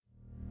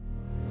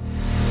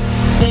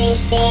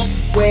this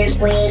when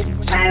we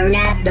turn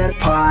up the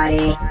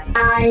party.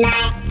 All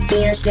night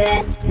feels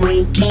good,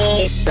 we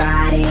can't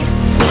decide it.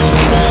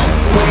 This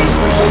when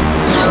we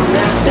turn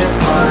up the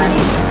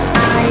party.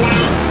 All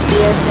night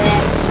feels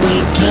good,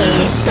 we can't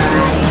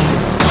decide it.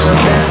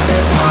 Turn up the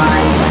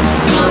party,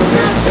 turn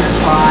up the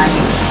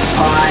party,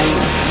 party,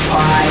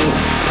 party,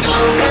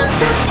 turn up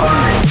the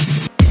party.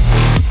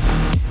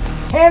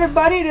 Hey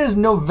everybody, it is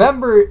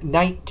November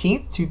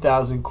 19th,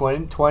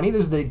 2020.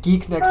 This is the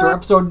Geeks Next Door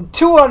episode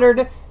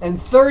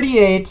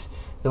 238,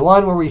 the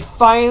one where we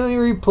finally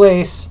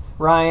replace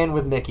Ryan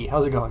with Mickey.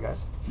 How's it going,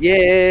 guys?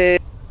 Yay!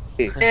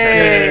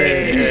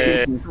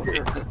 Yay!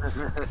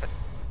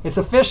 It's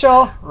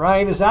official.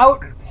 Ryan is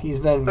out. He's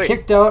been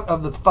kicked out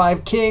of the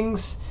Five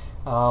Kings.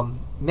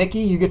 Mickey,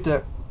 you get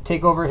to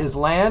take over his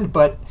land,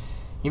 but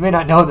you may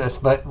not know this,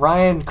 but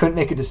Ryan couldn't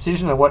make a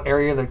decision on what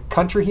area of the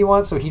country he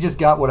wants, so he just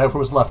got whatever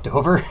was left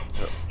over.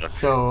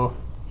 So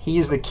he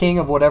is the king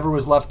of whatever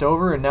was left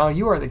over, and now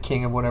you are the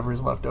king of whatever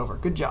is left over.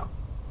 Good job.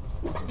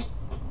 I'm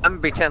gonna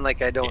pretend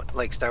like I don't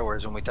like Star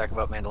Wars when we talk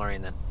about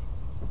Mandalorian then.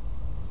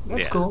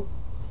 That's cool.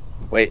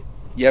 Wait,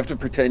 you have to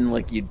pretend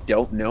like you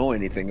don't know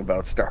anything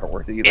about Star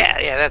Wars either.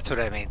 Yeah, that's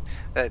what I mean.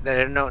 That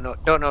I don't know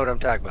what I'm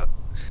talking about.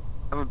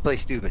 I'm gonna play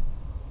stupid.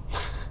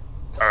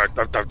 What's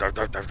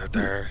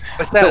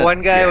that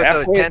one guy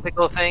with those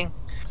tentacle thing?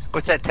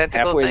 What's that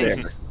tentacle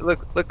thing?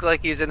 Look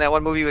like he was in that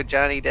one movie with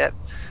Johnny Depp.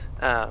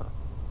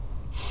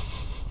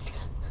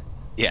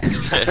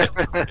 Yes.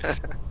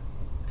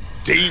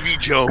 Davy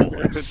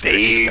Jones.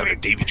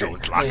 Davy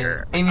Jones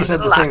locker. Amy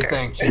said the same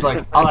thing. She's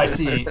like, all I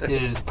see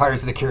is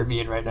Pirates of the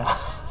Caribbean right now.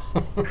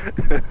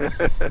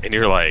 And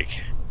you're like,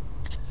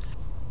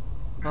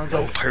 I was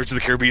like, Pirates of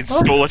the Caribbean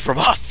stole it from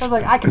us. I was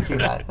like, I can see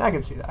that.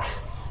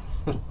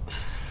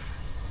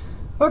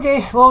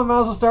 Okay, well, we might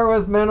as well start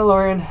with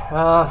Mandalorian.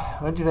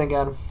 What do you think,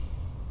 Adam?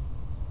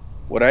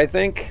 What I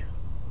think?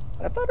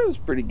 I thought it was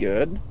pretty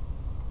good.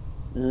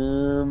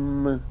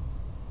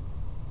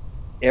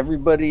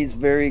 Everybody's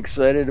very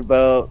excited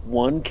about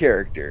one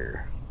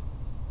character.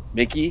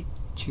 Mickey?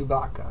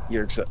 Chewbacca.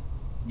 You're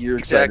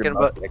excited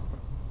about that.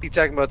 You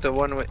talking about the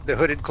one with the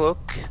hooded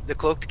cloak? The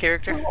cloaked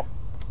character?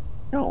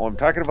 No, I'm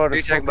talking about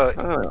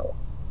Oh,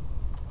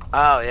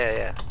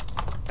 yeah.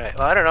 Right.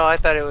 Well, I don't know. I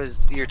thought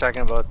you were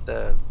talking about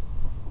the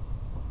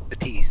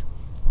tease.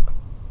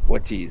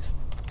 What tease?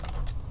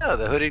 No,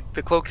 the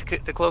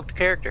cloaked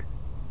character.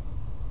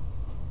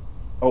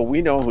 Oh,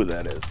 we know who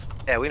that is.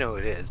 Yeah, we know who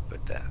it is,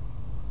 but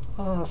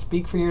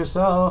speak for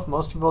yourself.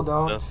 Most people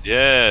don't.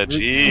 Yeah,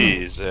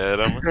 jeez,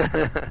 Adam.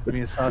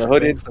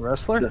 The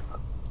wrestler?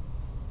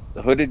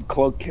 The hooded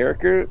cloaked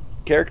character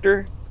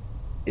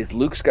is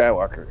Luke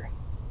Skywalker.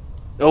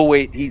 Oh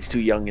wait, he's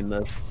too young in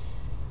this.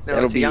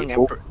 No, it's a young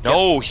emperor.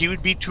 No, he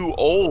would be too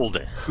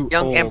old.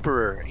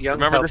 Emperor.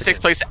 Remember, this takes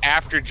place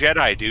after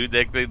Jedi, dude.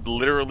 They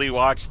literally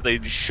watched.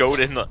 They showed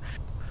in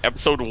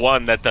episode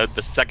 1 that the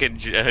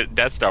second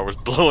Death Star was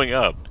blowing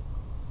up.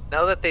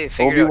 Now that they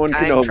figured out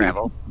time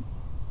travel,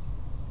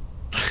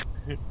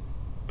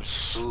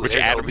 which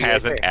Adam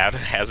hasn't.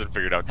 Adam hasn't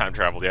figured out time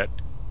travel yet.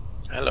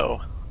 Hello.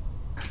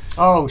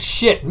 Oh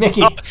shit,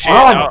 Mickey! Shit.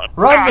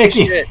 Run,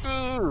 Mickey! Shit.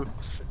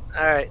 All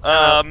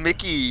right.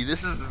 Mickey,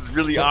 this is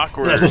really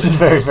awkward. Yeah, this is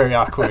very, very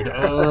awkward.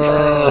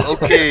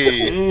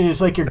 Okay. It's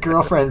like your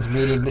girlfriends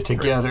meeting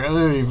together.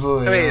 Oh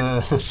boy.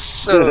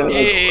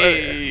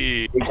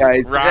 Hey,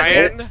 guys,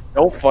 Ryan,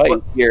 don't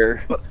fight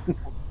here.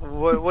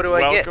 What do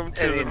I get? Welcome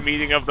to the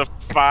meeting of the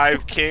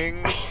Five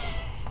Kings.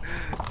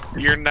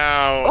 You're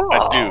now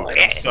a duke.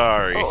 I'm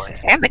sorry. Oh,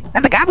 I'm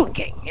the Goblin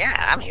King.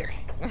 Yeah, I'm here.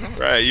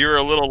 Right, you're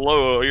a little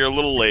low. You're a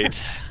little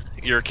late.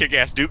 You're a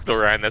kick-ass duke, though,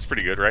 Ryan. That's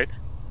pretty good, right?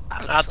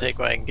 I'll take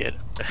what I can get.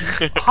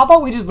 How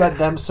about we just let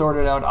them sort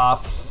it out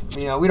off?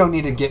 You know, we don't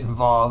need to get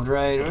involved,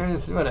 right?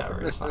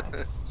 Whatever, it's fine.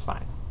 It's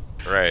fine.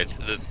 Right.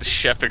 The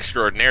chef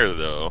extraordinaire,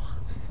 though.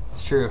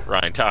 It's true.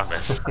 Ryan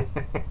Thomas.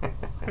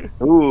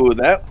 Ooh,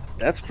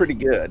 that's pretty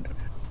good.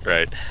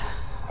 Right.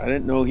 I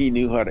didn't know he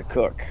knew how to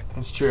cook.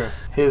 That's true.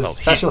 His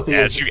specialty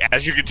is...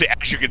 As you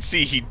can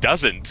see, he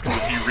doesn't. Because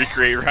if you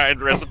recreate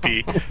Ryan's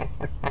recipe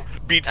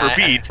beat for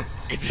beat,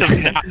 it does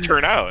not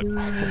turn out.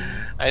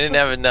 I didn't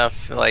have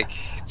enough,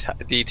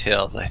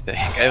 details, I think.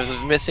 I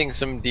was missing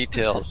some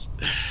details.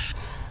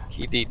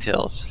 Key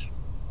details.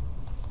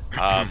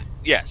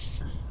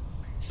 Yes.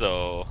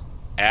 So,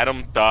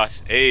 Adam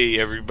thought, hey,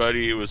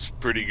 everybody, it was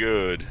pretty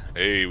good.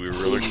 Hey, we were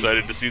real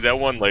excited to see that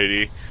one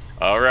lady.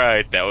 All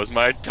right, that was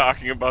my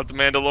talking about The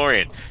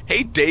Mandalorian.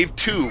 Hey, Dave,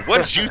 too,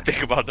 what did you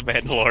think about The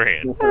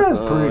Mandalorian?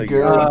 That's pretty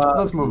good.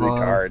 Let's move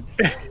on.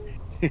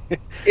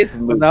 It's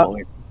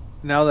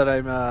now that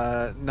I'm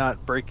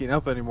not breaking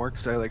up anymore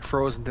because I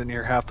froze and didn't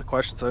hear half the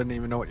questions, so I didn't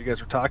even know what you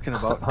guys were talking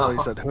about until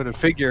you said hooded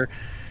figure,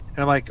 and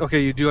I'm like, okay,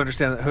 you do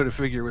understand that hooded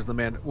figure was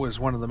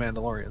one of the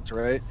Mandalorians,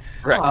 right?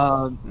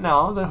 Right.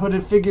 No, the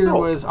hooded figure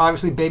was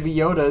obviously Baby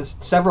Yoda's.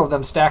 Several of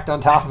them stacked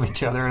on top of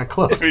each other in a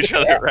cloak. Each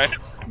other, right?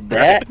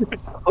 That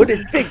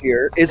hooded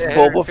figure is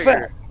Boba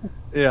Fett.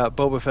 Yeah,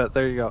 Boba Fett.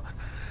 There you go.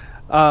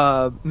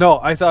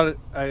 No, I thought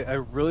I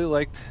really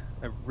liked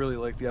I really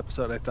liked the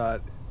episode. I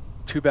thought,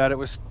 too bad it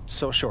was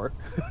so short.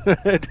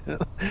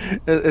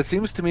 It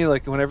seems to me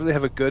like whenever they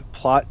have a good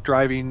plot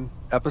driving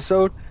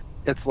episode,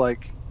 it's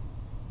like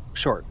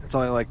short. It's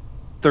only like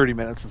 30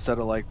 minutes instead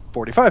of like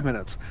 45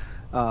 minutes,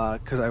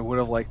 because I would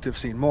have liked to have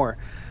seen more.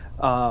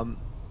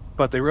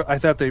 But I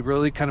thought they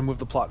really kind of moved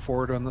the plot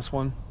forward on this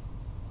one.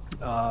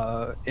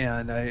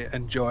 And I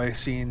enjoy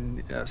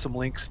seeing some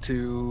links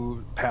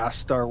to past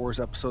Star Wars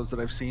episodes that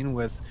I've seen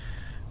with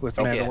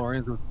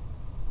Mandalorians,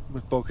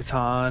 with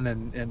Bo-Katan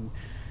and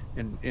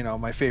you know,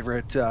 my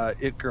favorite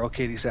It girl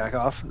Katie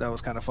Sackhoff. That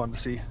was kind of fun to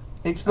see.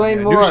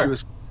 Explain more.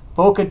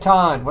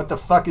 Bo-Katan, what the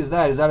fuck is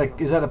that? Is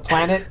that a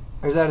planet?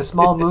 Or is that a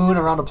small moon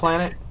around a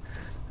planet?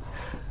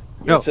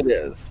 Yes, it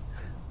is.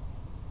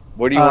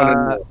 What do you want to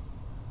know?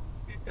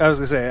 I was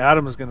gonna say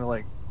Adam is gonna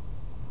like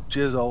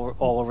jizz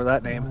all over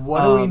that name.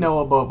 What do we know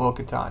about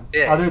Bo-Katan?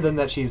 Yeah. Other than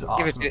that she's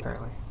awesome,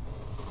 apparently.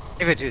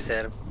 Give it to us,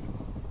 Adam.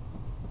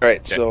 All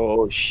right,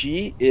 so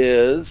she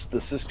is the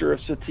sister of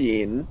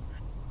Satine,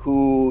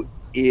 who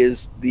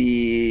is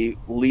the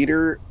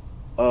leader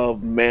of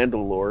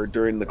Mandalore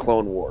during the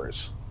Clone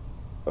Wars.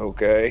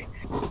 Okay.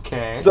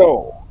 Okay.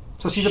 So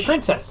she's a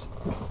princess.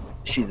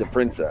 She's a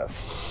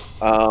princess.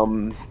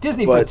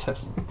 Disney but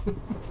princess.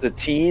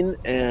 Satine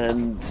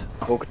and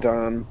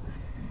Bo-Katan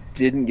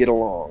didn't get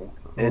along,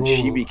 and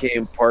she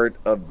became part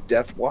of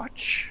Death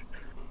Watch.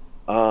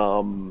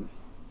 And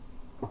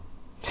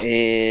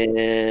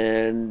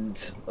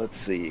let's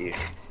see.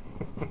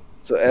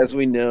 So as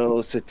we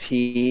know,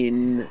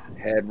 Satine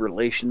had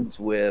relations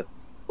with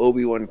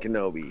Obi-Wan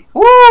Kenobi.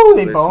 Woo!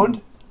 They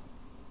boned?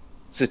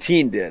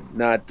 Satine did,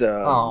 not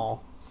her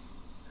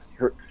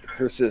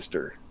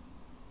sister,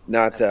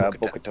 not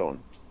Bo-Katan.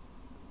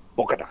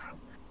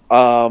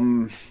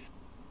 Bo-Katan.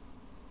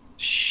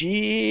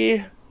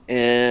 She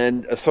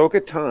and Ahsoka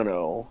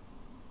Tano,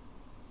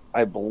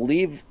 I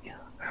believe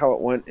how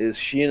it went is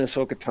she and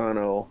Ahsoka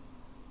Tano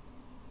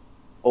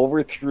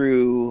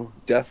overthrew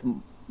Darth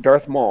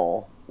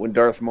Maul when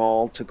Darth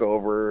Maul took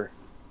over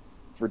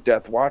for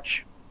Death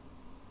Watch,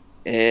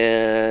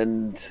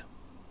 and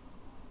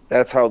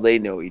that's how they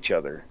know each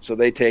other. So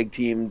they tag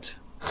teamed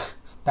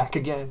back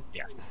again.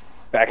 Yeah.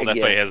 Back again. That's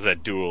why he has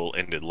that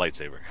dual-ended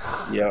lightsaber.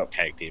 Yep.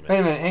 Tag team. Wait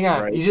a minute, hang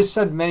on. Right. You just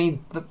said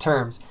many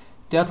terms.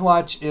 Death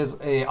Watch is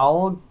a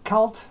owl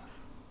cult?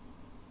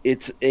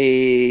 It's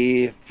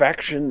a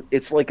faction.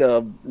 It's like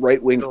a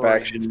right-wing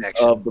faction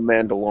of the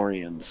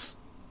Mandalorians.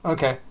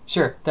 Okay,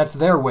 sure. That's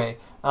their way.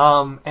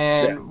 Darth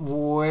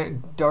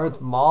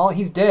Maul,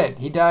 he's dead.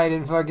 He died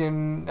in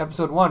fucking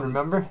episode 1,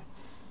 remember?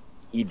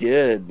 He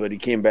did, but he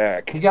came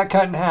back. He got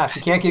cut in half.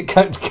 He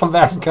can't come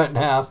back and cut in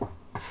half.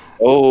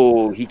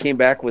 Oh, he came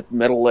back with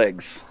metal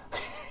legs.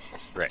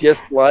 Right.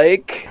 Just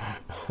like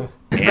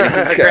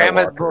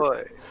Grandma's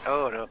boy.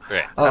 Oh no.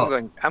 Right.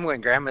 I'm going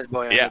Grandma's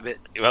boy on a bit.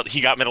 Well,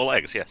 he got metal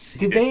legs. Yes.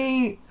 Did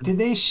they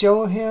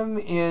show him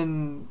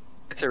in?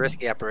 It's a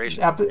risky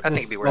operation. I think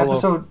it'd be worth it.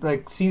 Episode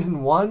like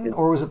season 1,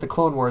 or was it the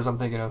Clone Wars? I'm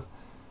thinking of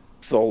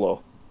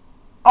Solo.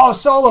 Oh,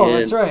 Solo.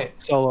 That's right.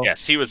 Solo.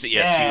 Yes, he was.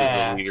 Yes, he was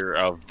the leader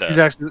of the. He's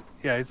actually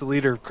he's the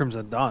leader of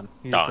Crimson Dawn.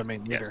 He's the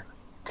main leader.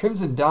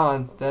 Crimson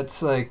Dawn.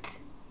 That's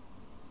like,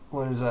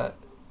 what is that?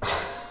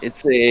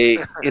 It's a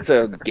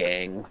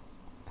gang,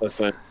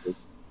 essentially.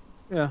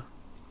 Yeah,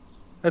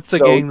 that's the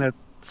gang that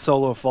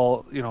Solo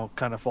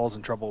kind of falls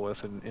in trouble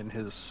with in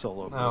his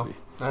Solo movie.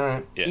 All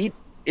right. Yeah.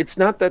 It's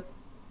not that.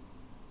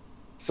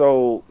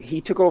 So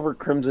he took over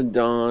Crimson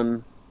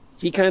Dawn.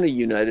 He kind of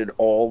united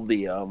all of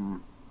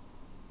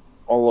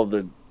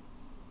the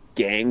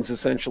gangs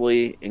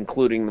essentially,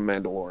 including the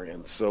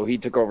Mandalorians. So he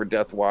took over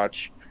Death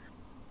Watch,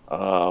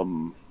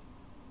 Crimson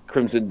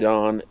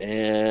Dawn,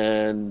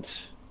 and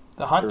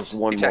the Hutts.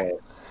 One more.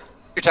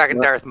 You're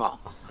talking Darth Maul,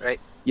 right?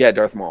 Yeah,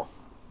 Darth Maul.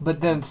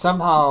 But then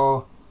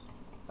somehow,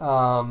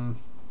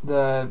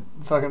 the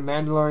fucking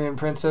Mandalorian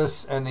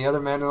princess and the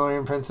other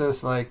Mandalorian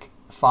princess like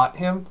fought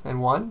him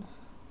and won.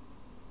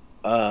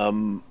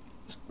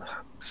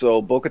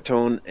 So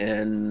Bo-Katan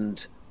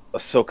and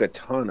Ahsoka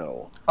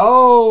Tano.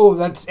 Oh,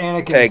 that's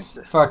Anakin's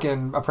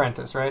fucking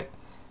apprentice, right?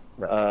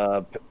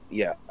 Yeah.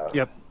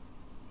 Yep.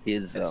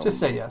 His just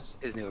say yes.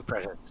 His new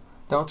apprentice.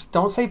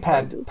 Don't say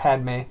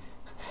Padme.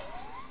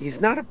 He's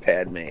not a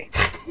Padme,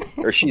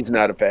 or she's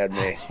not a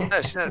Padme.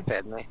 No, she's not a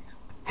Padme.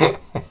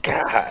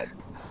 God.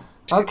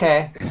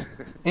 Okay,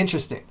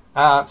 interesting.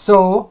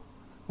 So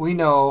we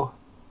know,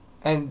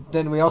 and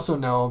then we also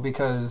know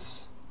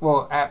because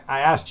I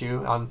asked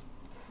you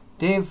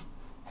Dave.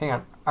 Hang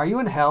on, are you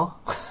in hell?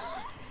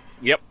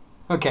 Yep.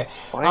 Okay.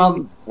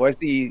 Why is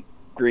he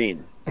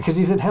green? Because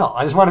he's in hell.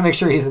 I just want to make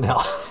sure he's in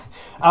hell.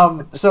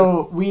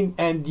 So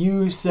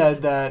you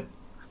said that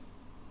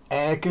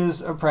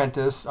Anakin's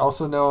apprentice,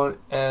 also known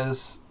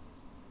as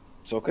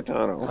Ahsoka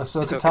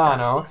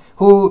Tano,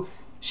 who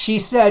she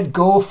said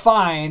go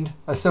find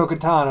Ahsoka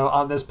Tano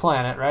on this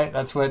planet, right?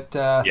 That's what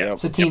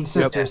Satine's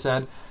sister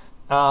said.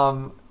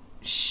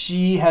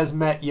 She has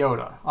met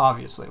Yoda,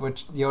 obviously,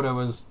 which Yoda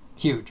was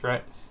huge,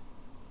 right?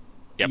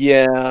 Yep.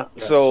 Yeah.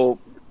 Yes. So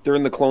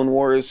during the Clone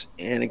Wars,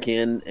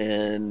 Anakin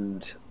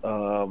and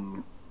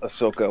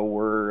Ahsoka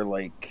were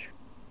like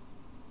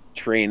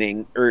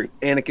training, or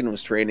Anakin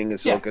was training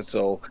Ahsoka,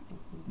 so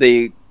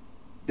they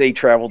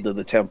traveled to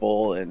the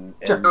temple and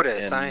Yoda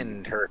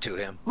assigned her to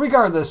him.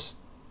 Regardless,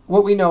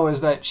 what we know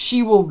is that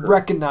she will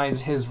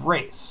recognize his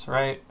race,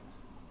 right?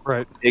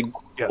 Right. yes.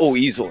 Oh,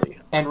 easily.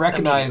 And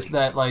recognize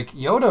that like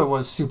Yoda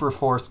was Super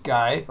Force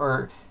guy,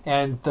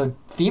 and the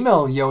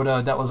female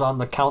Yoda that was on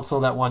the council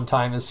that one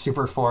time is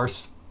Super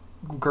Force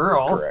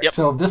girl. Correct.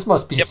 So this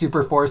must be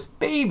Super Force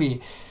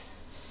baby.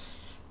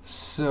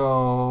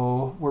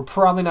 So we're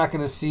probably not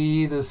going to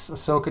see this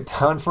Ahsoka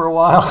Tano for a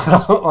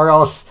while, or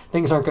else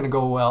things aren't going to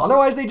go well.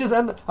 Otherwise, they just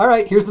end. All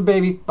right, here's the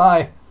baby.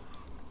 Bye.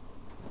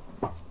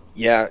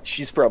 Yeah,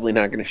 she's probably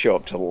not going to show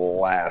up till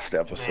the last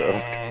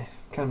episode.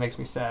 Kind of makes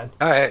me sad.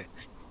 All right.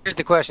 Here's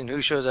the question: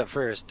 who shows up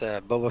first,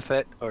 Boba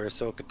Fett or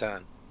Ahsoka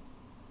Tano?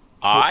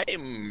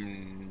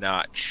 I'm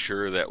not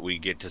sure that we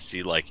get to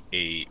see like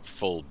a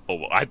full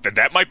Boba.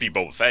 That might be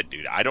Boba Fett,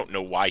 dude. I don't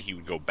know why he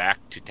would go back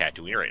to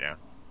Tatooine right now.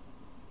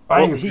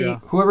 I think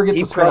it's whoever gets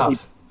he the spin probably-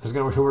 off is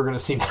going to who we're going to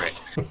see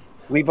next.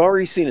 We've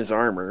already seen his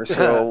armor,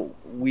 so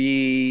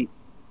he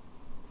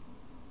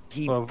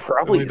Well,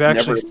 probably we've has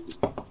actually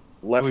never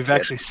left. we've yet.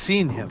 actually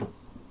seen him.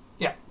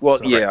 Well,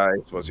 so- yeah, I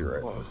suppose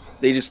you're right.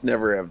 They just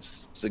never have.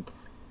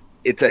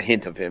 It's a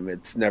hint of him.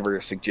 It's never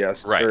a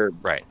suggest. Right, or-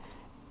 right,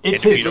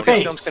 It's If his you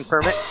face. don't- Lucasfilms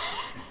confirm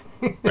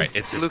it. right.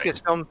 It's his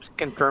face. Lucasfilms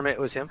confirm it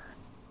was him.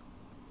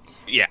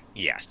 Yeah.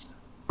 Yes.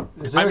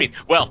 Is there, I mean,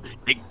 well,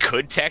 it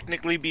could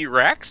technically be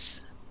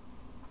Rex.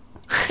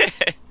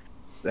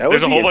 That would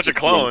There's a be whole bunch of interesting.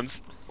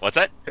 clones. What's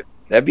that?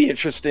 That'd be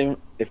interesting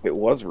if it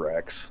was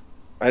Rex.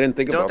 I didn't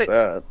think Don't about they-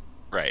 that.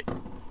 Right.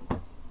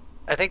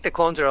 I think the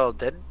clones are all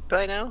dead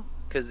by now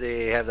because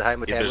they have the high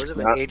there's metabolism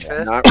and age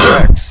fast. Not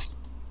Rex.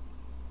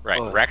 Right.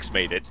 Oh. Rex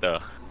made it. So.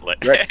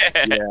 Rex,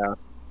 yeah.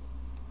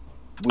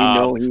 We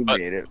know he but-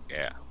 made it.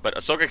 Yeah. But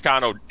Ahsoka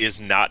Tano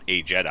is not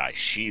a Jedi.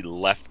 She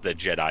left the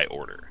Jedi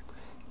Order.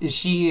 is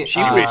she?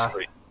 She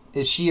basically.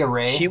 Is she a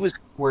Rey? She was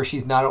where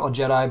she's not a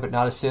Jedi but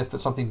not a Sith,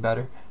 but something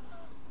better.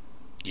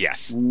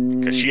 Yes.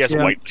 Because she has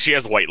Yeah. white. She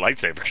has white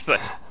lightsabers.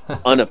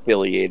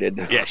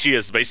 unaffiliated. Yeah, she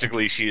is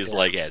basically. She is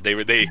like, yeah. They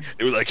were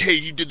like, hey,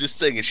 you did this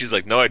thing, and she's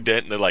like, no, I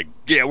didn't. And they're like,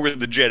 yeah, we're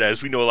the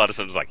Jedis. We know a lot of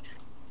stuff. It's like,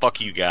 fuck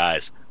you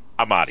guys.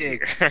 I'm out of Yeah.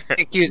 here.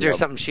 Accused her of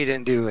something she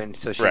didn't do, and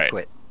so she Right.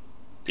 quit.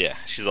 Yeah,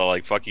 she's all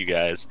like, fuck you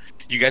guys.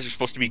 You guys are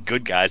supposed to be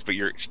good guys, but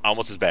you're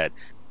almost as bad.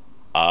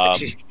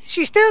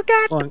 She still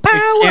got Well, the it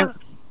power. can't-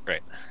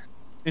 Right.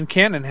 And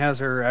canon has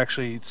her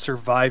actually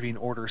surviving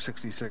Order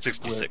 66,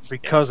 66,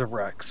 because yes. of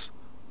Rex.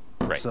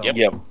 Right. So- Yep.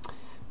 Yep.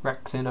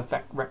 Rex in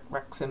effect.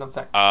 Rex in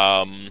effect.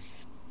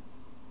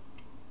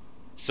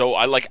 So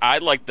I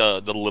like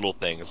the little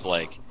things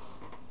like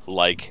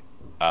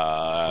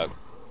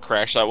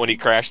crash out when he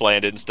crash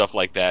landed and stuff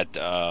like that.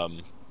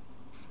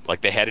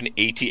 Like they had an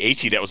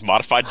AT-AT that was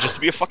modified just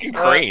to be a fucking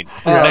crane.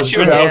 Yeah, That shit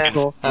was good. fucking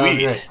Cool. That was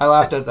sweet. great. I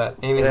laughed at that.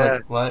 Amy's Yeah.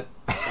 like, what?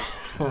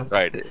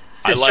 Right.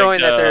 Just I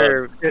showing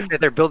liked, that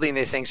they're building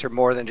these things for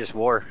more than just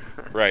war.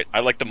 Right. I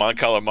like the Mon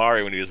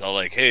Calamari when he was all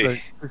like,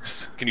 "Hey, Like,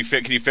 can you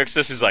fix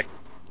this?" He's like,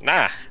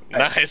 "Nah."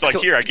 He's like,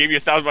 "Here, I gave you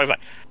 $1,000." Like,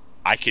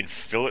 I can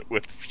fill it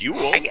with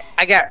fuel.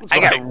 I got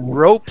like-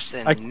 ropes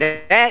and I-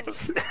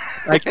 nets.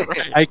 I can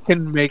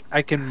make it.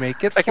 I can make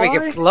fly,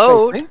 it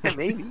float. I think.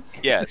 Maybe.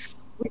 Yes.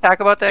 Can we talk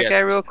about that Yes. guy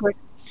real quick?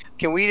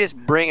 Can we just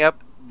bring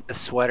up the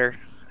sweater?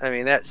 I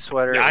mean, that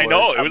sweater. I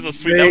know it was a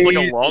sweet. That was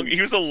like a long.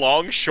 He was a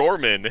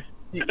longshoreman.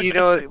 You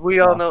know, we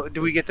all know.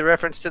 Do we get the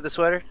reference to the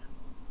sweater?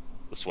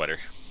 The sweater.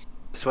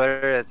 The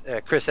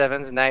sweater. Chris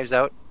Evans, Knives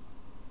Out.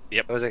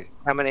 Yep. It was a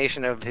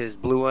combination of his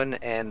blue one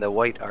and the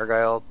white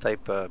Argyle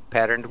type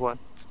patterned one.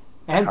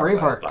 And Argyle,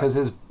 Braveheart, because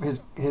his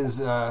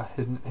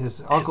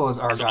uncle is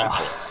Argyle.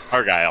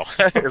 Argyle.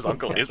 His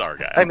uncle is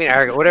Argyle. I mean,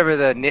 Argyle, whatever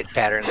the knit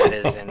pattern that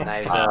is in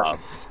Knives Out.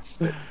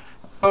 Um,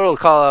 Total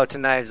call out to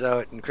Knives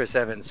Out and Chris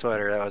Evans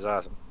sweater. That was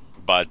awesome.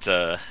 but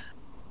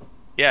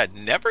yeah,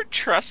 never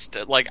trust.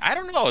 Like, I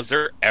don't know. Has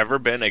there ever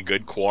been a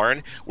good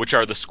Quarren, which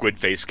are the squid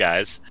face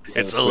guys?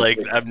 It's squid like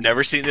face. I've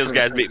never seen those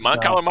guys beat Mon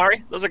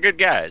Calamari. Those are good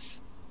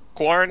guys.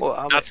 Quarren, Well,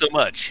 I'm- not so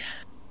much.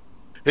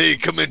 Hey,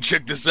 come and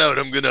check this out.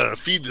 I'm gonna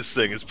feed this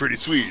thing. It's pretty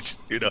sweet.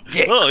 You know.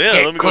 Get- oh yeah,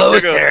 get let me go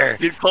check closer. out.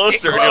 Get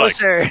closer. Get And you're like,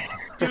 closer.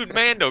 dude,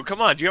 Mando,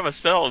 come on. Do you have a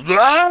cell?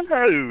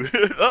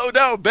 Oh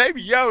no,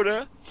 baby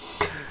Yoda.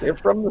 They're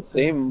from the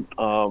same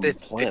The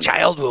planet.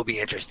 child will be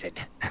interested.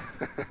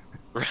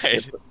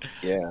 Right.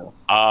 Yeah.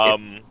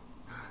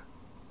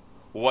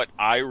 What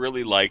I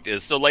really liked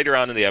is, so later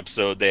on in the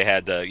episode they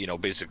had to,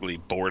 basically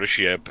board a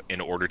ship in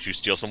order to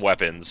steal some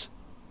weapons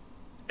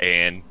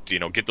and,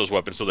 get those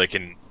weapons so they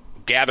can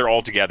gather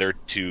all together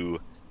to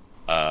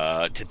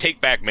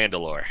take back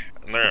Mandalore.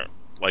 And they're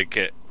like,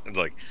 it's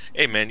like,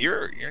 hey man,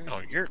 you're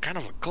kind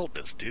of a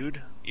cultist,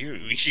 dude.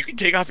 You can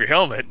take off your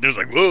helmet. And there's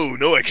like, whoa,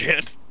 no, I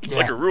can't. It's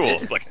like a rule.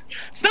 It's like,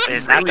 it's not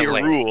It's not really the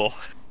way. a rule.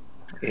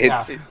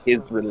 It's his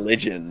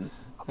religion.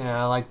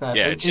 Yeah, I like that.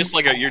 Yeah, it's just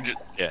like a you're just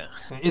yeah.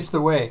 It's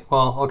the way.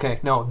 Well, okay,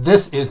 no,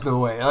 this is the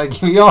way.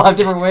 Like we all have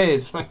different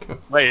ways.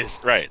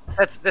 Right.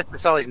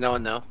 That's all he's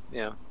known though.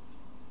 Yeah.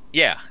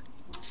 Yeah.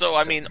 So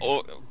I mean,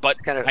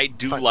 but Kind of I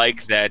do fun.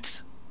 like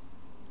that,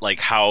 like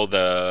how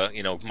the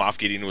Moff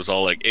Gideon was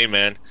all like, "Hey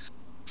man,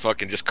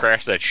 fucking just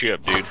crash that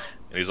ship, dude,"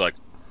 and he's like,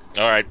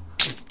 "All right,"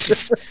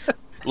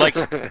 like,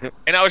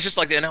 and I was just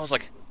like, and I was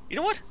like, you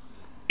know what?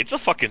 It's a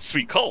fucking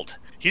sweet cult.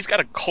 He's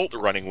got a cult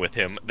running with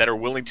him that are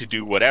willing to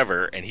do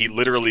whatever, and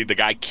the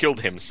guy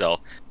killed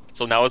himself.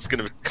 So now it's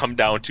going to come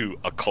down to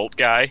a cult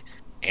guy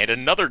and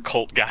another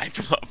cult guy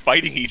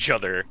fighting each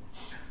other.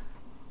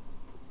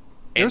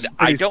 And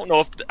I don't know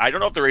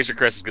if the Razor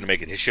Crest is going to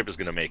make it. His ship is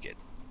going to make it.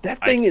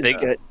 That thing is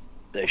got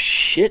the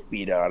shit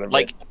beat out of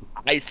it.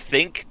 I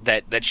think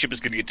that ship is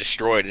going to get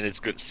destroyed, and it's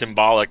good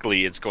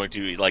symbolically. It's going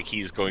to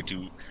he's going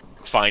to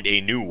find a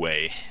new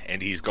way,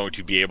 and he's going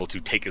to be able to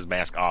take his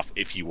mask off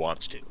if he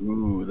wants to.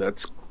 Ooh,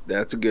 that's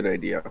a good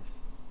idea.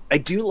 I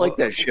do like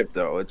that ship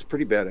though. It's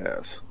pretty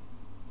badass.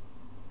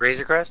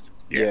 Razor Crest.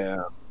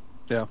 Yeah.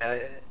 Yeah.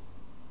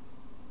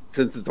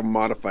 Since it's a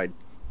modified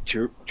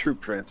troop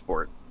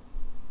transport.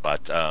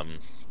 But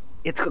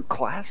it's a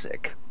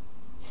classic.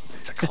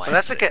 it's a classic. Well,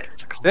 that's like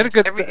It's a They had a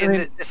classic.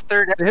 good. this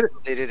third they hit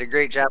episode, they did a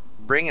great job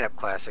bringing up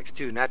classics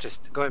too, not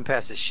just going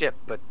past the ship,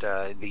 but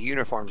the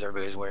uniforms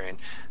everybody's wearing,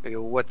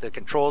 what the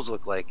controls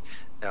look like.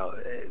 Now,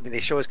 they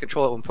show us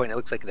control at one point. It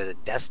looks like there's a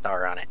Death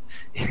Star on it.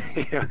 You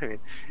know what I mean?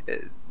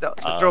 The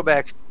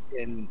throwbacks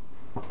in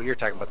what you're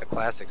talking about, the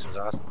classics, was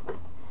awesome.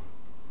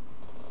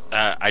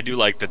 I do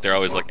like that they're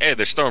always like, "Hey,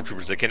 they're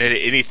stormtroopers. They can hit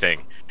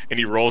anything." And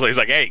he rolls out. He's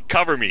like, "Hey,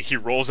 cover me." He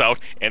rolls out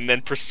and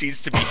then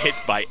proceeds to be hit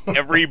by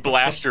every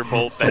blaster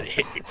bolt that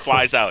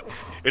flies out.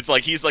 It's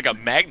like he's like a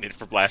magnet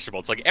for blaster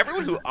bolts. Like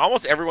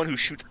almost everyone who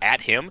shoots at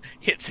him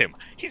hits him.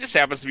 He just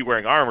happens to be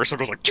wearing armor, so it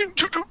goes like, "Ching,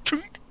 ching, ching, ching."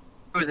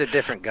 It was a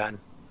different gun.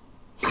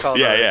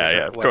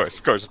 Yeah. Of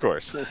course.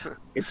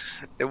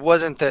 It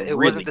wasn't the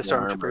Really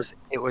stormtroopers.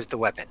 It was the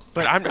weapon.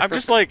 But I'm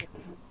just like,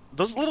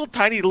 those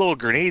tiny little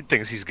grenade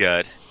things he's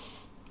got.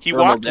 He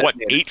Thermal walked,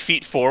 detonator. 8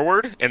 feet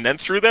forward and then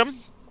threw them?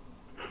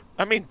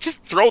 I mean,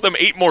 just throw them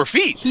 8 more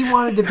feet. He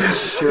wanted to be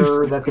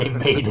sure that they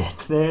made it.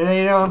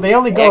 They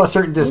only go a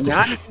certain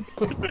distance.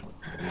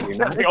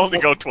 They only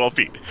go 12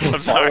 feet.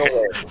 I'm sorry.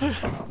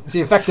 It's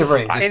the effective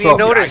range. It's And 12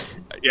 you feet. notice,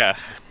 Yeah.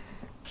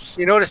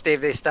 Dave,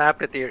 they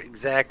stopped at the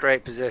exact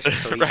right position,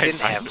 so he Right,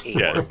 didn't have 8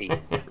 yes. more feet.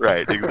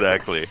 Right,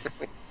 exactly.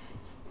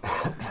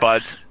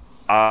 But,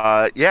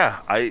 yeah,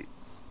 I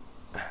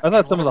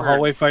thought some of the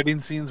hallway fighting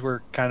scenes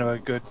were kind of a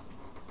good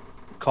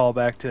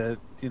callback to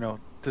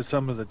to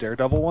some of the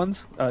Daredevil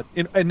ones.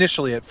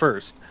 Initially, at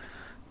first,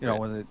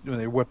 when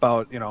they whip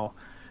out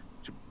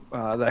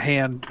the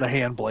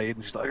hand blade,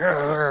 and she's like,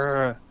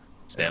 "Argh."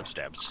 stab,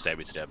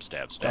 stabby, stab.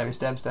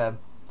 Stab.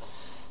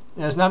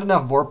 There's not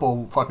enough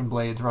Vorpal fucking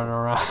blades running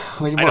around.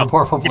 We need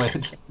more Vorpal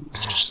blades.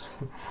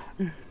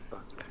 Yeah,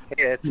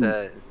 it's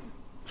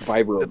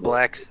Vibro. the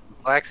Black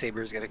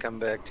Saber is going to come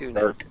back too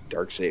now.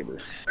 Dark Saber.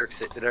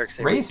 The Dark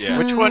Saber. Racers. Yeah.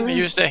 Which one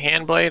used a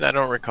hand blade? I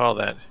don't recall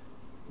that.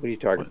 What are you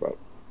talking about?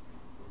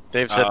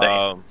 Dave said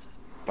that.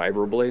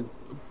 Vibroblade?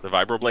 The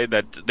vibroblade,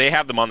 that they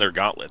have them on their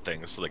gauntlet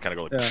things, so they kind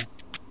of go like,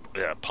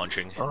 yeah,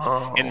 punching.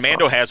 Oh. And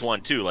Mando has one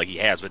too, like he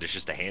has, but it's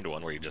just a hand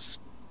one where you just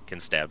can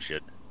stab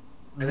shit.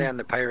 Are they on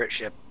the pirate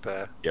ship?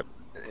 Yep.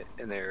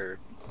 And they're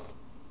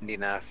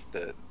ending off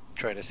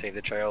trying to save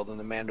the child. And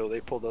the Mando, they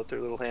pulled out their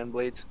little hand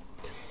blades.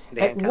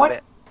 At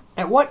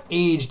what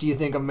age do you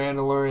think a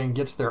Mandalorian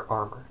gets their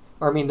armor?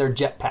 Or, I mean, their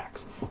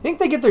jetpacks? I think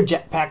they get their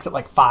jetpacks at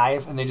like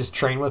 5, and they just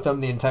train with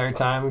them the entire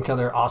time because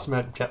they're awesome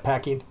at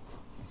jetpacking.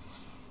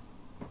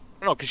 I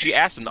don't know, because she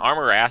asked him, the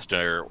armor asked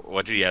her,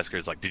 what did he ask her?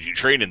 He's like, "Did you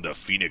train in the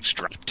Phoenix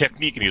strap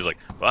technique?" And he's like,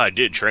 "Well, I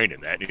did train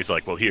in that." And he's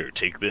like, "Well, here,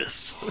 take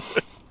this."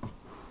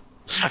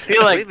 I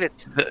feel like I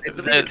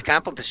believe it's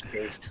competition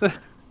based.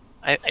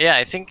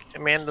 I think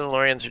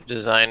Mandalorians are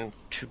designed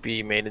to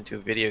be made into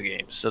video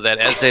games, so that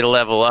as they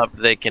level up,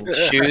 they can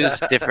choose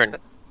different,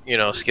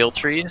 skill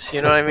trees.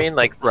 You know what I mean?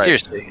 Like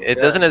seriously,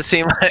 doesn't it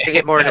seem like They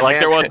get more like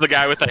there was advanced. the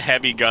guy with the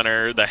heavy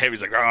gunner. The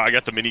heavy's like, "Oh, I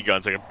got the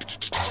miniguns." Like,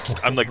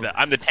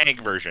 I'm the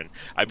tank version.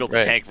 I built the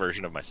Right. tank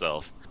version of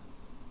myself.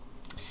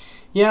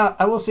 Yeah,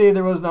 I will say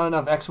there was not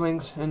enough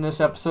X-Wings in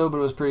this episode, but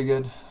it was pretty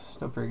good.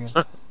 Still pretty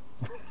good.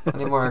 I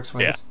need more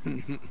X-Wings.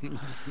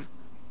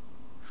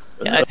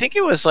 Yeah, I think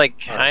it was like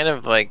kind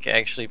of like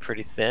actually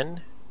pretty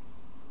thin,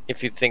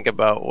 if you think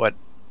about what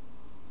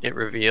it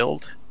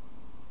revealed.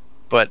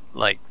 But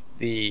like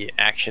the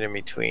action in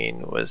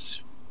between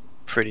was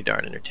pretty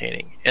darn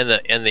entertaining, and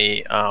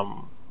the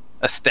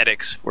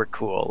aesthetics were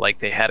cool. Like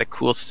they had a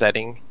cool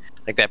setting,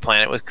 like that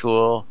planet was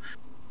cool,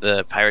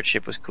 the pirate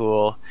ship was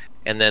cool,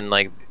 and then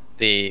like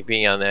the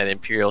being on that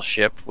Imperial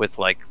ship with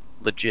like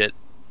legit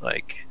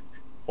like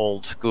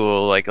old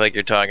school like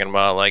you're talking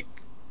about, like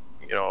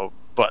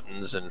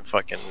buttons and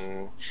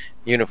fucking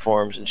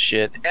uniforms and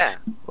shit. Yeah.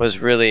 Was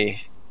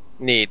really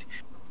neat.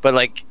 But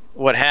like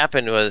what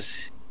happened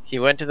was he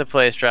went to the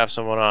place, dropped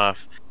someone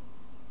off,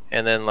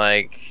 and then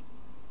like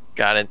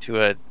got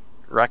into a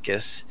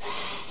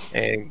ruckus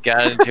and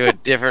got into a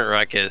different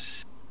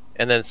ruckus,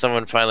 and then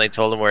someone finally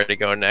told him where to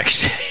go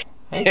next.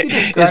 I think you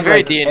It's described very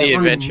like D&D every,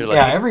 adventure.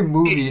 Yeah, Like, every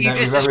movie You that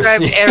just we've ever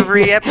described seen.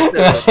 every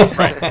episode.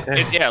 Right.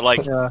 And yeah,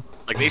 like Yeah.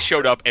 like they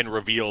showed up and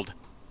revealed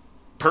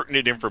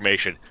pertinent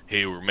information.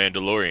 Hey, we're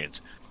Mandalorians.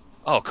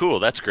 Oh, cool.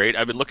 That's great.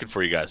 I've been looking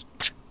for you guys.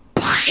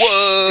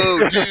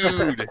 Whoa,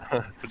 dude!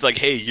 It's like,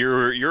 hey,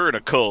 you're in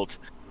a cult.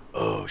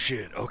 Oh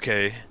shit.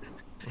 Okay.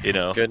 You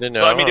know. Good to know.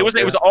 So I mean, it was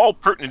Okay. all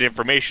pertinent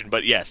information,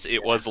 but yes,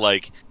 it was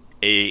like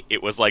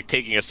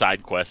taking a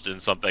side quest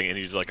and something, and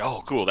he's like,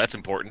 oh, cool, that's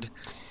important.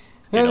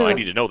 The You know, other I thing-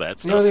 need to know that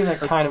The other stuff. thing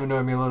that kind of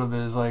annoyed me a little bit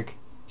is like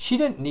she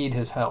didn't need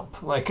his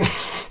help. Like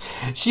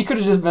she could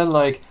have just been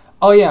like,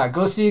 "Oh yeah,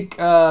 go seek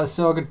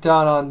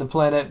Sogatan on the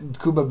planet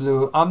Kuba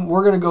Blue.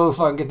 We're gonna go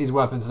fucking get these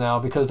weapons now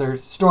because they're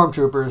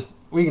stormtroopers.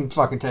 We can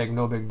fucking take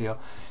no big deal."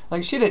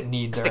 Like she didn't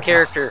need That's their the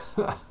character.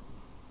 help.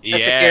 That's the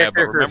Yeah, character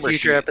but for remember,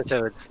 future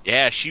episodes.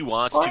 she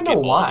wants Well, to I get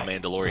know all why. the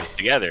Mandalorians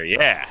together.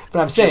 Yeah, But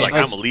I'm she's saying, like,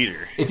 like, I'm a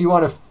leader. if you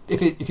want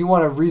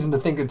a reason to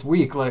think it's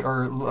weak, like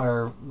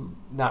or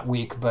not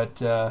weak,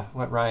 but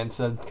what Ryan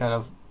said, kind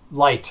of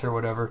light or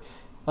whatever.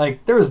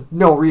 Like there was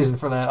no reason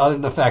for that other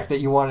than the fact that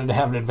you wanted to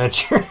have an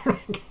adventure.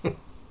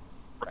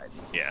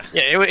 Yeah.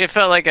 Yeah, it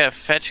felt like a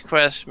fetch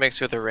quest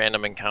mixed with a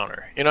random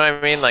encounter. You know what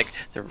I mean? Like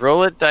the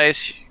roll of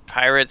dice,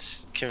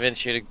 pirates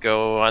convince you to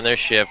go on their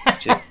ship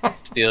to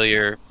steal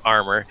your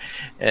armor,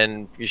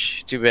 and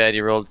too bad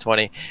you rolled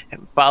 20.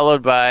 And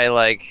followed by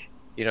like,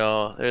 you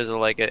know, there's an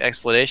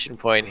explanation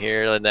point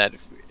here, and that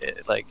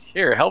like,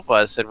 here, help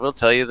us, and we'll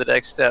tell you the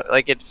next step.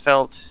 Like it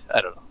felt,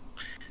 I don't know,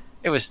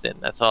 it was thin.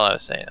 That's all I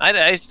was saying.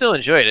 I still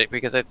enjoyed it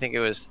because I think it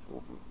was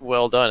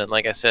well done, and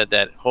like I said,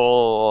 that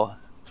whole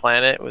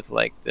planet with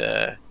like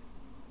the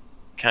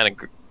kind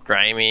of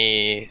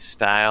grimy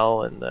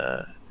style in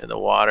the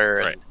water,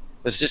 Right. and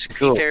it was just a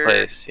cool Seafarer.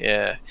 place.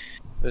 Yeah,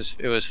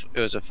 it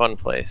was a fun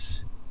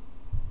place.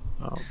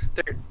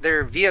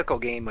 Their vehicle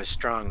game was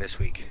strong this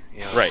week.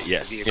 You know, Right,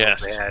 yes. The vehicles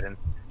Yes. they had and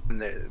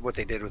what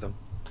they did with them.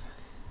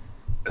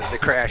 The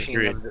crashing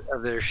Agreed.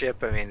 of their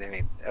ship. I mean,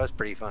 that was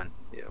pretty fun.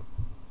 You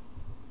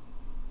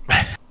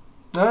know.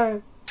 All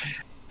right.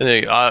 And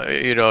then,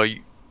 you know,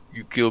 you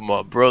killed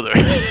my brother.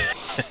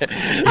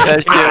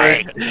 I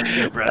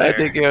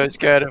think it was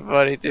kind of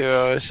funny too.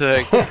 I was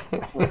like,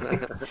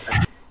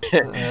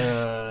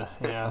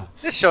 Yeah.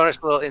 Just showing us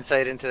a little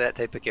insight into that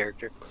type of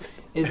character.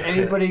 Is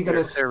anybody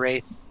gonna Their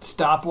race.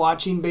 stop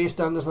watching based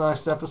on this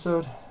last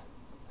episode?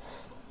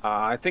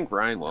 I think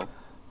Ryan will.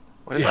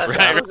 What Yeah,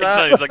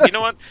 right. He's like, you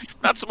know what?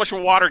 Not so much a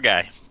water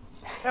guy.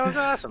 That was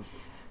awesome.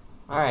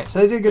 All right, so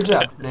they did a good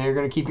job. They're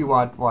gonna keep you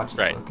watching.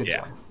 Right, So good yeah.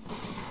 job.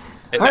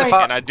 And, All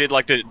right. and I did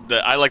like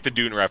I like the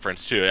Dune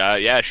reference too.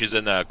 Yeah, she's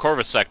in the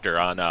Corvus sector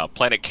on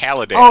planet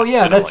Caladan. Oh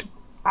yeah, And I'm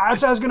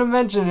that's what I was gonna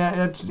mention. They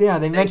mentioned that.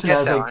 I was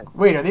guess like, so.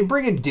 wait, are they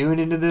bringing Dune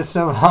into this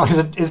somehow?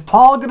 Is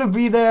Paul gonna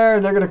be there?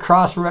 And they're gonna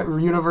cross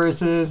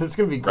universes. It's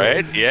gonna be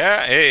great. right.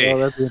 Yeah. Hey. Oh,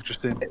 that'd be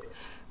interesting.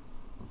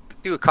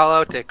 Do a call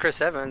out to Chris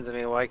Evans. I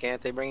mean, why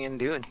can't they bring in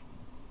Dune?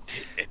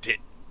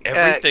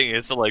 Everything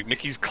is like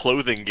Mickey's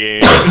clothing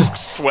game, his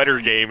sweater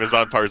game is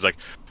on par. He's like,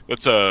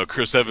 "That's a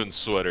Chris Evans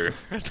sweater."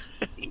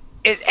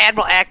 It's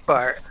Admiral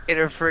Akbar in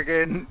a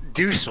friggin'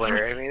 Dune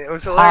sweater. I mean, it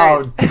was How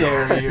hilarious.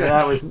 dare you?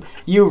 That was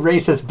you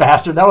racist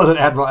bastard. That wasn't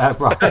Admiral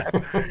Akbar.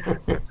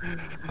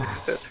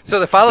 So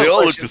the follow-up They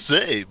all look question, the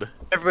same.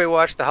 everybody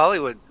watched the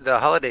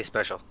holiday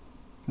special.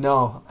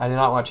 No, I did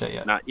not watch that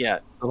yet. Not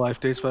yet. The Life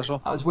Day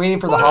special. I was waiting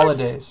for the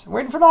holidays.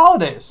 Waiting for the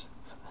holidays.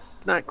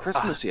 Not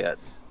Christmas yet.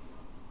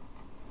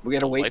 We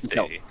gotta wait Life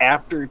until Day.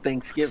 after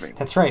Thanksgiving.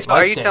 That's right. So are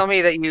Life you Day. telling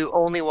me that you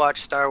only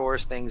watch Star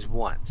Wars things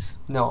once?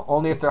 No,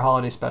 only if they're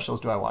holiday specials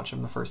do I watch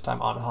them the first time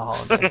on a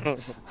holiday.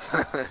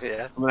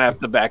 Yeah. I'm gonna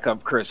have to back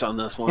up Chris on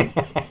this one.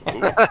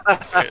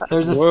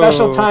 There's a Whoa.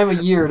 special time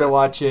of year to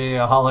watch a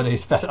holiday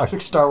special,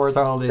 Star Wars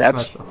holiday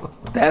That's- special.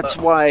 That's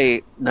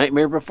why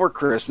Nightmare Before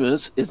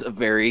Christmas is a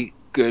very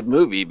good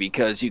movie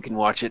because you can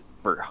watch it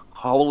for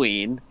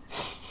Halloween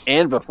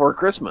and before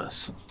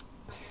Christmas.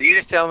 You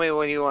just tell me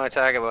when you want to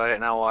talk about it,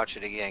 and I'll watch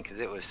it again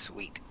because it was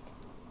sweet.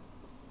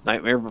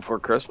 Nightmare Before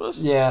Christmas?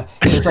 Yeah,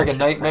 it's like a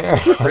nightmare.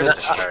 Christmas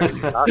stars.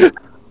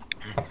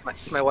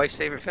 It's my wife's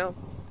favorite film.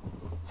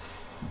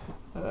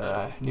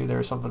 I knew there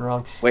was something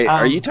wrong. Wait,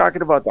 are Um, you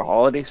talking about the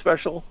holiday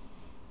special?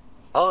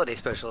 Holiday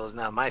special is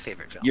now my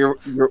favorite film. You're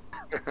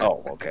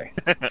Oh, okay.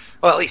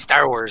 Well, at least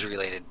Star Wars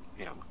related.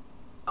 You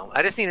know,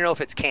 I just need to know if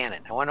it's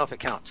canon. I want to know if it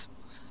counts.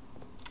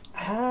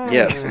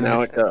 Yes,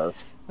 now it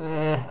does.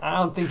 I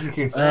don't think you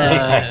can make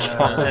that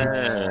count.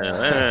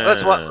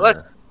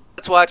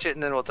 Let's watch it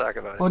and then we'll talk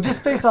about it. Well,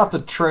 just based off the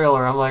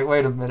trailer, I'm like,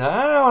 wait a minute,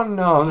 I don't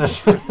know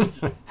this.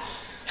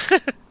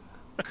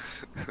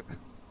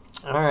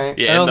 All right.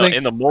 Yeah,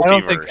 in the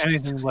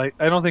multiverse.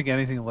 I don't think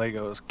anything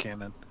Lego is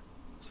canon.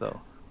 So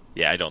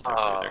Yeah, I don't think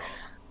so either.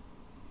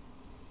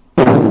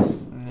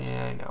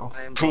 Yeah, I know.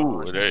 I'm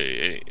Ooh, blown.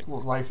 hey.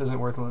 Well, life isn't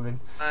worth living.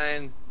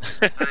 I'm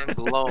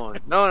blown.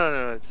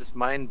 No. It's just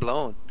mind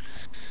blown.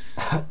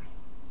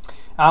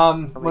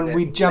 When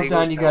we jumped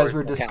on, you guys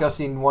were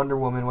discussing Wonder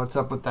Woman. What's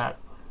up with that?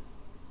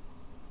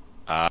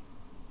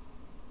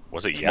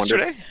 Was it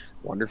yesterday?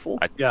 Wonderful.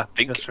 I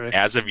think yesterday.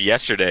 As of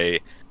yesterday,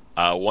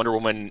 Wonder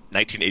Woman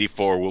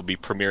 1984 will be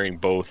premiering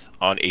both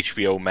on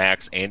HBO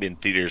Max and in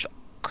theaters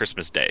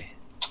Christmas Day.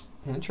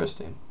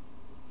 Interesting.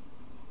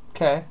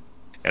 Okay.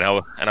 And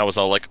I was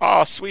all like,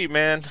 "Oh, sweet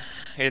man,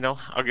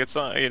 I'll get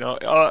some,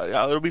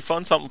 it'll be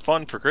something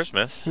fun for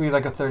Christmas." Should be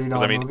like a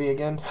 $30 movie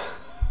again.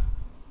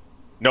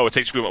 No, it's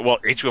HBO. Well,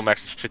 HBO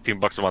Max is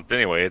 $15 a month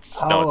anyway. It's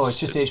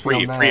just it's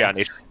HBO Max. free on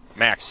HBO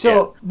Max.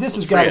 So yeah. this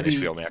has got to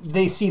be.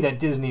 They see that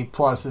Disney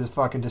Plus is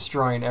fucking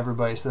destroying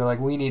everybody, so they're like,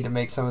 we need to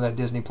make some of that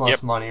Disney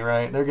Plus money,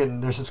 right? They're getting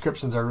their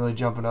subscriptions are really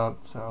jumping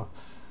up. So.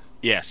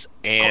 Yes,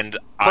 and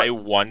I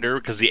wonder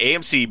because the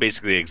AMC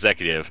basically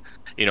executive.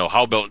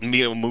 How about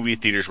movie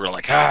theaters were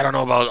like, I don't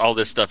know about all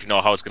this stuff,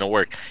 how it's going to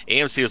work.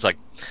 AMC was like,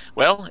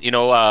 well,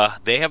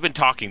 they have been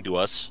talking to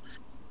us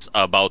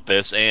about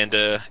this, and,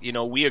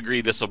 we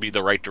agree this will be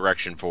the right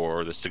direction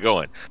for this to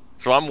go in.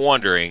 So I'm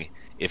wondering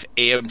if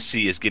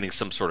AMC is getting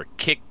some sort of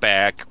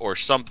kickback or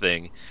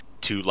something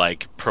to,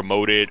 like,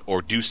 promote it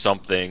or do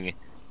something,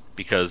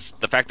 because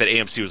the fact that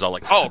AMC was all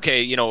like, oh,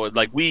 okay,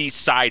 we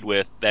side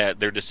with their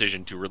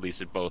decision to release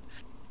it both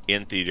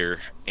in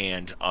theater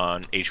and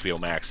on HBO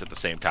Max at the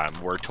same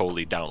time. We're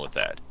totally down with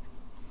that.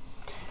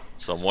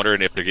 So I'm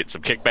wondering if they're getting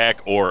some kickback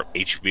or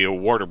HBO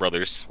Warner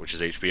Brothers, which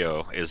is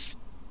HBO, is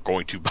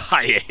going to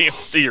buy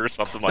AMC or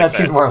something like that. That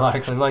seems more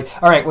likely. Like,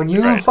 all right, when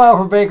you file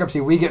for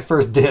bankruptcy, we get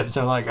first dibs.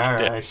 They're like, all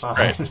right,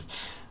 fine.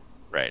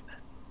 Right.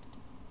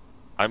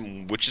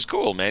 Which is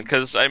cool, man,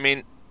 because,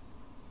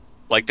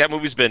 that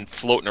movie's been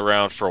floating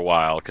around for a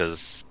while,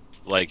 because,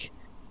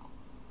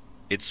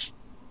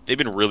 they've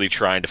been really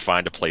trying to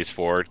find a place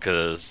for it,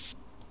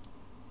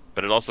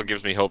 but it also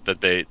gives me hope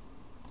that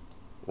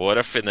what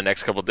if in the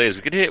next couple of days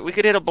we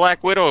could hit a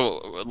Black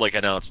Widow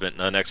announcement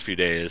in the next few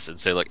days and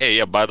say hey,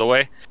 yeah, by the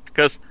way,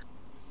 because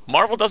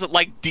Marvel doesn't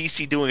like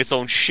DC doing its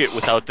own shit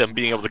without them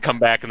being able to come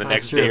back in the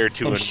next day or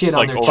two and shit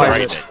on their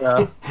chest.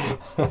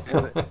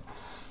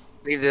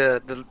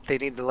 They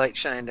need the light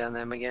shined on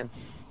them again.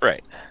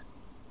 Right.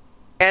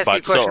 Can I ask you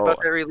a question about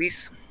that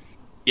release?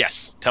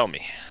 Yes, tell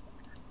me.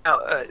 Now,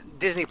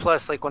 Disney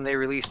Plus, when they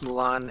released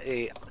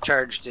Mulan,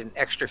 charged an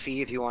extra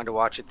fee if you wanted to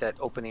watch it that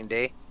opening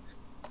day.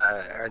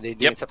 Are they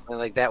doing something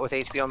like that with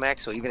HBO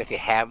Max? So even if you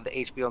have the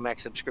HBO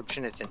Max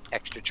subscription, it's an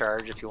extra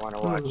charge if you want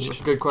to watch.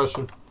 That's a good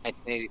question.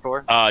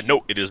 1984.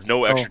 No, it is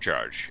no extra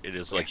charge. It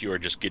is you are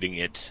just getting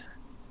it.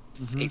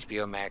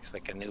 HBO Max,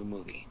 like a new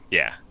movie.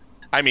 Yeah,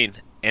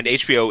 and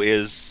HBO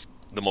is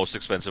the most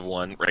expensive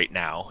one right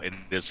now. It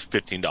is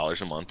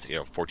 $15 a month.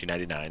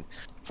 $14.99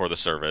 for the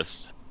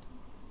service.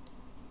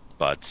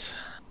 But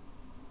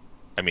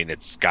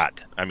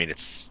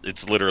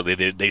it's literally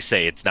they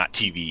say it's not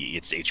TV,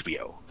 it's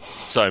HBO.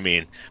 So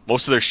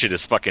most of their shit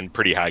is fucking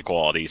pretty high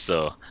quality.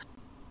 So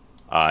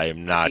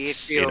I'm not, Max,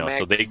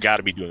 so they got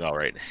to be doing all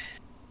right.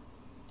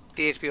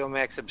 The HBO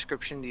Max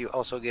subscription, do you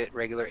also get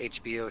regular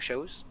HBO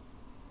shows?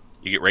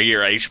 You get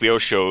regular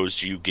HBO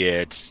shows. You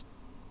get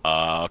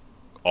all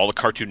the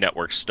Cartoon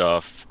Network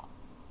stuff,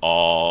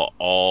 all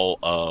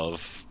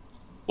of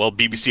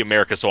BBC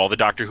America. So all the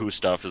Doctor Who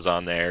stuff is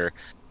on there.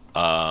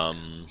 Dirk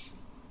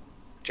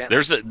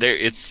Gently,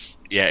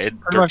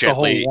 the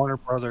whole Warner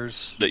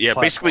Brothers.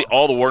 Basically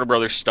all the Warner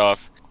Brothers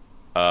stuff.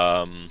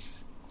 A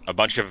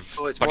bunch of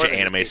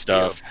anime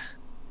stuff.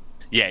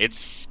 Yeah,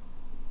 it's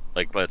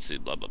let's see,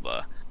 blah blah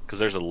blah. Because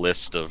there's a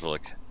list of all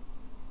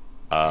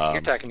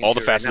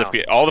the Fast and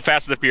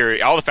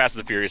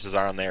the Furious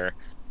are on there.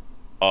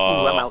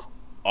 I'm out.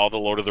 All the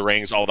Lord of the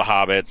Rings, all the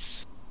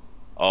Hobbits.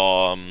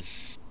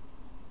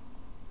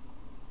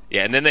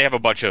 Yeah, and then they have a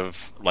bunch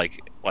of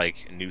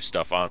new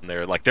stuff on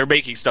there. They're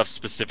making stuff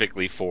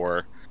specifically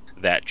for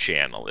that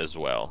channel as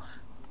well.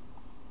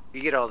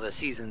 You get all the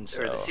seasons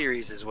or the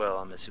series as well,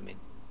 I'm assuming.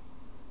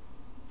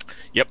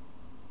 Yep.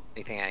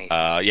 Anything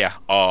on yeah,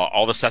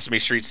 all the Sesame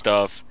Street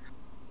stuff,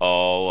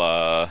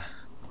 all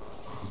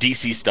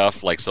DC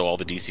stuff, so all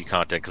the DC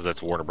content, because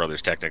that's Warner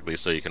Brothers technically,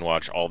 so you can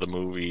watch all the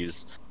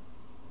movies,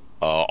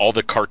 all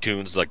the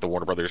cartoons, the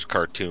Warner Brothers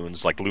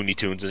cartoons, Looney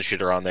Tunes and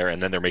shit are on there,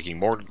 and then they're making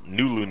more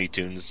new Looney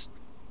Tunes.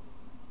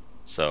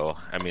 So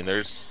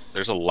there's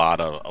a lot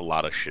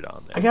of shit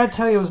on there. I gotta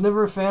tell you, I was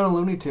never a fan of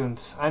Looney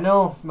Tunes. I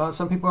know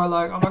some people are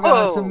like, "Oh my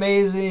god, that's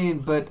amazing,"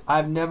 but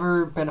I've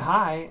never been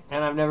high,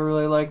 and I've never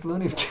really liked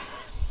Looney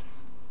Tunes.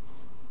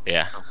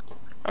 Yeah.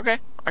 Okay,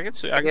 I can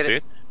see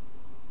it.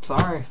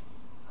 Sorry,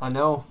 I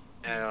know.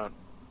 I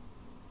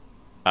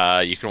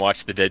don't. You can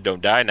watch The Dead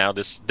Don't Die now.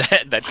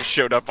 That just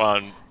showed up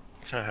on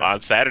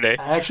Saturday.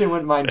 I actually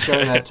wouldn't mind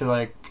showing that to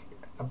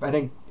I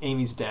think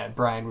Amy's dad,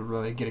 Brian, would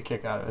really get a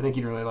kick out of it. I think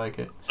he'd really like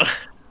it.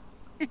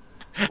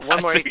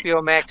 One more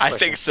HBO Max question. I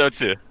think so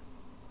too.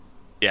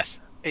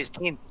 Yes. Is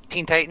Teen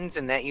Titans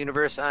in that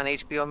universe on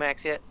HBO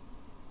Max yet?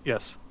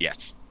 Yes.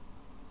 Yes.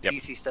 Yep.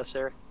 DC stuff,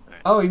 sir.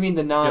 Right. Oh, you mean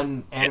the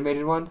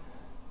non-animated one?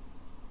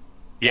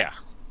 Yeah.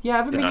 Yeah,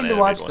 I've been meaning to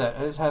watch that.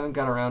 I just haven't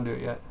got around to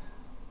it yet.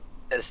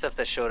 The stuff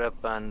that showed up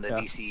on the Yeah.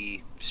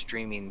 DC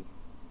streaming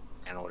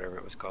channel, whatever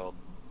it was called.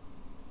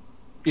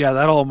 Yeah,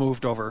 that all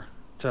moved over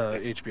to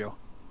HBO.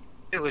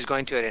 It was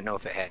going to. I didn't know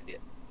if it had yet.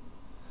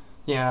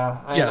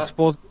 Yeah. Yes,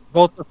 both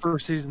the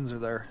first seasons are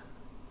there.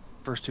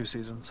 First 2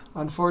 seasons.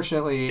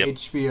 Unfortunately, Yep.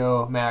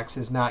 HBO Max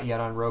is not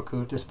yet on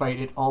Roku, despite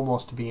it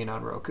almost being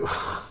on Roku.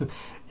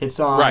 It's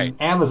on Right.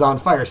 Amazon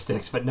Fire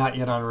Sticks, but not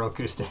yet on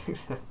Roku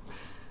sticks.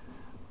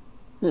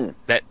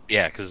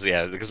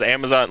 Because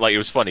Amazon, like, it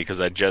was funny because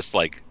I just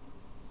like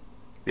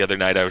the other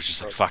night I was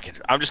just like, fuck it,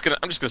 I'm just gonna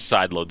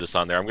sideload this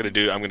on there. I'm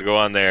gonna go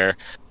on there,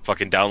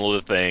 fucking download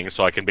the thing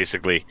so I can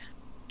basically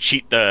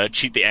cheat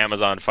the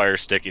Amazon Fire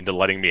Stick into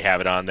letting me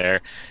have it on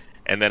there.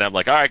 And then I'm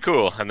like, all right,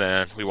 cool. And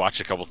then we watch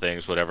a couple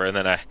things, whatever. And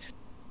then I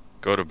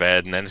go to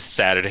bed, and then it's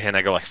Saturday, and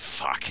I go like,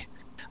 fuck.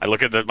 I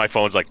look at my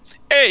phone's like,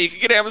 hey, you can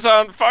get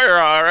Amazon Fire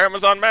or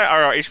Amazon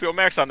or HBO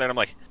Max on there. And I'm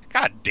like,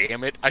 God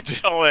damn it! I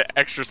did all that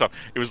extra stuff.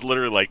 It was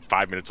literally like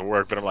 5 minutes of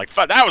work, but I'm like,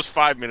 fuck, that was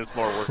 5 minutes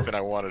more work than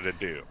I wanted to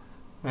do.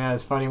 Yeah,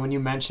 it's funny when you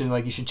mentioned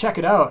like you should check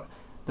it out.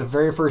 The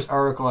very first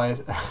article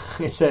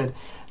it said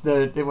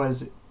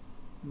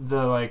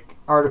the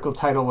article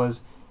title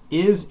was,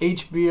 "Is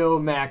HBO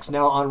Max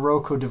now on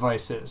Roku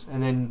devices?"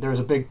 And then there was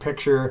a big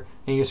picture,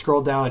 and you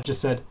scroll down, it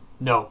just said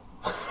no.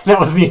 That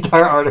was the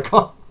entire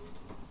article.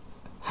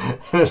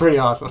 It was pretty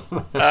awesome.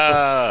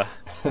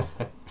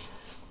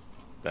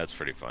 That's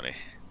pretty funny.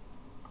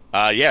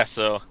 Yeah,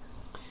 so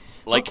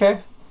like okay.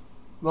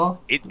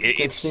 Well, it's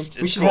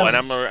interesting. We should cool, have-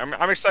 and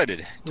I'm excited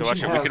to we watch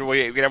should it. have-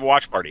 We could have a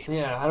watch party.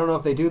 yeah, I don't know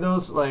if they do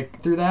those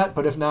like through that,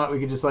 but if not, we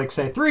could just like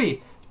say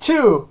 3,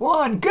 2,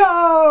 1,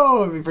 go.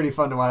 It'd be pretty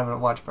fun to have a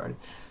watch party.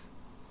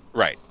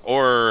 Right.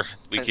 Or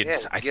we could Yeah,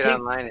 I get think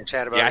online and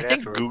chat about yeah, I it think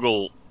afterward.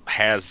 Google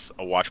has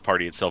a watch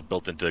party itself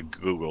built into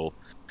Google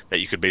that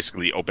you could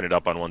basically open it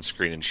up on one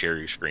screen and share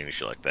your screen and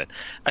shit like that.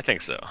 I think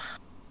so.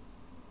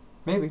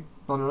 Maybe.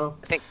 I don't know.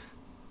 I think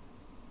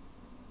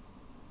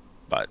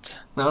But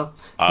No.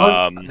 like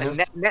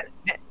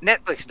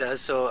Netflix does,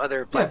 so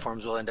other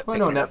platforms will end up Well, I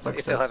picking know it up Netflix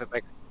if they'll does. have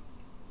it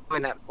by.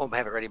 Won't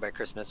have it ready by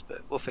Christmas,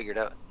 but we'll figure it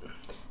out.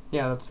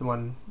 Yeah, that's the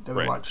one that we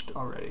Right. watched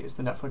already. Is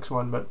the Netflix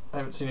one, but I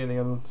haven't seen any of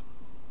the other ones.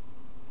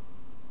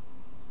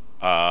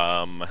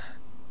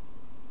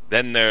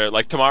 then they're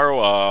like tomorrow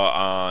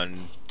on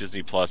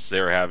Disney Plus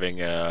they're having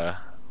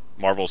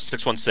Marvel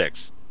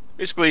 616.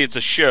 Basically, it's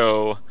a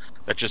show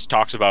that just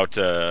talks about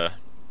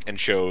and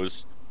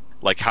shows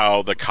like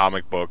how the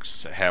comic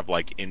books have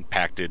like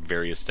impacted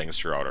various things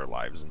throughout our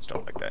lives and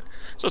stuff like that.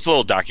 So it's a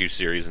little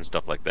docu-series and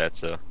stuff like that.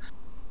 So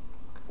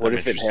What I'm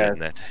if it interested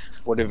in has? that.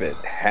 What if it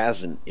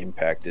hasn't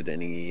impacted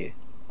any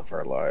of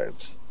our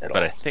lives at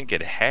But I all? think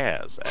it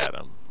has,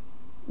 Adam.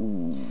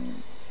 Ooh,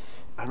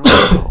 I don't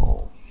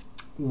know.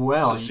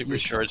 Well, It's a super you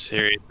short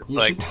series. It's you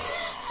like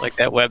should- like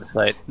that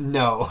website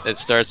no. that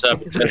starts up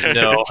and says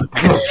no,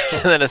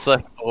 and then it's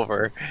like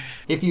over.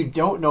 If you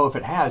don't know if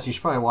it has, you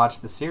should probably watch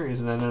the series,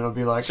 and then it'll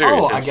be like,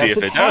 Series oh, and I see guess if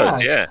it it does,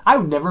 has. yeah. I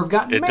would never have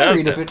gotten It does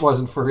married if that. it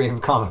wasn't for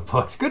comic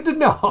books. Good to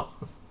know.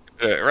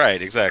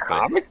 Right, exactly.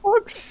 Comic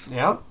books?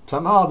 Yeah,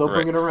 somehow they'll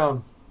bring Right. it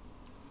around.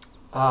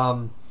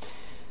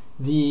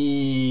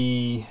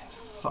 The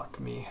fuck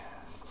me,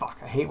 fuck.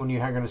 I hate when you're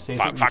going to say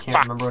Fuck, something fuck, you can't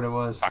fuck. remember what it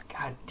was. Fuck.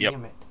 God Yep.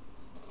 damn it!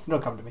 It'll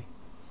come to me.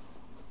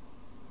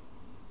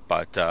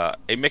 But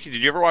hey, Mickey,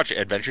 did you ever watch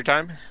Adventure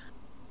Time?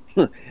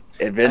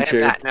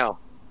 Adventure. I have not, no.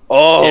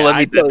 Oh, Yeah, let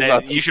me tell you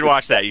about you should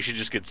watch that. You should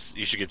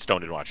get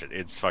stoned and watch it.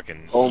 It's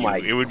fucking. Oh my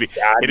It would be.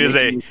 God, It is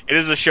Mickey.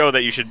 a show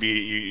that you should be.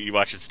 You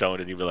watch it stoned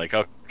and you'd be like,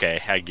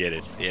 okay, I get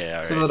it. Yeah,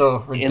 It's all a right. little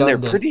And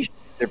redundant.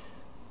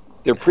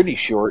 they're pretty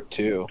short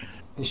too.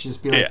 You should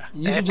just be like, Yeah.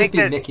 you I should just think be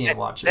that- Mickey and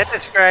watch it. That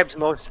describes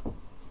most.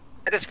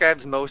 That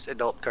describes most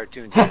adult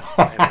cartoons. You know?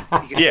 I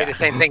mean, you can Yeah. say the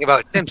same thing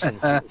about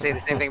Simpsons. You can say the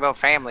same thing about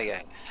Family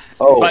Guy.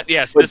 Oh, But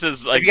yes, this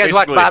is like Have you guys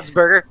watch basically. Bob's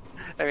Burger?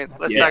 I mean,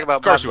 let's Yeah, talk about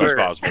Of course, Bob's we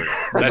watch Burger.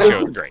 Bob's Burger. That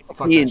show is great.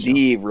 Fuck D that and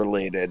D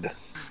related.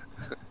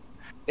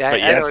 Yeah,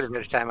 But I know yes. it's a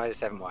bit of time. I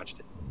just haven't watched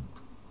it.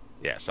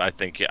 Yes, I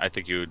think you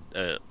would.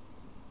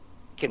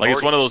 Kid Like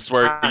it's Morty. one of those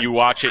where Ah. you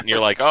watch it and you're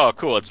like, oh,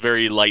 cool. It's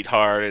very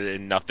lighthearted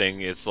and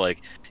nothing. It's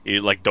like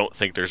you like don't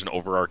think there's an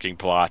overarching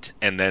plot,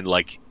 and then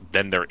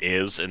there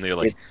is, and you're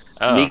like,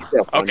 oh, Sneaks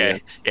up on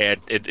okay, yeah.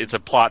 It's a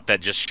plot that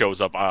just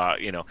shows up.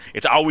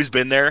 It's always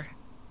been there,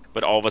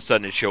 but all of a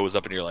sudden it shows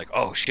up, and you're like,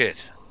 oh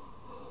shit,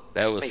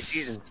 that How was many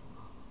seasons?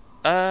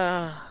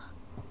 They're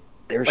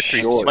like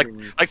three, short.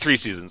 like 3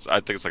 seasons. I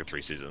think it's like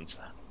 3 seasons.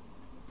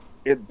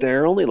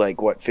 They're only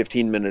like what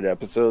 15-minute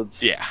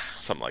episodes. Yeah,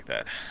 something like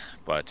that.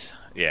 But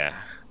yeah,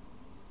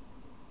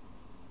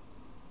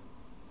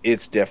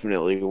 It's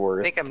definitely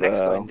worth. I think I'm next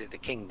going to the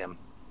Kingdom.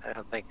 I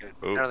don't think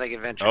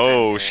Adventure.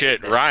 Oh, Time's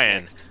shit, there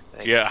Ryan. next. I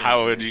think yeah. How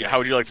Kingdom would is you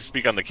next. like to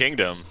speak on the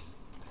Kingdom?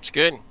 It's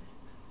good,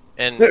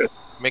 and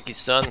Mickey's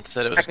son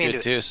said it was Back me good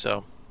into it. too.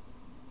 So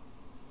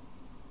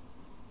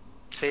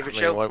Favorite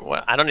I mean,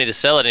 show? I don't need to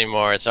sell it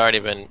anymore. It's already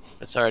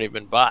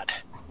been bought.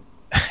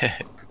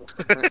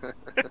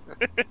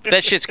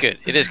 That shit's good.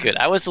 It is good.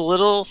 I was a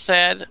little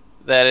sad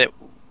that it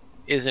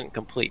isn't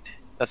complete.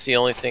 That's the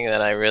only thing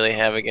that I really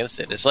have against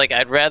it. It's like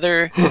I'd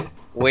rather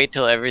wait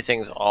till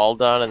everything's all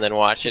done and then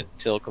watch it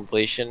till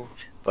completion.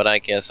 But I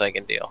guess I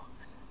can deal.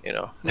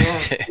 Yeah.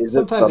 Is it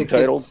Sometimes it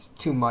subtitled? gets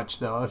too much,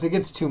 though. If it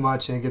gets too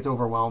much and it gets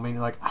overwhelming,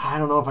 you're like, I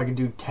don't know if I can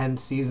do 10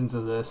 seasons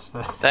of this.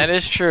 That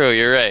is true.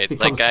 You're right.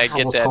 Becomes Like I get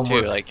almost that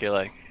homework. too. Like you're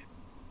like,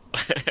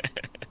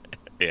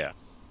 Yeah.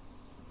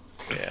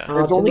 yeah.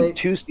 There's only today-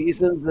 2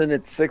 seasons and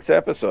it's 6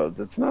 episodes.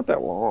 It's not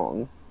that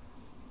long.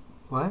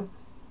 What?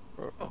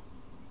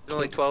 There's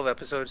only 12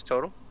 episodes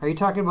total. Are you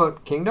talking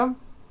about Kingdom?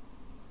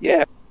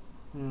 Yeah,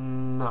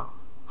 No.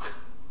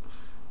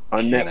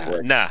 on Nah,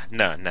 Netflix.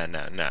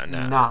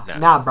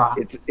 Nah,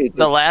 brah. It's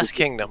The Last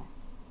Kingdom.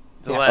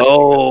 The Yeah. Last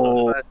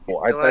Oh, The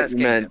I thought Last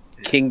you meant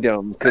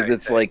Kingdom because Sorry,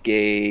 it's sorry. like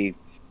a.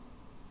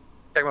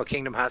 Talking about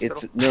Kingdom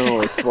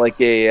Hospital. It's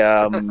like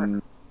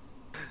a.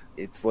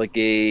 It's like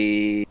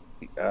a.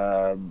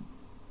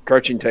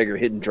 Crouching Tiger,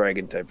 Hidden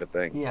Dragon type of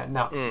thing. Yeah,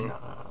 no. Mm. No.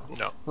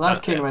 No. Last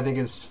not Kingdom, that. I think,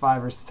 is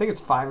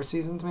 5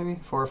 seasons, maybe?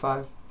 4 or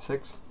 5?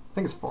 6? I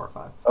think it's 4 or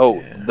 5. Oh,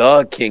 Yeah.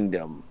 The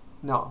Kingdom.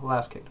 No,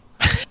 Last Kingdom.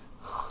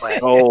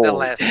 Oh, The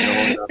Last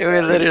Kingdom. no,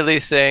 We're literally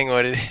saying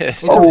what it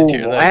is. Oh,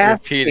 You're like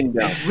Last repeating.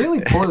 Kingdom. It's really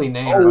poorly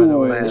named, by the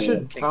way. man. They should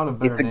have found a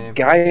better It's a name.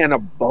 guy on a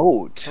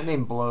boat. That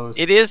name blows.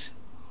 It is.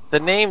 The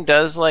name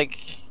does like.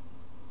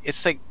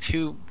 It's like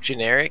too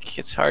generic.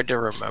 It's hard to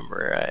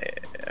remember.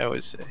 I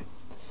would say.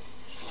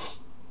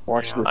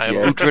 Watch this I'm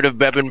yet. Uhtred of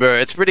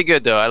Bebbanburg. It's pretty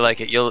good though. I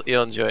like it. You'll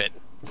enjoy it.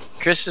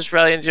 Chris has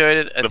probably enjoyed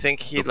it. I think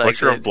The he'd like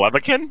Butcher of it.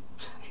 Bleviken?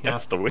 Yeah.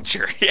 That's The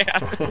Witcher. Yeah.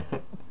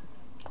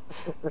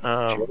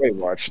 Joy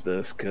watch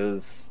this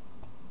because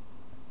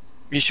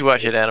You should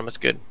watch it, Adam. It's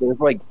good. there's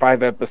like 4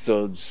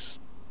 episodes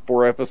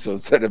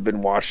that have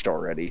been watched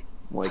already.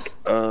 I'm like,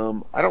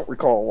 I don't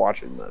recall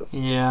watching this.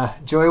 Yeah,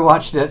 Joey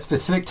watched it at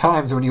specific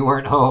times when you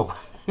weren't home.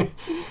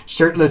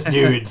 Shirtless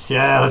dudes.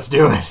 Yeah, let's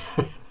do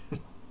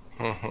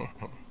it.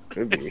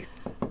 Could be.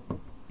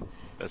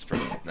 That's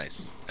pretty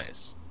nice.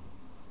 Nice.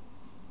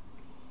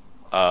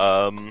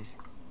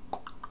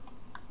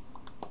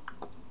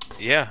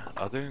 Yeah.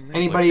 Other than that,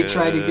 Anybody like,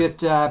 try to get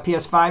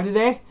PS5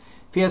 today?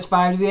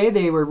 PS5 today,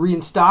 they were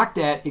restocked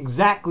at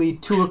exactly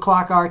 2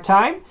 o'clock our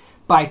time.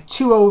 By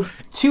 2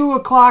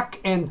 o'clock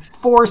and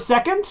 4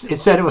 seconds, it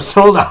said it was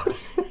sold out.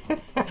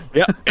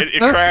 Yeah,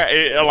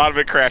 a lot of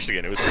it crashed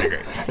again. It was pretty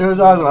great. It was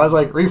awesome. I was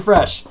like,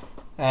 refresh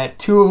at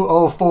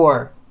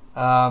 2:04,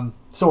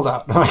 sold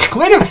out. I'm like,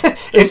 wait a minute,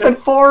 it's been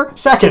 4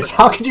 seconds.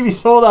 How could you be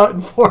sold out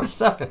in 4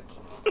 seconds?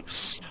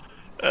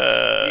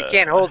 You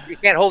can't hold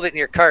it in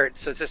your cart,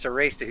 so it's just a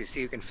race to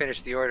see who can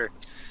finish the order.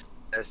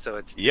 So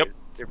it's Yep.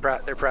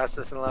 They're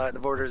processing a lot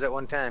of orders at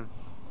one time.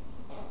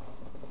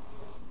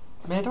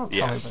 Man, don't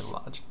tell Yes. me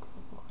about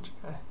logic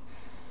guy.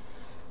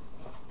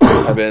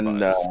 I've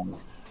been.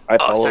 I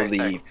follow sorry, the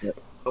sorry.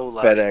 Oh,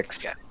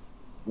 FedEx Got it.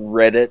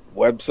 Reddit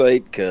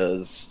website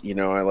because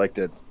I like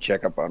to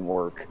check up on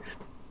work,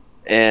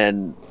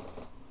 and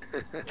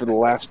for the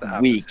last It's the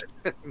week,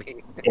 opposite.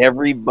 Me.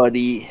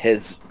 everybody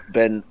has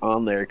been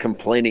on there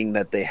complaining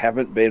that they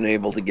haven't been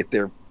able to get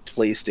their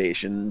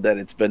PlayStation, that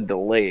it's been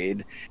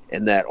delayed,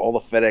 and that all the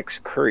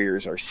FedEx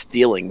couriers are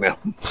stealing them.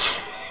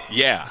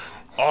 Yeah.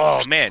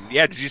 Oh man,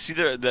 yeah. Did you see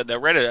the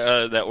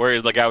Reddit that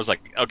where the guy was like,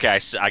 okay,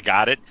 I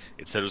got it.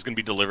 It said it was gonna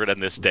be delivered on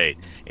this date,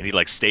 and he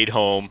like stayed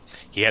home.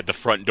 He had the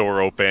front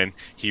door open.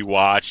 He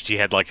watched. He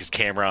had like his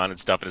camera on and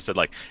stuff, and it said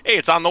like, hey,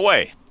 it's on the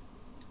way.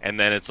 And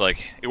then it's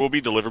like, it will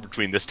be delivered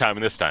between this time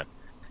and this time,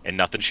 and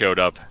nothing showed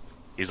up.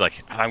 He's like,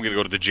 I'm gonna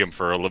go to the gym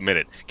for a little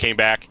minute. Came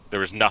back, there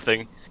was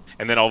nothing,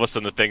 and then all of a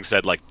sudden the thing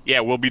said like, yeah,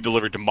 we'll be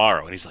delivered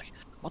tomorrow. And he's like,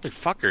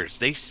 motherfuckers,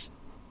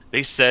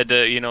 they said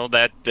that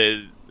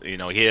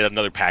he had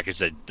another package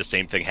that the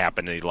same thing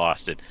happened and he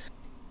lost it.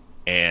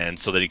 And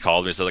so then he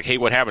called me and said like, hey,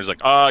 what happened? He's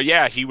like,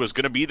 yeah, he was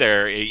gonna be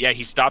there. Yeah,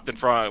 he stopped in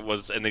front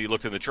and then he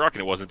looked in the truck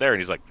and it wasn't there. And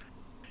he's like,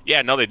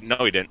 yeah, no, he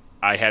didn't.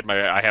 I had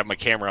my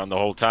camera on the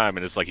whole time,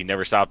 and it's like he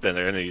never stopped in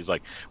there. And then he's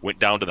like went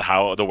down to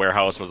the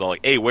warehouse and was all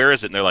like, hey, where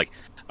is it? And they're like,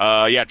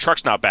 yeah,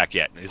 truck's not back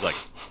yet. And he's like,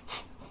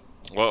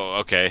 whoa,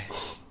 okay.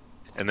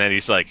 And then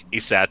he's like, he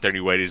sat there and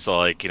he waited. He's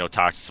like,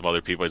 talked to some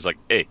other people. He's like,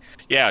 hey,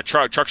 yeah,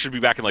 truck should be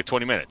back in like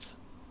 20 minutes.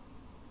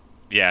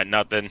 Yeah,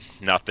 nothing.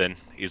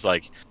 He's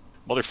like,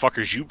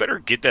 motherfuckers, you better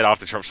get that off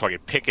the truck so I can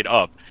pick it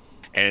up.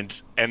 And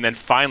then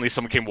finally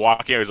someone came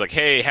walking out. He's like,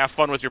 hey, have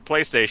fun with your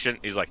PlayStation.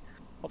 He's like,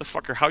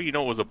 motherfucker, how you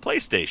know it was a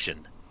PlayStation?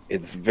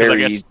 It's very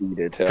guess- easy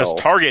to tell. Because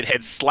Target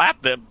had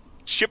slapped the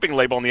shipping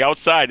label on the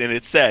outside and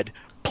it said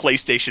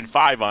PlayStation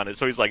 5 on it.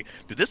 So he's like,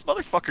 did this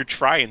motherfucker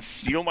try and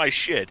steal my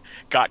shit?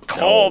 Got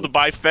called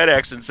by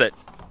FedEx and said,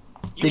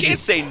 you can't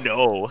say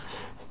no.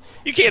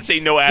 You can't say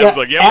no. Adam's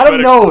like, yeah, Adam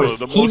FedEx knows. is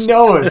the He most-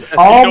 knows.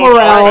 All knows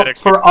morale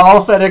FedEx for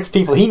all FedEx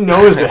people. He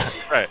knows it.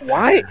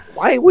 Right.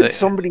 Why would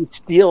somebody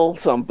steal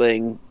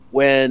something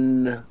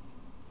when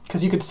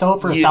Because you could sell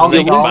it for You-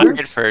 They can buy it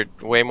 $1,000.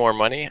 for way more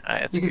money.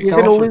 It's You could you're sell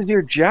going it to for, lose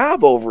your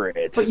job over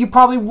it? but you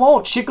probably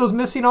won't. Shit goes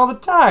missing all the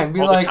time. Be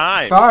All the like,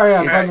 time. sorry,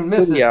 I'm It's fucking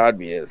missing. pretty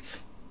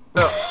obvious.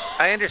 So,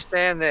 I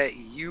understand that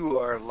you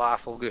are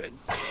lawful good.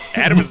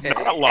 Adam is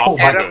not lawful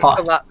my good.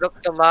 God.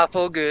 The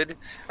lawful good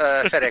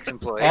FedEx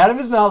employee. Adam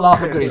is not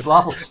lawful good. He's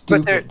lawful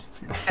But there, stupid.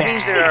 that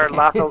means there are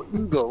lawful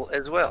evil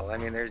as well. I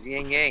mean, there's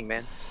yin yang,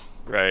 man.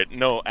 Right.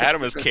 No,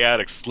 Adam is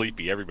chaotic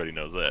sleepy. Everybody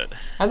knows that.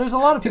 And there's a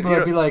lot of people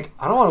that'd be like,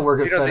 I don't want to work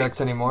at you don't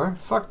FedEx anymore.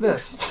 Fuck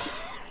this.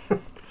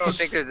 I don't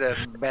think there's a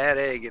bad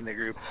egg in the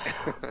group.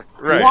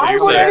 Right. Why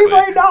would exactly.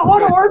 anybody not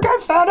want to work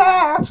at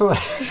FedEx?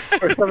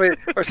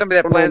 or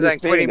somebody that plans on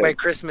quitting by understand.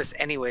 Christmas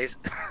anyways.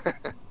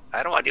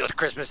 I don't want to deal with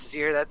Christmas this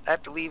year. I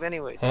have to leave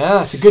anyways.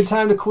 Yeah, it's a good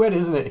time to quit,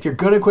 isn't it? If you're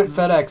gonna quit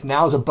FedEx,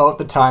 now's about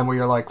the time where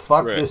you're like,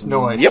 fuck Right. this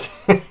noise.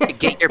 Yep. You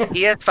get your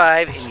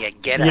PS5 and you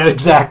get Yeah, out.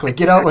 exactly.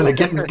 Get out when the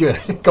getting's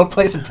good. Go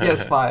play some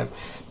PS5.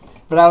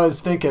 But I was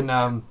thinking,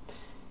 I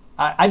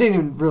didn't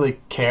even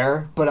really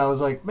care, but I was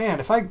like, man,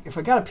 if I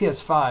got a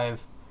PS5,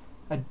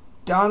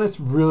 Adonis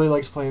really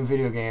likes playing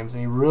video games,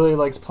 and he really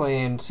likes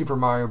playing Super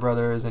Mario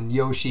Brothers and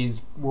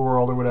Yoshi's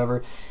World or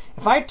whatever.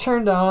 If I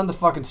turned on the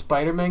fucking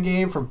Spider-Man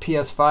game from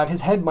PS5,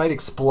 his head might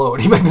explode.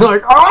 He might be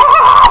like,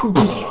 ah!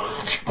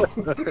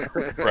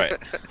 Right.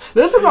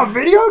 This is a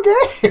video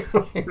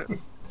game?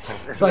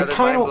 So I Another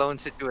kind of mind-blown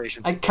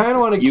situation.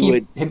 want to You keep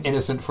would- him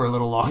innocent for a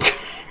little longer.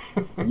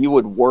 You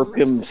would warp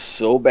him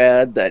so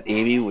bad that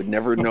Amy would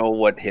never know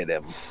what hit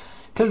him.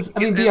 Because, I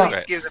mean, At be least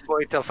honest. give the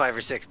boy till 5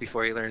 or 6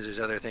 before he learns there's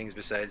other things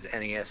besides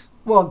NES.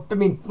 Well, I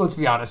mean, let's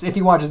be honest. If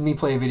he watches me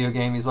play a video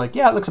game, he's like,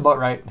 yeah, it looks about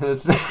right.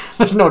 There's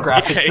no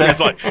graphics there. He's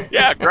like,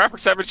 yeah,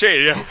 graphics haven't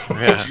changed.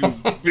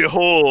 Yeah.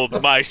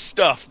 Behold, my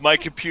stuff. My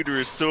computer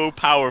is so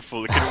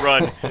powerful. It can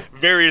run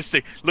various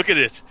things. Look at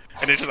it.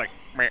 And it's just like,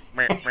 meh,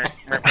 meh, meh,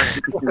 meh,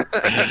 meh.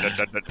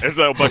 It's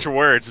a bunch of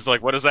words. It's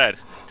like, what is that?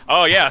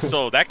 Oh, yeah,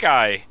 so that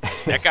guy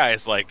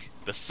is like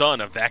the son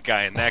of that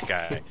guy and that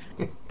guy.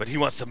 But he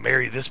wants to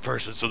marry this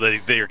person so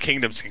that their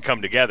kingdoms can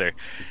come together.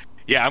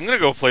 Yeah, I'm going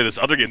to go play this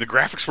other game. The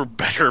graphics were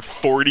better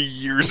 40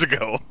 years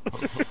ago.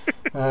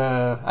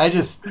 I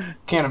just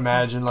can't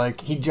imagine.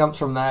 Like, he jumps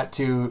from that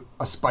to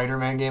a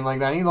Spider-Man game like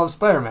that. And he loves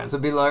Spider-Man. So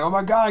it'd be like, oh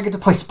my god, I get to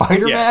play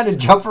Spider-Man Yes. and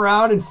jump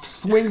around and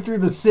swing through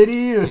the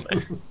city.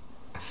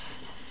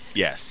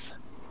 Yes.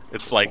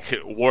 It's like,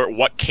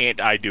 what can't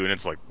I do? And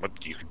it's like,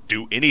 what, you can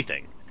do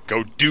anything.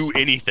 Go do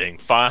anything.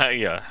 Fine,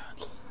 yeah.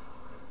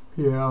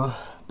 Yeah,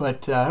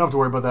 but I don't have to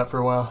worry about that for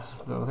a while.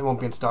 So they won't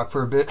be in stock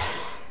for a bit.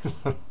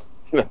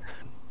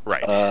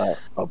 Right.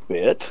 A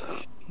bit.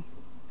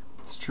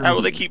 It's true.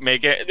 Well, they keep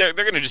making it. They're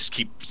going to just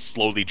keep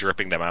slowly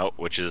dripping them out,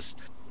 which is,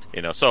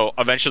 so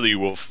eventually you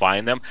will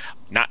find them,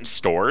 not in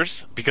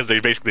stores, because they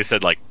basically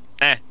said, like,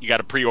 you got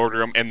to pre-order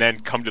them and then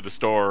come to the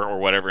store or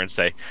whatever and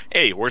say,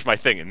 hey, where's my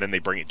thing? And then they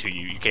bring it to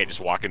you. You can't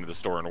just walk into the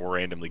store and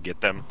randomly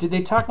get them. Did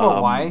they talk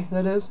about why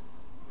that is?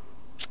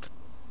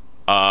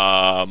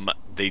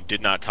 They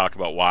did not talk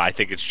about why. I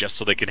think it's just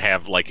so they can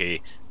have, like, a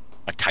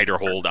tighter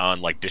hold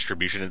on, like,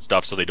 distribution and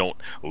stuff, so they don't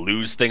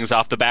lose things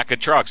off the back of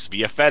trucks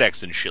via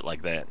FedEx and shit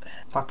like that.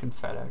 Fucking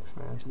FedEx,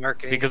 man.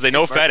 Marketing. Because they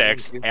know It's marketing,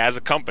 FedEx, too. as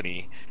a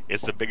company,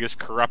 is the biggest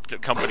corrupt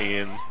company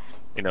in,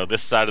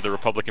 this side of the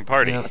Republican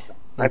Party. Yeah.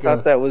 I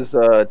thought that was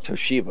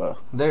Toshiba.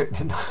 They're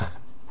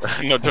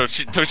No,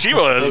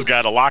 Toshiba has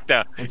got a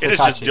lockdown. It's It is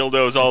just Hitachi.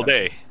 dildos all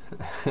day.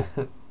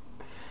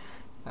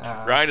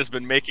 uh, Ryan has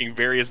been making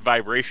various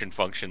vibration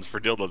functions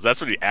for dildos.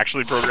 That's what he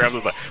actually programmed.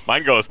 With.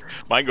 Mine goes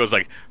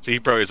like. So he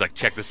probably is like,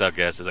 check this out,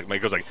 guys. It's like mine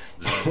goes like.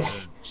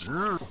 zzz,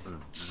 zzz,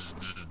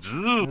 zzz, zzz.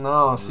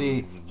 No,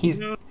 see, he's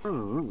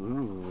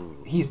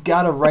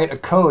got to write a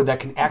code that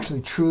can actually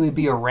truly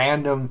be a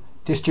random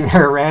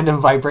distributor, a random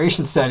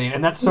vibration setting,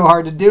 and that's so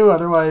hard to do.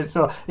 Otherwise,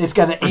 so it's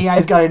got the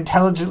AI's got to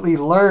intelligently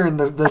learn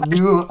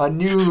a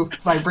new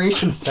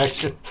vibration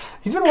section.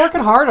 He's been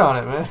working hard on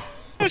it, man.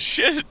 Oh,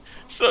 shit.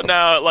 So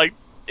now, like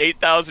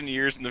 8,000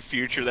 years in the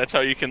future, that's how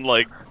you can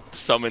like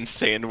summon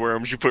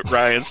sandworms. You put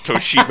Ryan's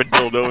Toshiba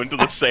dildo into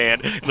the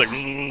sand. It's like,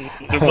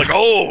 it's like,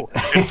 oh,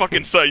 and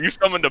fucking you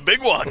summoned a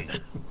big one.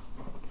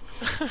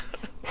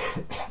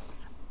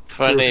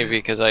 Funny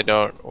because I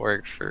don't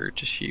work for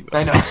Toshiba.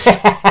 I know.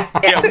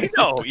 Yeah, we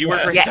know you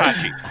work for Yeah.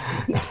 Hitachi.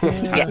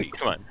 Hitachi,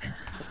 come on.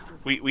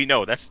 We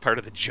know that's part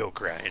of the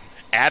joke, Ryan.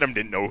 Adam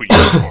didn't know who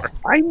you worked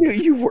for. I knew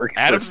you worked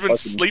Adam's for been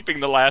fucking... sleeping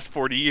the last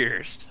 40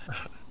 years.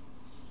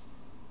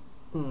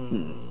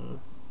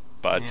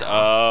 But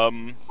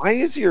Why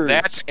is your...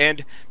 that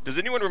and does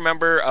anyone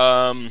remember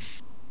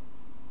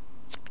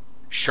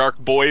Shark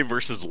Boy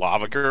versus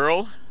Lava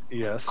Girl?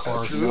 Yes.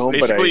 No, but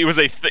Basically,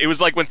 it was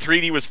like when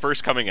 3D was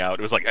first coming out.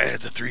 It was like,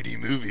 it's a 3D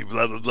movie,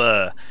 blah blah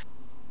blah.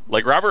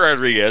 Like Robert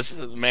Rodriguez,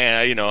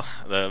 man,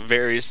 the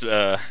various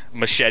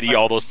Machete,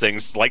 all those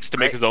things, likes to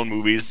make his own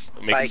movies,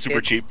 make them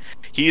super cheap.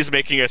 He is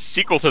making a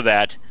sequel to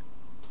that,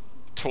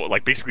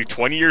 like basically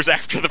 20 years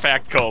after the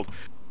fact, called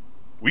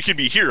We Can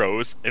Be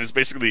Heroes, and it's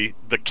basically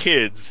the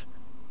kids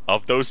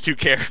of those two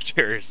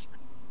characters.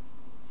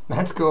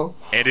 That's cool.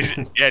 And he's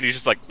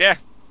just like, yeah,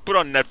 put it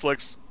on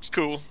Netflix. It's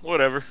cool,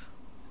 whatever.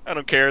 I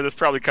don't care. This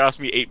probably cost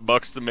me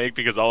 $8 to make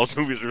because all his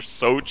movies are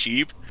so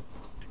cheap.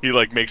 He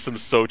like makes them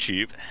so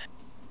cheap.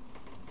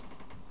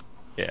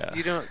 Yeah.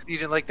 You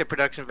didn't like the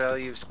production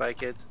value of Spy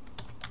Kids?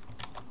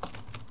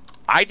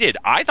 I did.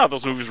 I thought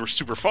those movies were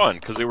super fun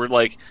because they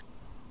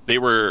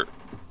were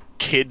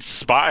kids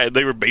spy.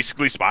 They were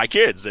basically spy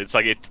kids. It's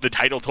like the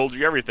title told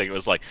you everything. It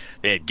was like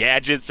they had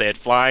gadgets, they had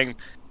flying.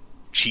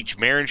 Cheech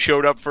Marin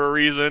showed up for a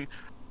reason.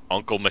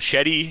 Uncle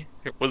Machete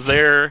was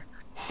there.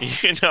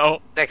 You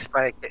know.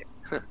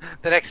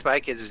 The next Spy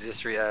Kids was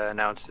just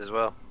announced as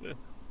well.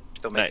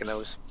 Still making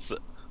those. So,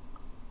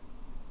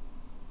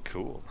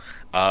 cool.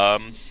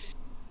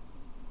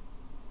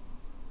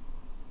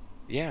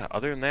 Yeah,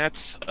 other than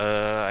that,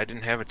 I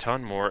didn't have a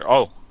ton more.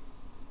 Oh,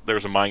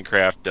 there's a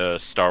Minecraft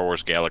Star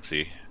Wars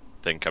Galaxy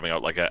thing coming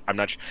out. I'm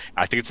not sure.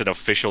 I think it's an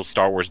official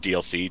Star Wars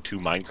DLC to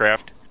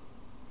Minecraft.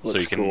 So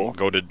you can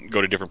go to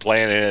different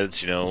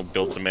planets,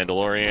 build some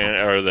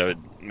Mandalorian, or the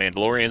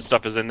Mandalorian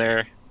stuff is in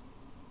there.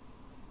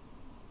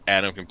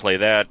 Adam can play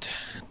that.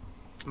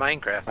 It's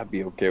Minecraft. I'd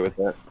be okay with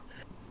that.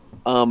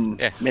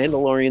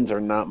 Mandalorians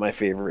are not my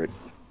favorite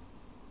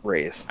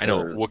race. I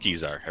know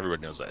Wookiees are.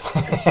 Everybody knows that.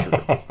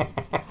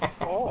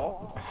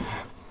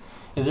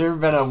 Has there ever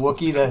been a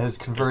Wookiee that has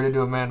converted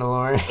to a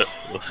Mandalorian?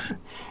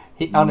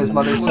 On his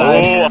mother's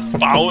side.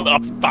 Oh, a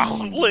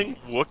foundling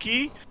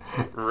Wookiee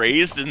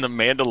raised in the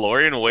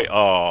Mandalorian way.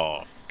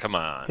 Oh, come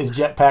on. His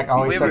jetpack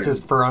always sets his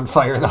fur on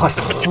fire, though.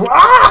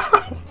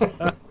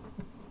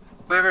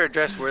 Whoever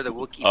addressed where the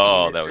Wookiee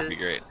penis that would be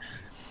great.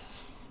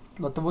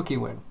 Let the Wookiee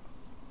win.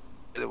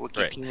 The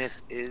Wookiee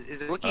penis is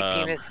the Wookiee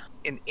penis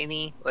in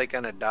any, like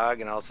on a dog,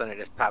 and all of a sudden it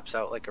just pops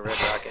out like a red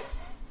rocket?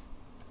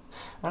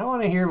 I don't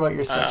want to hear about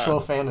your sexual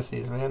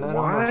fantasies, man.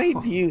 Why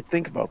do you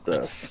think about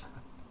this?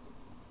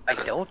 I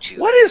don't you?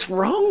 What is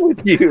wrong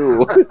with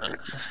you?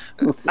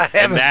 I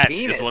have and that a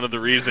penis. is one of the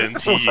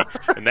reasons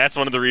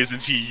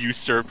he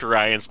usurped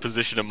Ryan's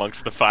position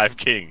amongst the 5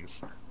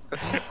 kings.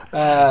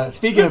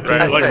 Speaking of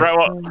penises,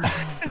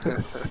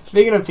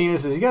 speaking of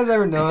penises, you guys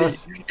ever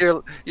notice?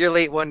 You're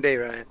late one day,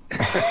 Ryan.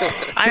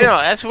 I know,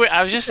 that's weird.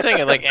 I was just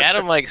thinking,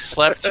 Adam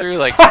slept through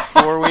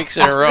 4 weeks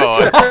in a row,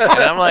 and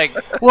I'm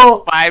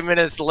 5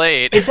 minutes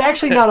late. It's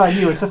actually not on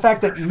you. It's the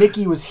fact that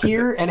Mickey was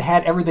here and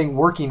had everything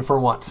working for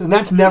once, and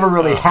that's never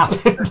really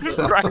happened.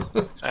 So. Right.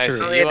 I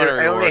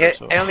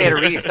only had to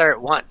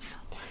restart once.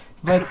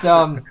 But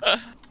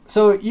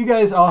so you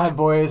guys all have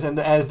boys, and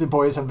as the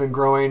boys have been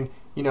growing,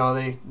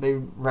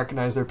 they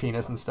recognize their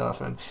penis and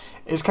stuff, and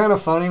it's kind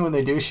of funny when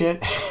they do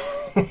shit.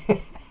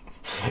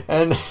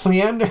 And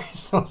Leander is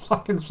so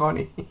fucking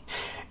funny.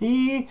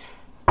 I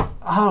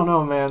don't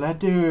know, man. That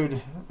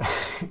dude,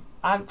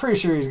 I'm pretty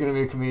sure he's going to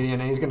be a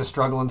comedian, and he's going to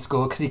struggle in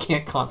school because he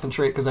can't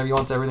concentrate because he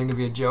wants everything to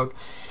be a joke.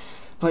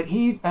 But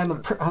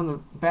on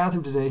the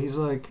bathroom today, he's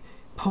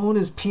pulling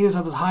his penis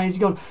up as high as he's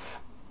going,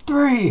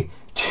 3,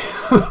 2,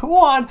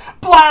 1,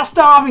 blast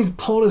off! He's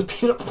pulling his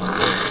penis up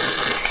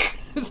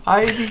as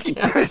high as he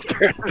can.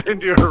 Turn it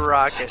into a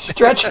rocket.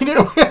 Stretching it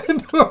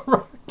into a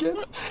rocket.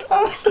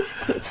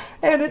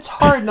 And it's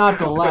hard not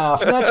to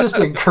laugh. That just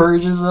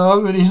encourages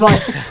him. And he's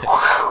like...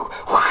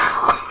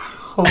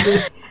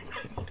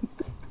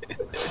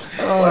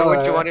 Why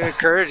would you want to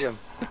encourage him?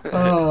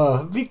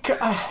 Because,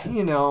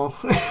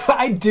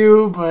 I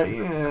do, but...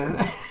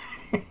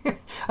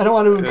 I don't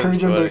want to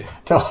encourage him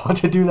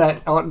to do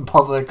that out in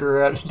public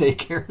or at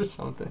daycare or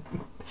something.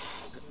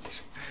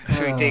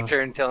 Should we take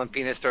turn telling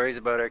penis stories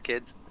about our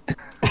kids?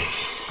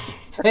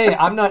 Hey,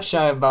 I'm not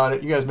shy about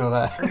it. You guys know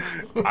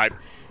that.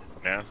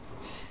 Yeah.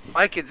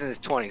 My kid's in his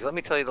 20s. Let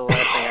me tell you the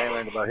last thing I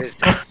learned about his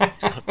penis.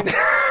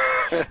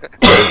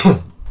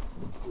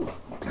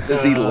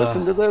 Does he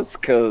listen to this?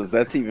 Because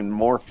that's even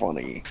more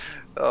funny.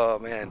 Oh,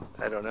 man.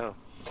 I don't know.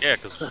 Yeah,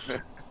 because...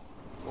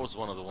 What was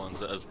one of the ones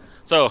that was...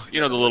 So, the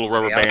little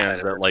rubber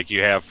bands that,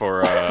 you have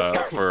for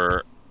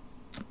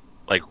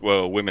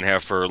women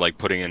have for,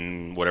 putting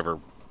in whatever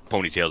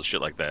ponytails and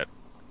shit like that.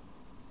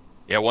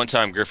 Yeah, one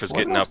time Griff was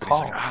getting up and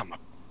he's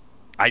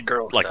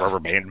like, rubber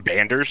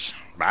banders?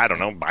 I don't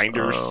know,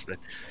 binders.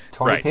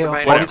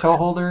 Ponytail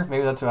holder?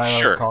 Maybe that's what I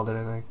always called it,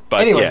 I think.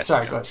 But anyway, yes,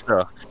 sorry, go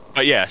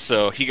ahead.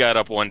 So he got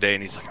up one day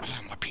and he's like,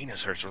 my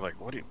penis hurts. We're like,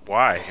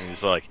 why? And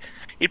he's like,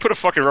 he put a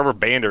fucking rubber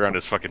band around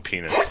his fucking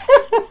penis.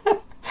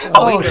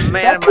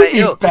 That could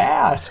be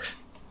bad.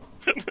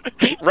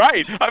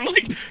 Right. I'm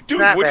like, dude,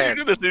 Not what bad. did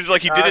you do this? And he's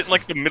like, he did it in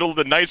the middle of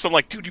the night. So I'm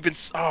like, dude, you've been,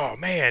 oh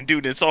man,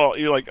 dude, it's all,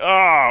 you're like,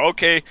 oh,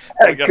 okay.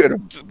 That could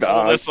have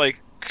gone. Let's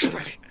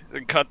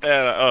cut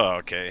that. Oh,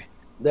 okay.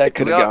 That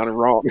could have gone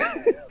wrong.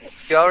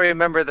 You all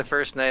remember the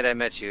first night I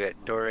met you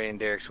at Dory and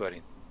Derek's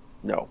wedding?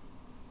 No.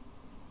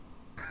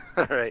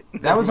 All right.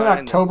 That was in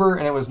October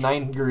and it was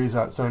 9 degrees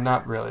out, so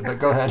not really, but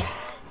go ahead.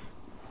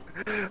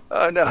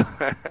 Oh, no.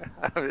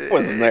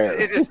 Wasn't there.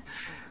 It just...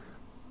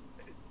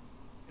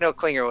 No,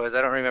 Klinger was.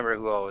 I don't remember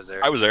who all was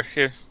there. I was there.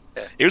 Yeah.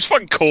 It was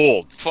fucking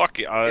cold. Fuck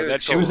it.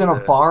 It was in a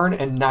barn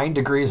and 9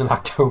 degrees in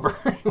October.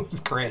 It was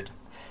great.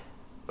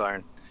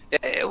 Barn.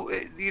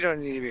 You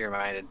don't need to be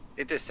reminded.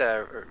 It just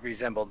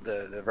resembled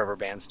the rubber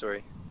band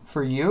story.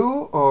 For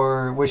you,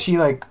 or was she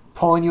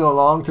pulling you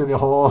along through the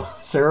whole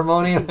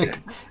ceremony?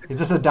 Is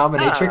this a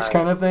dominatrix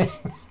kind of thing?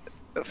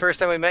 The first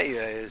time we met you,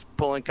 I was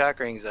pulling cock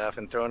rings off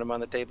and throwing them on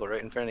the table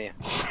right in front of you.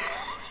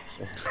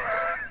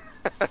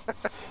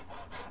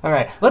 All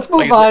right, let's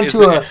move on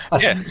to a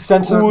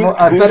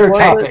better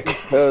topic.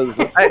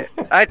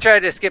 I tried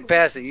to skip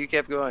past it. You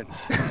kept going.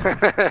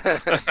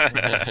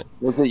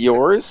 Was it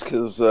yours?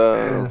 Because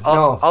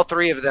all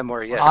three of them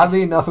were. Yeah.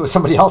 Oddly enough, it was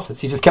somebody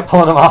else's. He just kept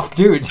pulling them off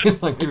dudes.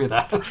 He's like, "Give me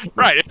that."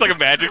 Right, it's like a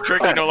magic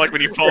trick, like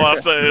when you pull off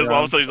something,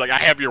 all of a sudden he's like, "I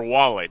have your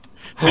wallet."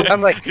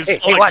 I'm like, "Hey,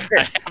 watch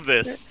this." I have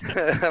this.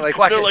 I'm like,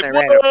 watch They're this.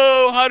 like,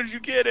 "Whoa! How did you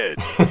get it?"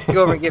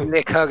 Go over and give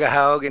Nick a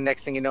hug, and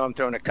next thing you know, I'm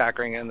throwing a cock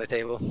ring on the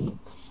table.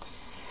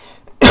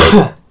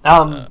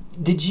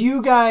 Did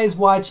you guys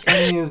watch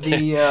any of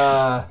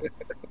the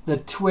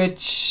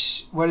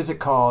Twitch? What is it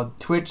called?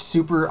 Twitch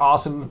Super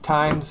Awesome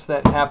Times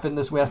that happened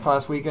this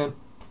last weekend.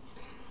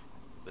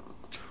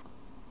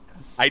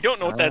 I don't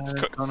know what that's.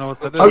 I don't know what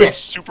that is. Okay.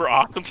 Super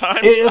Awesome Times.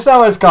 It's not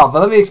what it's called,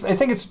 but let me explain. I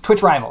think it's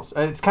Twitch Rivals.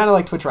 It's kind of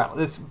like Twitch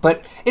Rivals.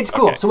 But it's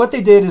cool. Okay. So what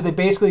they did is they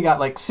basically got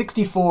like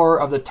 64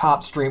 of the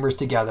top streamers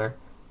together,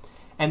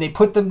 and they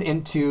put them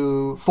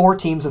into 4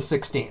 teams of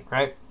 16.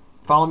 Right?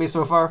 Follow me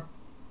so far?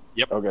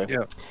 Yep. Okay.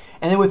 Yeah.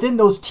 And then within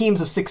those teams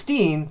of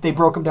 16, they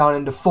broke them down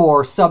into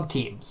 4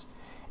 sub-teams.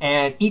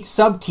 And each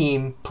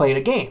sub-team played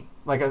a game,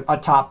 like a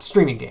top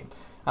streaming game.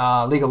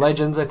 League of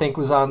Legends, I think,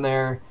 was on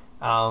there.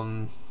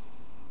 What's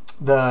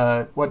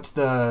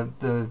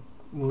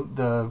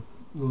the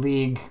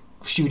league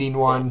shooting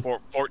one?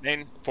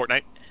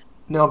 Fortnite?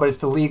 No, but it's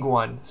the league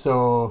one.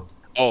 So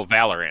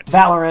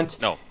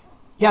Valorant. No.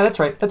 Yeah, that's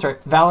right.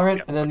 Valorant.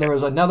 Yep. And then there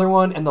was another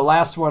one, and the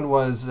last one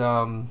was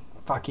the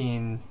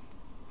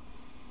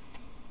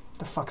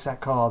fuck's that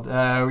called?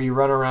 Where you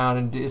run around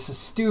and it's a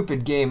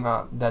stupid game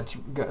that's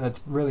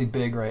really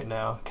big right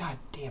now. God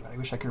damn it! I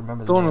wish I could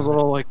remember the One name. of the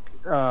little like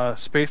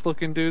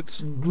space-looking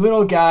dudes.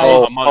 Little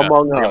guys.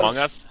 Among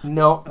Us.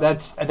 No,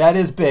 that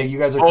is big. You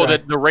guys are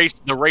correct. the race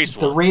The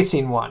one.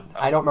 racing one.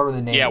 I don't remember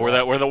the name. Yeah, of where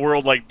that. where the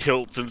world like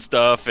tilts and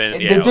stuff, and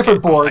They're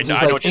different boards. I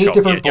There's know like what you're 8 called.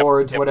 different Yep,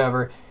 boards, yep.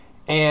 whatever,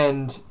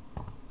 and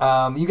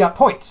you got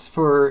points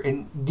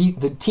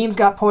the teams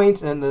got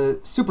points and the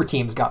super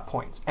teams got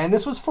points, and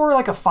this was for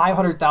like a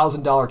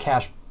 $500,000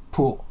 cash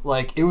pool.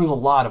 Like it was a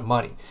lot of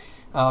money.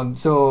 And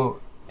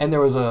there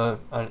was an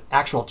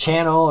actual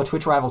channel, a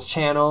Twitch Rivals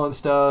channel and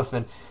stuff,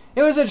 and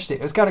it was interesting.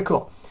 It was kind of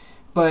cool,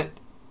 but.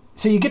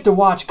 So you get to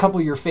watch a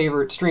couple of your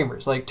favorite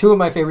streamers. Like 2 of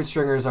my favorite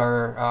streamers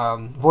are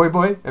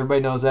Voyboy.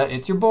 Everybody knows that.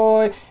 It's your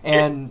boy.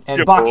 And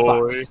Your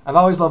Boxbox. boy. I've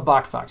always loved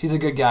Boxbox. He's a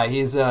good guy.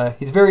 He's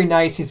very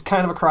nice. He's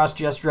kind of a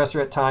cross-dresser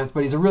at times,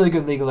 but he's a really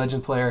good League of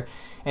Legends player.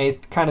 And he's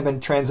kind of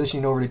been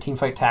transitioning over to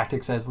Teamfight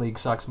Tactics as League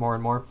sucks more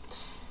and more.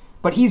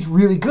 But he's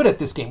really good at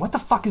this game. What the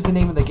fuck is the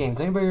name of the game?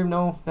 Does anybody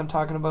know what I'm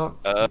talking about?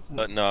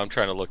 No, I'm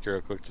trying to look here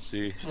real quick to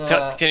see.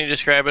 Can you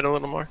describe it a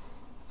little more?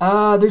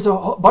 There's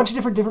a bunch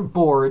of different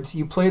boards.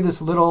 You play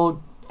this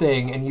little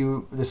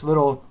thing this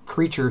little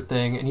creature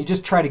thing, and you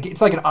just try to get.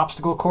 It's like an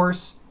obstacle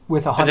course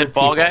with 100 Is it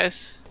Fall people.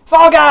 Guys?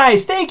 Fall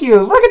Guys. Thank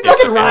you. Look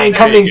at Ryan There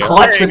coming you go.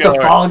 clutch There with you the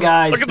go. Fall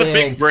Guys Look at the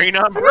thing. big brain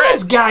on Look at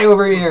this guy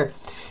over here.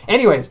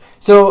 Anyways,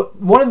 so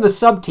one of the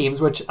sub teams,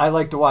 which I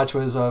like to watch,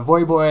 was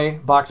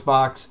Voyboy,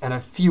 Boxbox, and a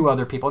few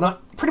other people.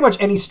 Not pretty much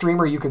any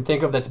streamer you can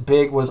think of that's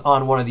big was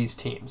on one of these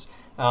teams.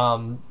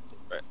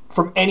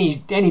 From any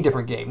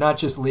different game, not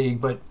just League,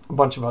 but a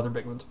bunch of other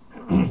big ones.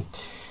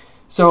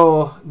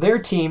 So their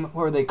team, what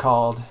were they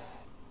called?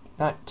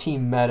 Not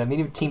Team Meta,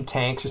 maybe Team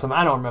Tanks or something.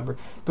 I don't remember.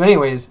 But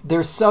anyways,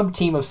 their sub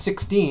team of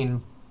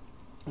 16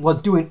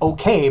 was doing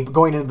okay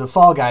going into the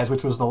Fall Guys,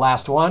 which was the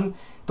last one.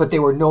 But they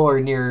were nowhere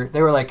near.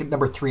 They were like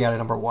number 3 out of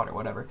number 1 or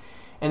whatever.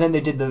 And then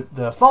they did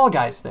the Fall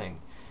Guys thing,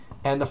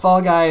 and the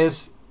Fall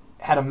Guys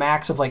had a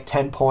max of like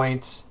 10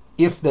 points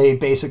if they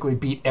basically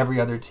beat every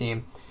other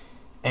team.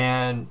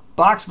 And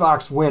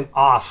Boxbox went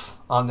off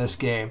on this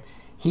game.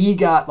 He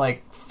got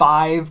like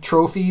 5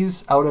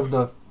 trophies out of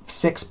the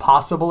 6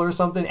 possible or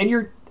something. And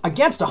you're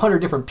against 100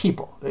 different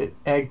people,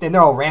 and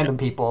they're all random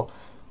people.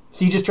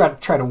 So you just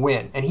try to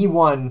win. And he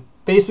won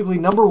basically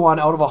number 1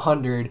 out of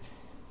 100,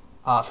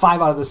 5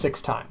 out of the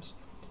 6 times,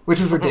 which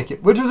was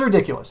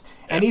ridiculous.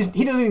 And he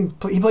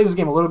plays this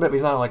game a little bit, but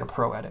he's not like a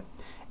pro at it.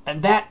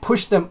 And that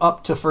pushed them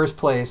up to first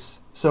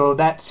place. So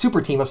that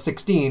super team of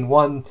 16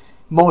 won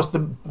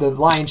the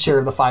lion's share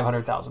of the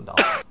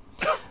 $500,000.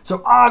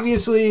 So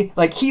obviously,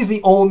 like, he's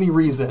the only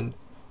reason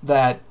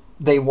that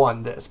they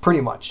won this,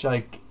 pretty much.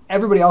 Like,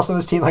 everybody else on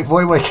his team, like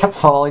Voyboy kept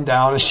falling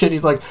down and shit.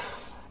 He's like,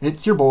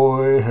 it's your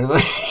boy.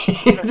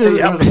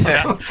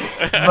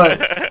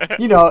 But,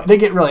 you know, they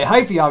get really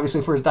hypey,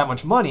 obviously, for that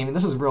much money. I mean,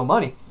 this is real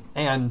money.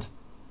 And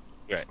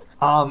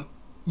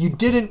you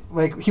didn't,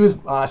 like, he was,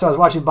 so I was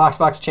watching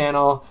Boxbox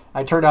channel.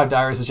 I turned out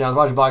Dyrus' channel.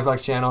 I was watching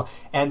Boxbox channel.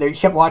 And they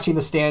kept watching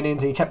the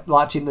standings, and he kept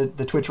watching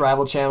the Twitch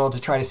Rival channel to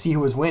try to see who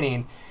was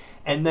winning.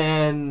 And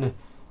then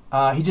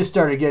he just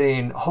started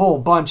getting a whole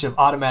bunch of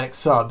automatic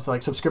subs,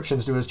 like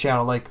subscriptions to his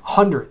channel, like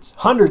hundreds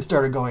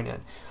started going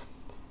in.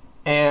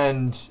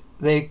 And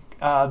they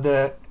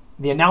the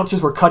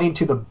announcers were cutting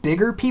to the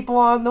bigger people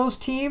on those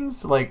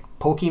teams, like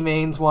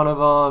Pokemon's one of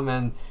them,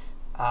 and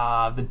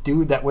the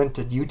dude that went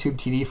to YouTube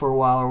TV for a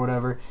while or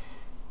whatever,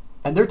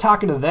 and they're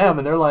talking to them,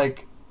 and they're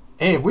like,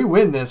 "Hey, if we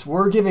win this,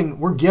 we're gifting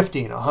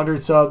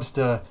 100 subs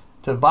to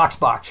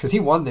BoxBox because he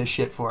won this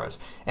shit for us."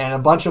 And a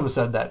bunch of them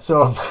said that.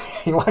 So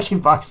you're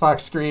watching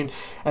BoxBox screen,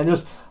 and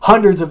there's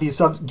hundreds of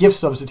these gift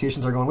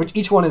substitutions are going, which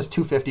each one is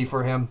 $2.50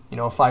 for him,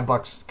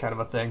 $5 kind of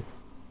a thing.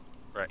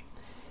 Right.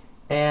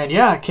 And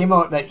yeah, it came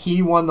out that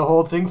he won the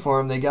whole thing for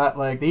him. They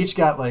each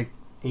got like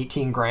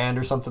 18 grand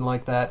or something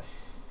like that.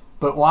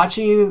 But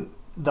watching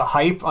the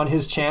hype on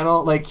his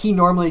channel, like he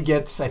normally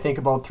gets, I think,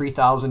 about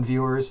 3,000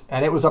 viewers,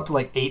 and it was up to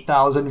like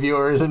 8,000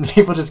 viewers, and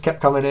people just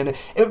kept coming in.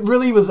 It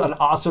really was an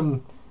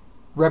awesome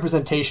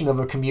representation of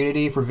a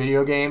community for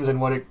video games and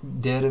what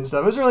it did and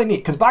stuff. It was really neat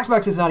because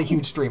BoxBox is not a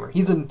huge streamer.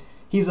 He's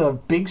a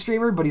big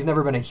streamer, but he's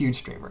never been a huge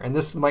streamer, and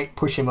this might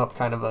push him up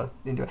kind of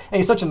into it. And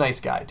he's such a nice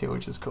guy too,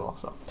 which is cool.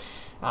 So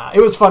it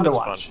was fun to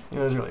watch. Fun.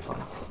 It was really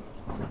fun.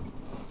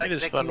 It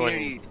is that fun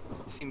community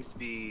seems to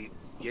be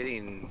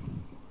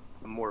getting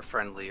more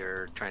friendly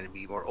or trying to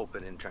be more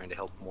open and trying to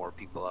help more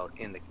people out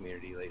in the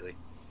community lately.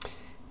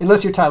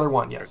 Unless you're Tyler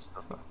One, yes.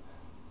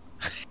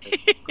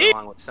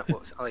 Along with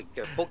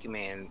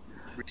Pokemon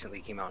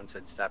recently came out and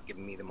said, "Stop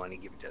giving me the money,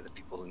 give it to other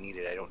people who need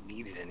it. I don't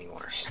need it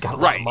anymore." She's got a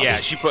lot Right, of money.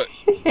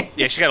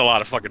 yeah, she got a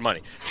lot of fucking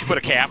money. She put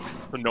a cap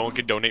so no one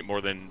could donate more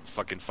than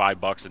fucking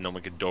 $5 and no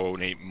one could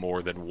donate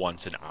more than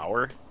once an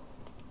hour.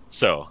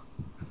 So,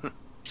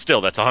 still,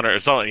 that's 100.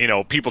 It's all,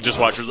 people just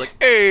watch. It's like,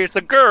 hey, it's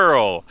a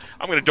girl.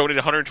 I'm going to donate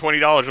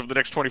 $120 over the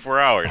next 24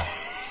 hours.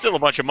 Still a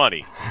bunch of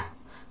money.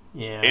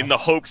 Yeah. In the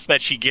hopes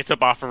that she gets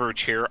up off of her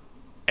chair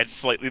at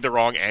slightly the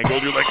wrong angle.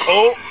 You're like,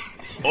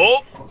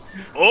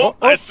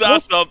 I saw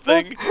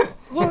something.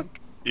 Look.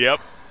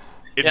 Yep.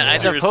 It's Yeah, the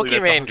seriously,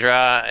 that's Pokemon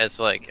draw is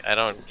like, I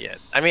don't get.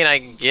 I mean, I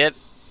get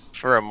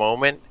for a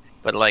moment,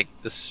 but like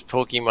this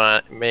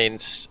Pokemon main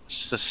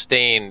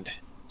sustained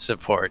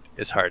support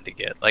is hard to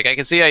get. Like, I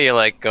can see how you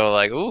like go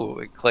like,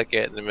 ooh, click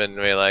it, and then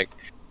we're like,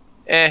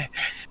 Did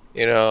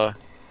she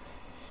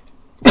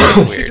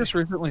weird. just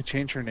recently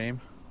change her name?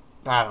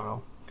 I don't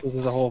know. Because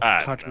of the whole I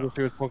don't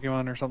controversy with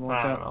Pokemon or something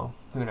like I that? don't know.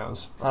 Who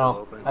knows? all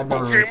open. I've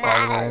never really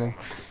followed anything.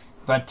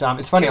 But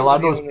it's funny. A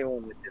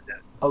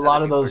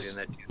lot of those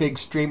big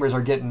streamers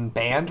are getting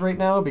banned right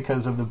now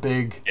because of the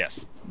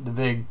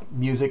big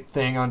music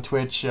thing on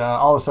Twitch.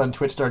 All of a sudden,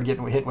 Twitch started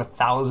getting hit with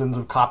thousands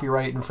of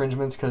copyright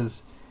infringements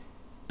because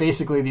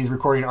basically these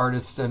recording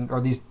artists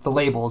or the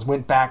labels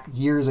went back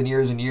years and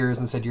years and years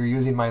and said, "You're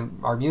using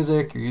our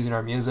music. You're using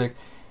our music."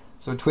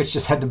 So Twitch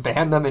just had to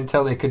ban them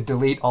until they could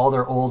delete all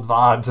their old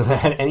VODs that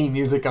had any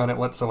music on it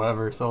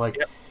whatsoever. So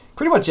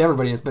pretty much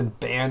everybody has been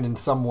banned in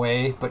some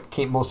way, but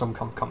most of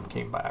them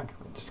came back.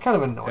 It's just kind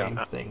of an annoying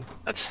thing.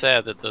 That's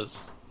sad that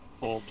those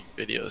old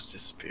videos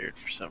disappeared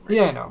for some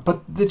reason. Yeah, I know,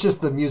 but it's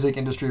just the music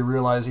industry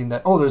realizing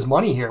that, there's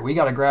money here. We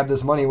got to grab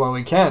this money while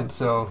we can,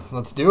 so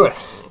let's do it.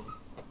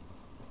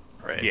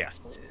 Right. Yes.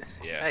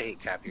 Yeah. I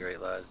hate copyright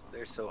laws.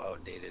 They're so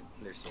outdated.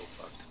 They're so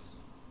fucked.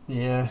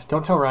 Yeah,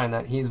 don't tell Ryan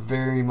that. He's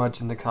very much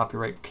in the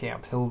copyright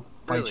camp. He'll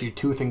fight you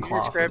tooth and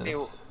claw for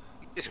this.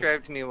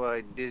 Describe to me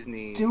why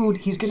Disney... Dude,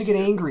 he's going to get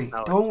angry.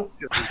 Don't...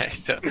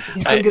 He's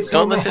going to get so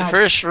Don't listen. mad.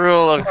 First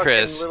rule of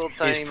Chris. Little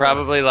tiny He's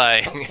probably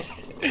lying.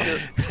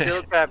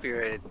 Still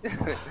copyrighted.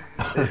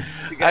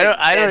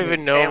 I don't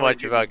even know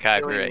much about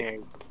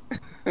copyright.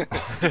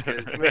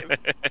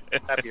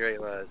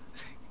 Copyright laws.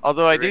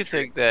 Although I do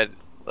think that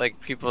like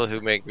people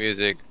who make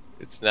music,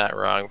 it's not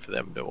wrong for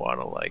them to want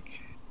to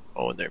like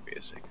own their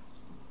music.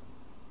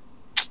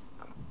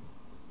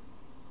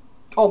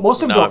 Oh,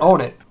 most of them don't own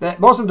it.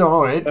 Most of them don't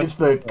own it. It's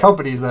the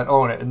companies that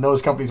own it, and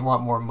those companies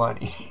want more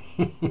money.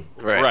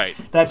 Right.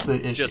 That's the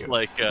issue. Just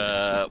like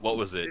what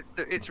was it?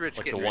 It's rich.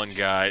 Like the one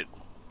guy.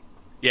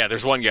 Yeah,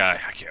 there's one guy.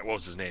 I can't. What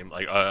was his name?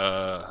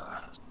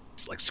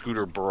 It's like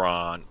Scooter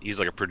Braun. He's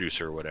like a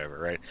producer or whatever,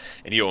 right?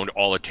 And he owned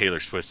all of Taylor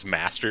Swift's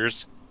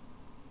masters,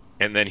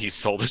 and then he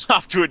sold it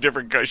off to a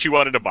different guy. She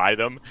wanted to buy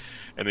them,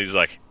 and he's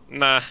like,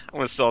 "Nah, I'm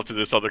gonna sell it to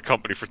this other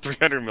company for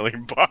 $300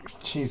 million."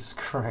 Jesus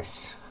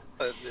Christ.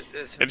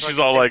 And she's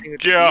all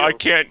like, "Yeah, I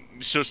can't."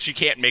 So she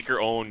can't make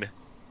her own.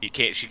 She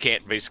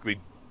can't basically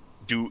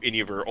do any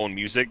of her own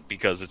music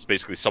because it's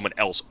basically someone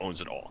else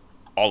owns it all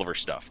of her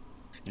stuff.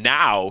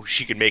 Now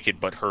she can make it,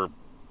 but her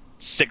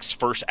 6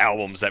 first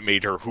albums that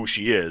made her who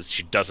she is,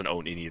 she doesn't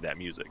own any of that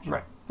music.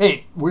 Right.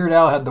 Hey, Weird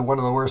Al had one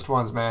of the worst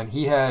ones, man.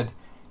 He had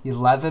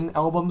 11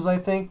 albums, I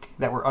think,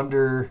 that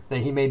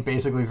he made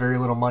basically very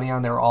little money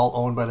on. They were all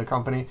owned by the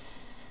company.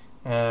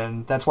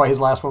 And that's why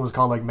his last one was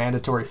called like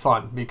Mandatory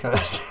Fun,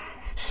 because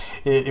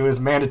it was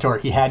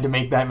mandatory. He had to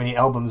make that many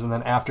albums, and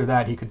then after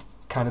that he could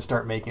kind of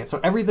start making it. So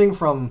everything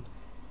from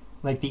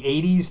like the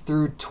 80s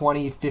through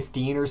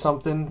 2015 or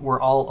something were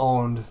all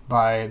owned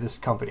by this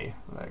company.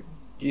 Like,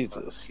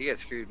 Jesus. He got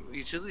screwed.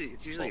 It's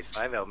usually a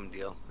 5-album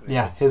deal. I mean,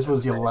 yeah, his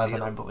was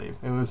 11, I believe.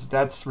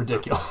 That's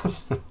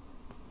ridiculous.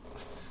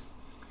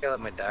 I let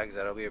my dogs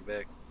out. I'll be right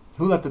back.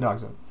 Who let the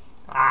dogs out?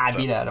 I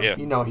beat at him. Yeah.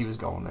 You know he was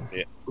going there.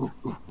 Yeah.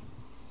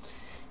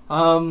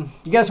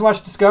 You guys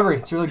watch Discovery.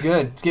 It's really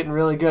good. It's getting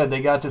really good.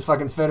 They got the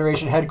fucking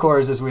Federation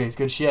headquarters this week. It's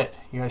good shit.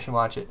 You guys should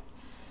watch it.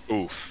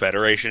 Ooh,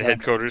 Federation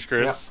headquarters,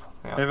 Chris.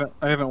 Yeah.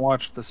 I haven't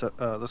watched this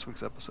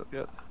week's episode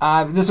yet.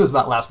 This was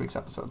about last week's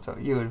episode, so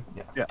you would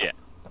Yeah.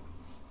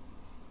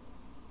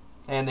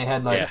 And they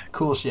had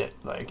cool shit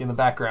in the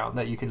background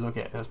that you could look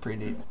at. It was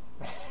pretty neat.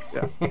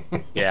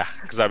 Yeah,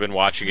 because I've been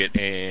watching it,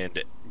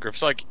 and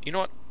Griff's like, you know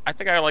what? I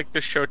think I like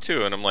this show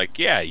too. And I'm like,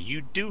 yeah,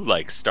 you do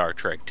like Star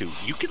Trek too.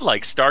 You can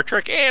like Star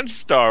Trek and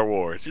Star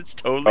Wars. It's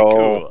totally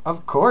cool.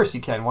 Of course you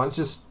can. One's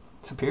just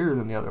superior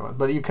than the other one,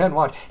 but you can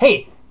watch.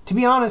 Hey, to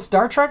be honest,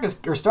 Star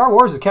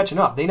Wars is catching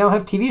up. They now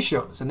have TV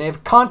shows and they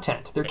have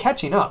content. They're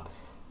catching up.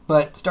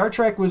 But Star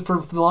Trek was for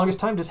the longest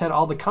time just had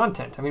all the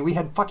content. I mean, we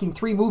had fucking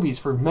 3 movies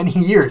for many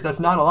years. That's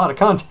not a lot of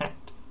content.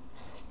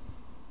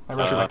 I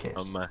rest my case.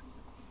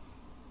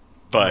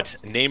 But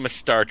name a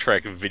Star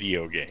Trek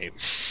video game.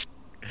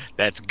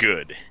 That's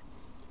good.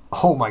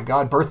 Oh my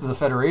god, Birth of the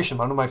Federation,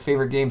 one of my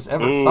favorite games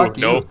ever. Ooh, Fuck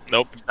you.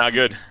 Nope, it's not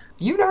good.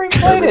 You've never even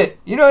played it.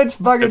 You know, it's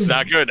fucking... It's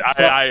not good.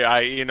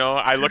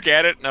 I look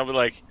at it and I'll be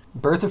like...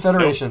 Birth of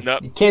Federation.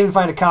 Nope. You can't even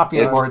find a copy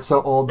anymore. It's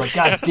so old, but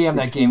god damn,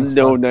 that game is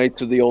fun.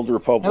 Knights of the Old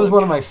Republic. That was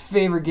one of my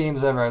favorite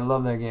games ever. I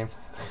love that game.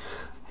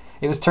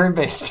 It was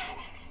turn-based.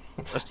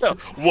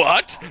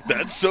 What?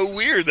 That's so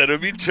weird that it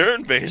would be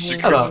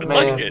turn-based. Shut up,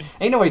 man. Like it.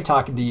 Ain't nobody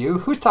talking to you.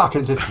 Who's talking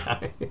to this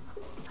guy?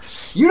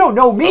 You don't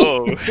know me.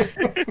 Oh.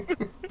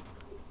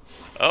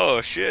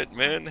 Oh, shit,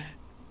 man.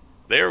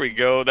 There we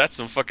go. That's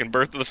some fucking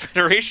Birth of the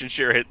Federation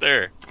shit right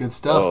there. Good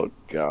stuff. Oh,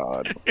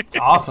 God. It's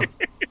awesome.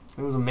 It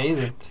was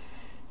amazing.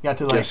 You got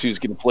to Guess who's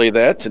going to play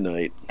that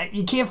tonight?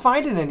 You can't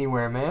find it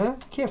anywhere, man. You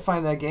can't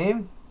find that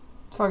game.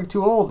 It's fucking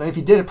too old. And if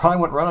you did, it probably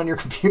wouldn't run on your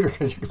computer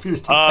because your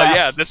computer's too fast.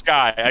 Yeah, this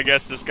guy. I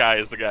guess this guy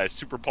is the guy.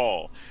 Super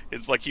Paul.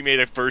 It's like he made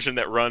a version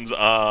that runs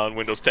on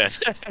Windows 10.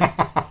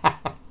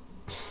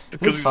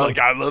 Because he's like,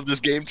 I love this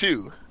game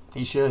too.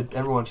 He should.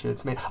 Everyone should.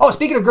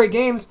 Speaking of great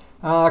games,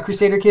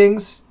 Crusader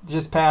Kings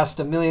just passed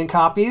 1 million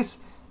copies.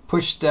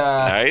 Pushed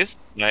nice.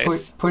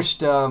 Pushed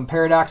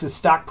Paradox's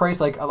stock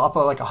price up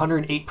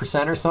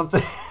 108% or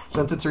something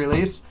since its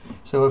release.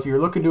 So if you're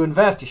looking to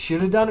invest, you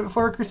should have done it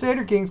before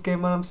Crusader Kings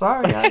came out. I'm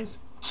sorry, guys.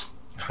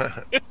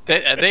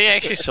 They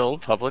actually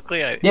sold publicly?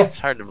 Yeah. It's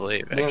hard to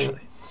believe, actually. Yeah.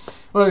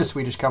 Well, they're a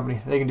Swedish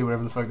company. They can do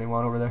whatever the fuck they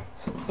want over there.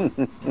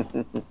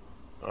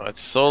 Oh,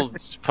 it's sold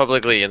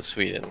publicly in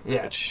Sweden.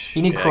 Yeah. Which,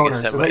 you need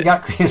kroners. So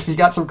if you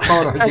got some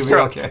kroners, you'll be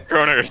okay.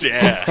 Kroners,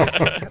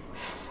 yeah.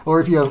 Or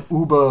if you have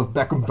Uba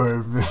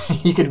Beckenberg,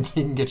 he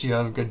can get you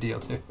a good deal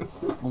too.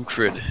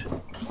 Uhtred.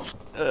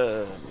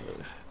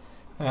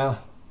 Yeah.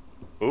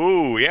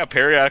 Ooh, yeah.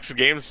 Paradox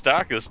Games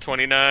stock is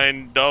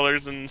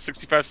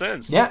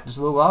 $29.65. Yeah, just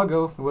a little while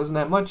ago, it wasn't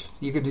that much.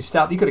 You could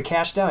have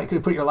cashed out. You could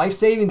have put your life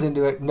savings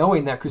into it,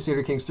 knowing that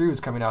Crusader Kings 3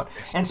 was coming out.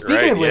 And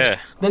speaking of which,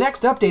 the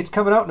next update's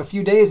coming out in a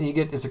few days, and you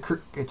get all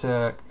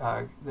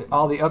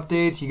the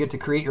updates. You get to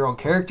create your own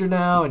character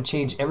now and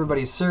change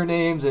everybody's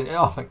surnames. And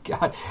oh my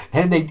god!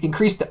 And they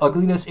increased the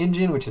ugliness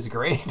engine, which is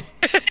great.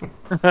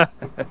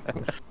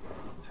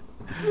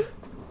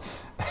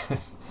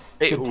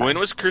 Hey, when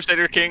was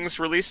Crusader Kings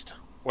released?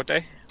 What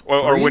day?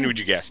 Or when would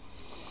you guess?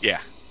 Yeah.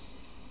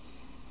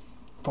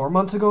 4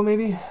 months ago,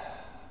 maybe?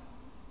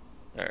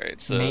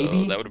 Alright, so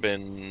maybe? That would have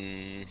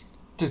been...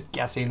 Just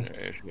guessing.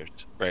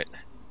 Right.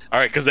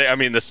 Alright, because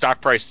the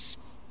stock price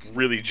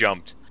really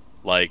jumped.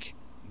 July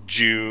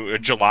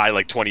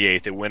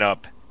 28th, it went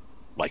up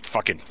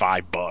fucking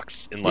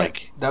 $5 in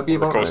that'd be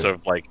about the course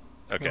of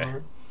okay.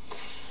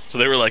 So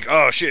they were like,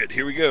 oh shit,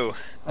 here we go.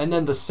 And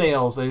then the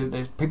sales,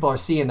 people are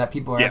seeing that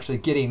people are actually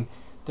getting...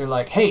 They're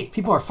like, hey,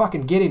 people are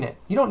fucking getting it.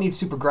 You don't need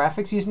super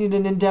graphics. You just need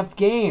an in-depth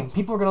game.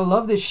 People are going to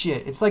love this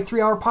shit. It's like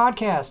 3-hour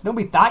podcast.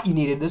 Nobody thought you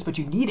needed this, but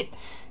you need it.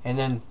 And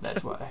then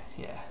that's why,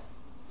 yeah.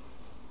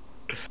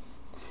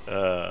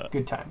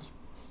 Good times.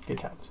 Good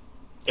times.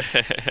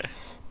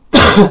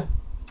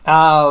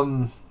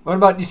 What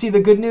about, you see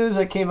the good news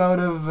that came out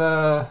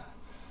of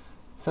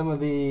some of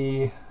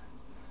the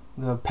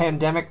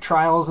pandemic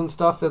trials and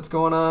stuff that's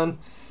going on?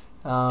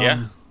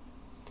 Yeah.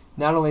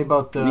 Not only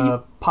about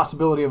the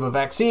possibility of a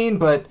vaccine,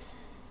 but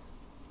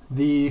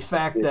the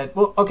fact that...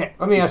 Well, okay,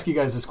 let me ask you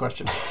guys this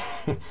question.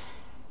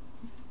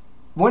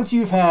 Once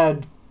you've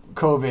had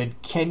COVID,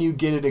 can you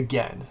get it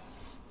again?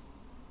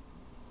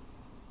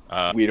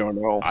 We don't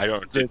know. I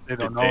don't... They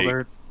don't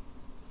know.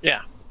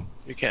 Yeah,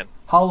 you can.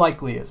 How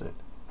likely is it?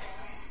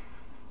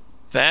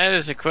 That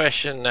is a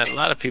question that a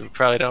lot of people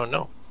probably don't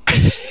know.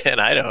 And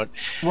I don't.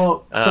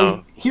 Well,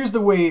 so here's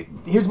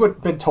what's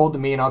been told to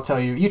me, and I'll tell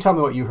you. You tell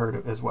me what you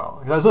heard as well.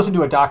 Because I was listening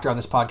to a doctor on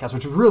this podcast,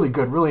 which was really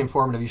good, really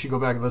informative. You should go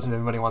back and listen to it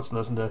if anybody wants to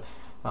listen to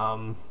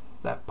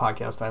that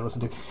podcast I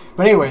listened to.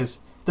 But anyways,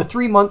 the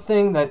 3-month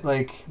thing that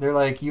they're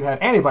like, you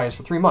have antibodies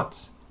for 3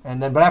 months,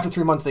 and then but after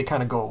 3 months they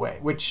kind of go away,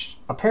 which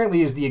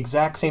apparently is the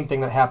exact same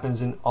thing that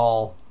happens in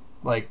all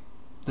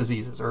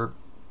diseases or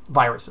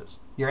viruses.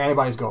 Your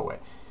antibodies go away.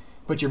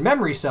 But your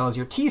memory cells,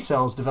 your T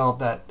cells, develop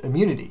that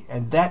immunity,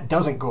 and that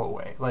doesn't go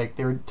away.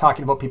 They were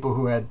talking about people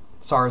who had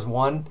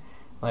SARS-1.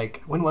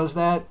 When was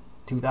that?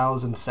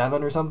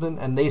 2007 or something,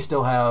 and they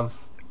still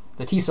have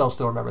the T cells.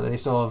 Still remember that they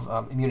still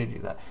have immunity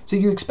to that. So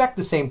you expect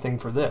the same thing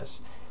for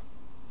this,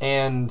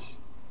 and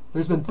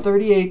there's been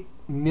 38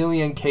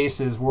 million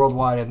cases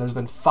worldwide, and there's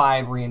been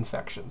 5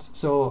 reinfections.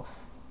 So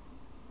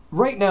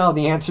right now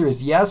the answer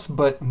is yes,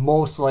 but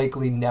most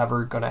likely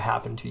never going to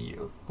happen to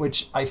you,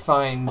 which I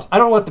find, I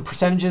don't know what the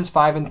percentage is,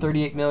 5 in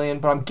 38 million,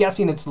 but I'm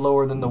guessing it's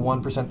lower than the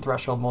 1%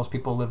 threshold most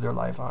people live their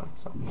life on.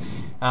 So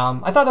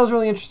I thought that was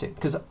really interesting,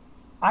 because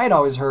I had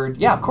always heard,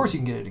 yeah, of course you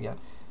can get it again,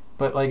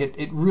 but like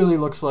it really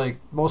looks like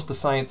most of the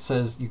science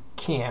says you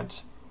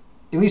can't,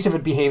 at least if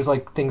it behaves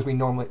like things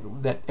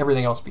that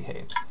everything else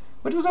behaves,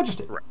 which was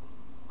interesting. Right.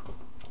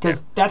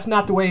 Because that's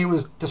not the way it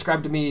was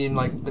described to me in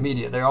like the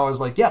media. They're always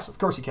like, yes, of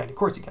course you can, of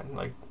course you can.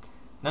 Like,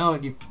 no,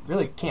 you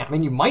really can't. I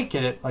mean, you might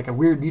get it, like a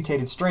weird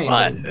mutated strain.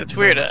 But it's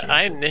weird.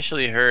 I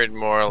initially heard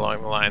more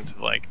along the lines of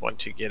like,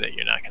 once you get it,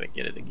 you're not going to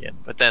get it again.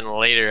 But then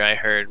later I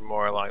heard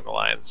more along the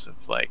lines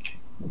of like,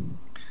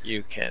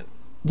 you can.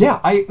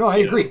 Yeah, I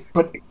agree.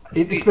 But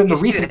it's been the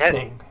recent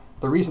thing.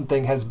 The recent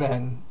thing has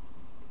been,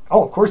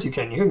 oh, of course you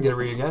can. You can get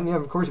it again. Yeah,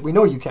 of course. We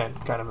know you can,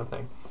 kind of a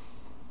thing.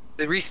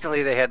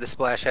 Recently, they had the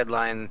splash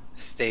headline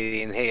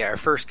stating, "Hey, our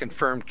first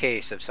confirmed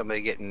case of somebody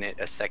getting it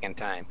a second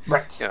time."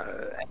 Right.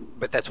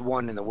 But that's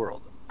one in the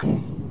world.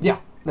 Yeah,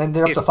 and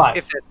they're up to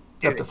 5.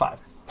 They're up to 5.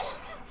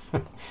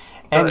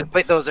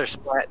 But those are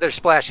they're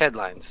splash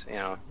headlines,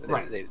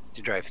 Right. They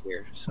drive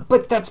fear. So.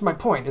 But that's my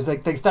point. Is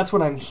like that's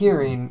what I'm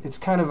hearing. It's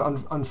kind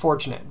of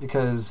unfortunate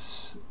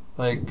because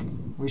like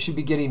we should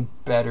be getting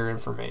better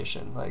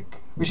information.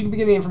 Like we should be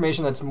getting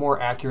information that's more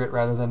accurate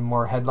rather than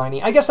more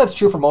headliney. I guess that's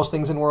true for most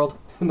things in the world,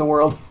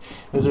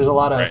 because there's a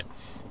lot of Right.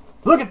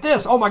 Look at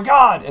this, oh my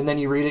god, and then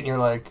you read it and you're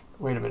like,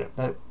 wait a minute,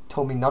 that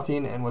told me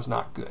nothing and was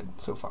not good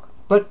so far.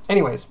 But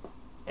anyways,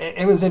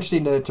 it was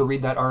interesting to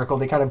read that article.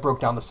 They kind of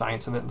broke down the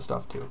science of it and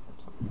stuff too.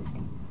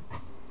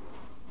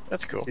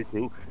 That's cool.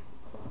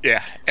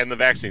 Yeah, and the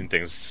vaccine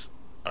things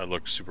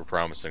look super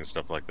promising,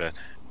 stuff like that.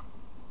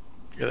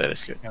 Yeah, that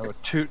is good. Yeah,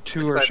 with two That's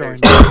are why showing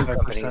there's 95%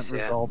 companies,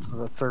 yeah. results, and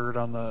the third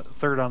on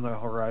the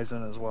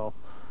horizon as well.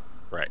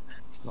 Right.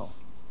 So,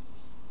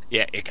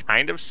 Yeah, it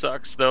kind of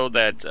sucks though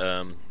that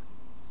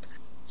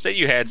say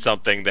you had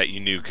something that you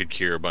knew could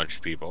cure a bunch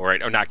of people,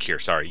 right? Or not cure,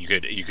 sorry, you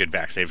could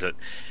vaccinate it.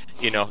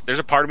 There's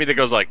a part of me that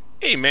goes like,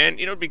 hey man,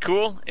 it'd be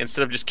cool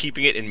instead of just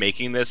keeping it and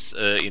making this,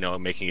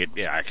 making it.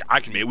 Yeah,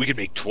 we could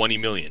make 20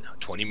 million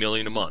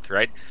a month,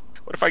 right?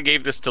 What if I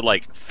gave this to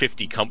like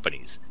 50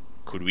 companies?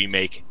 Could we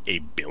make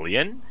 $1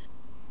 billion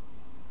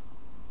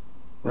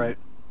right.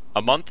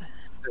 a month?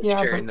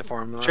 Yeah, sharing but- the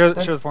formula. Show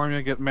the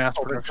formula, get mass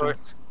Open production.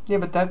 source. Yeah,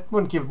 but that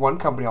wouldn't give one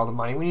company all the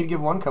money. We need to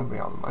give one company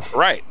all the money.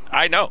 Right.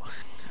 I know.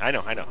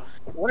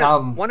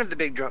 One of the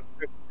big drug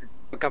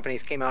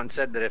companies came out and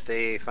said that if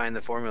they find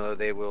the formula,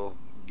 they will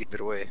give it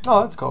away.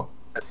 Oh, that's cool.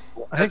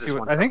 I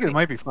think it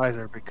might be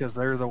Pfizer, because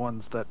they're the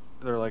ones that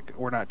they're like,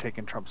 we're not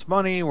taking Trump's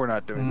money, we're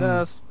not doing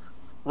this.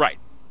 Right.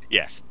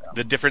 Yes.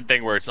 The different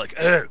thing where it's like,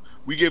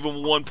 we gave them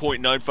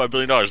 $1.95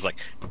 billion. Like,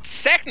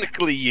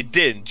 technically you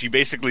didn't. You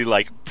basically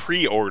like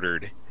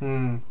pre-ordered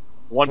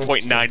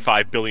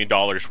 $1.95 billion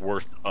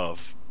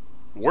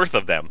worth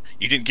of them.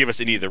 You didn't give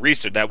us any of the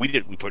research. That we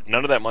did. We put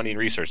none of that money in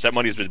research. That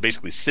money has been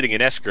basically sitting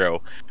in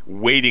escrow,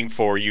 waiting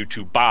for you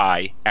to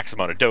buy X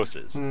amount of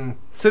doses.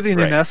 Sitting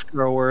Right. in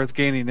escrow where it's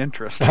gaining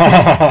interest. Oh,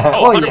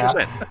 Well,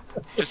 100%. yeah.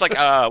 Just like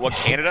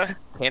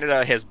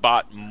Canada has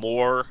bought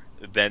more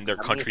than their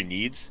country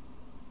needs.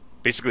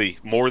 Basically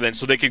more than,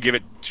 so they could give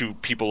it to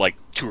people like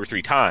 2 or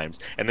 3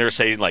 times, and they're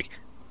saying like,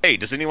 hey,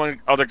 does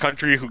anyone other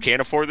country who can't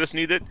afford this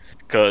need it?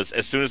 Because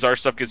as soon as our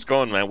stuff gets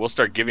going, man, we'll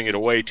start giving it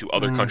away to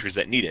other countries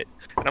that need it.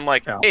 And I'm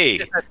like, hey,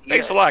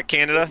 thanks a lot,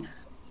 Canada.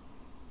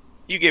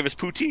 You gave us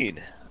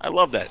poutine. I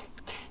love that.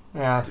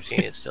 Yeah.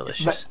 Poutine is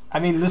delicious. But, I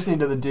mean, listening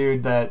to the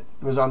dude that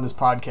was on this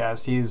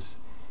podcast, he's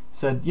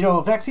said,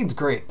 vaccine's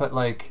great, but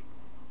like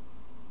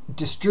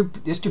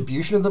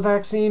distribution of the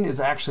vaccine is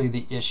actually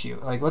the issue.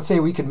 Like, let's say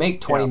we could make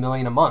 20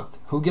 million a month.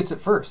 Who gets it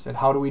first? And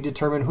how do we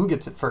determine who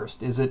gets it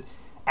first? Is it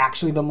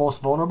actually the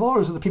most vulnerable, or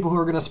is it the people who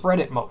are going to spread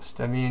it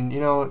most? I mean,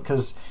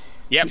 because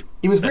it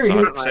was very.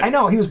 I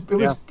know it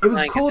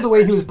was cool the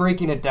way he was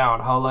breaking it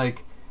down. How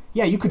like,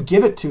 yeah, you could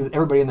give it to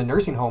everybody in the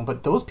nursing home,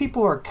 but those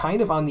people are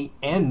kind of on the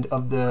end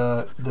of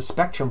the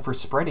spectrum for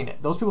spreading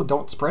it. Those people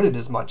don't spread it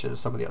as much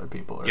as some of the other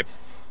people.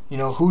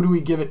 Or, who do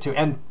we give it to?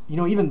 And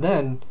even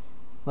then,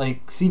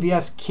 like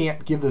CVS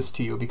can't give this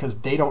to you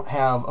because they don't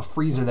have a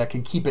freezer that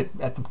can keep it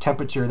at the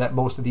temperature that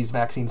most of these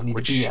vaccines need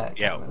to be at.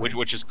 Yeah,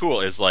 which is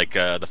cool. Is like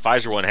the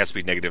Pfizer one has to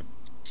be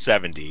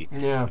 -70.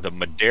 Yeah. The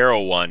Madero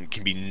one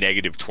can be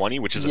 -20,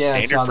 which is a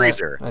standard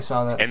freezer. I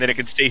saw that. And then it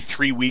can stay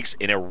 3 weeks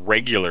in a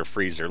regular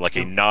freezer, like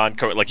a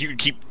non-COVID. Like I can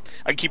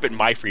keep it in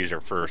my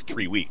freezer for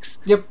 3 weeks.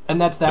 Yep, and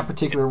that's that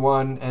particular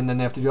one, and then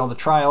they have to do all the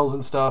trials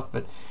and stuff.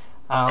 But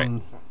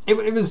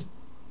it was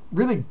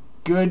really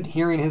good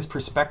hearing his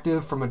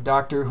perspective from a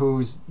doctor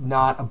who's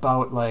not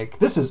about like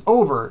this is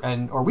over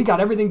or we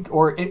got everything,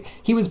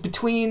 he was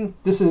between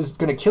this is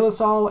going to kill us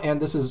all and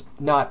this is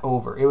not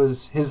over. It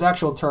was his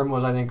actual term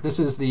was, I think, this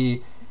is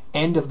the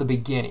end of the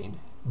beginning,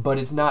 but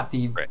it's not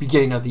the Right.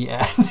 beginning of the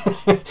end.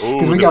 Ooh,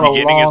 we the got a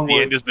beginning is long the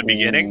road. end is the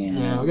beginning.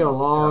 Yeah, we got a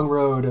long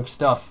road of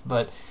stuff,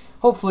 but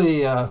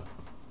hopefully, I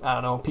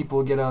don't know, people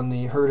will get on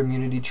the herd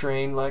immunity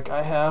train like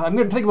I have. I'm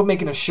going to think about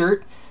making a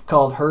shirt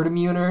called Herd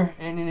Immuner,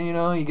 and you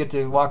know, you get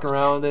to walk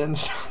around and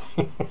stuff.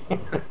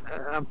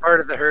 I'm part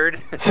of the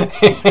herd.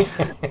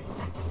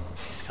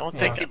 Don't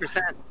take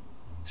 60%.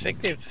 I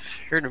think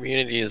herd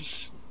immunity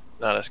is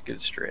not a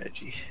good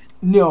strategy.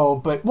 No,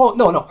 but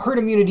no, herd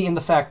immunity in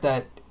the fact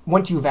that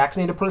once you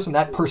vaccinate a person,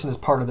 that person is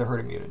part of the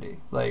herd immunity.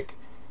 Like,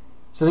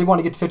 so they want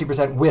to get to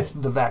 50%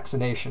 with the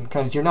vaccination.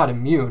 Kind of, you're not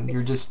immune.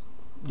 You're just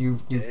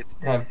you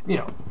have, you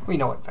know, we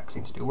know what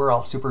vaccines do. We're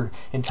all super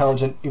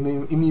intelligent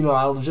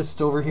immunologists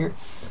over here.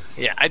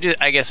 Yeah,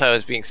 I guess I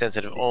was being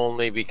sensitive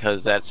only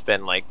because that's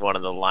been like one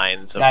of the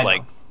lines of I know.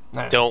 like,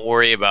 I know. don't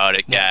worry about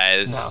it,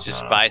 guys. No,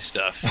 Just no. buy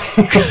stuff.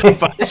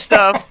 Buy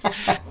stuff.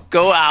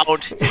 Go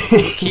out.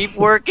 Keep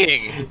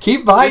working.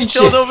 Keep buying Just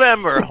till shit.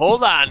 November.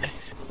 Hold on.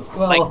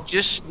 Well, Like,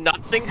 just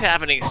nothing's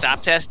happening.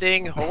 Stop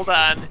testing. Hold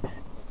on.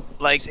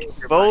 Like, Save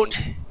your vote.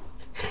 money.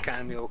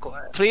 Economy will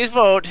collapse. Please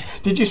vote.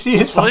 did you see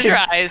his Close fucking... your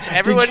eyes.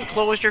 Everyone, you-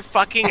 close your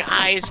fucking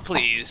eyes,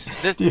 please.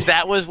 Did-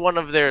 That was one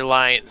of their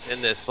lines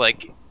in this.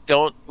 Like,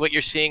 don't. What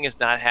you're seeing is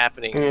not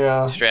happening.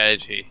 Yeah.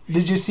 Strategy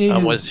Did you see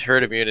his... was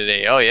herd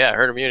immunity. Oh yeah,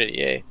 herd immunity.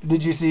 Yay.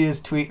 Did you see his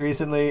tweet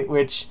recently,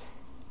 which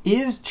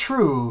is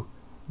true,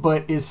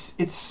 but it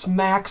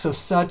smacks of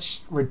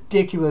such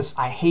ridiculous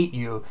 "I hate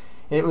you."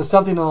 It was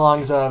something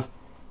along the lines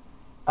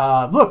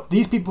of, "Look,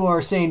 these people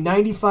are saying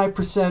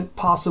 95%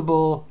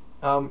 possible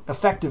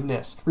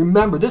effectiveness.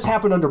 Remember, this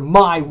happened under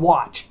my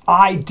watch.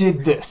 I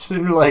did this."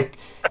 And you're like,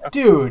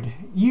 dude,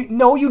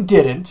 you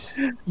didn't.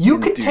 You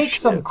could do take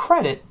some shit.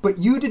 credit, but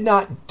you did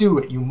not do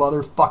it, you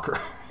motherfucker.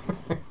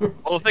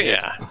 Well, the thing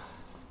is, Yeah.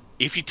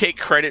 if you take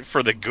credit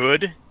for the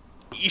good,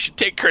 you should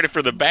take credit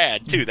for the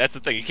bad too. That's the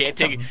thing. You can't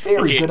It's a take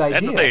very you good can't-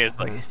 idea. That's the thing. It's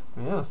like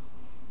Yeah.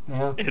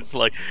 Yeah. it's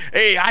like,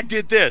 hey, I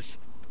did this.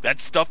 That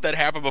stuff that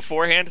happened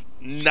beforehand,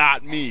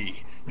 not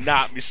me.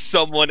 Not me.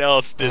 Someone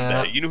else did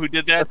Yeah. that. You know who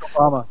did that?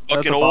 Obama. That's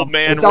Fucking old Obama.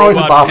 man. It's always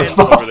Robot Obama's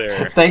Pence fault. over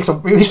there. Thanks.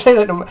 We say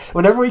that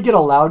whenever we get a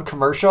loud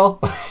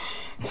commercial,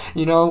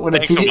 you know, when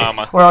Thanks, a TV,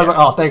 Obama. where I was like,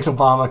 "Oh, thanks,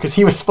 Obama," because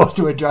he was supposed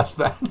to address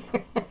that.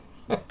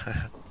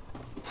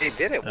 They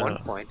did at one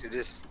point. It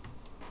just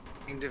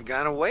seemed to have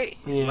gone away.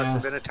 Yeah. Must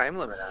have been a time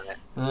limit on it.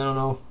 I don't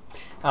know.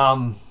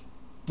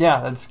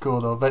 Yeah, that's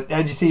cool though. But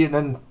did you see? And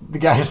then the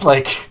guy's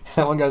like,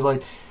 that one guy's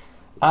like,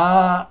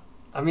 I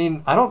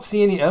mean, I don't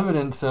see any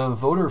evidence of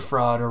voter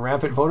fraud or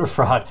rampant voter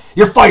fraud.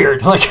 You're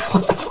fired. Like,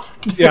 what the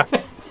fuck? dude? Yeah.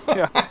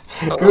 Yeah.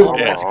 Oh,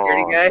 Yeah. that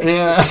security guy.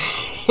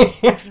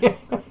 Yeah.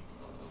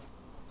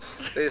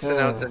 They just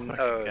announced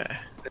Okay.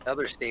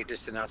 another state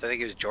just announced. I think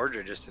it was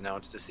Georgia just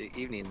announced this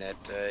evening that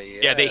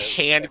Yeah, they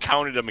hand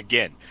counted them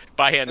again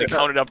by hand. They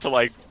counted up to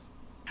like,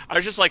 I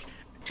was just like,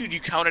 dude, you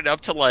counted up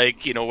to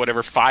like, you know,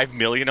 whatever 5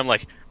 million. I'm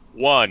like,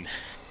 1,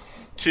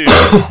 2.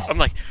 I'm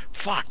like,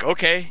 fuck,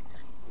 okay.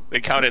 They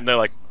counted and they're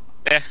like,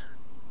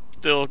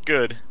 still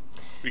good.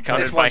 We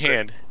counted Just by one thing.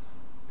 hand.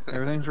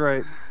 Everything's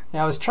right.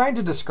 Yeah, I was trying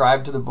to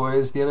describe to the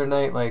boys the other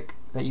night, like,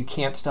 that you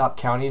can't stop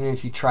counting, and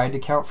if you tried to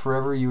count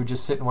forever, you would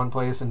just sit in one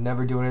place and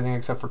never do anything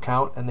except for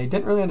count, and they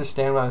didn't really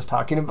understand what I was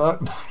talking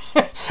about.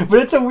 But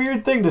it's a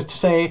weird thing to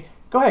say,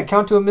 go ahead,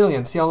 count to 1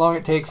 million, see how long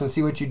it takes, and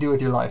see what you do with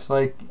your life.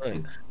 Like,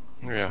 it's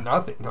Yeah.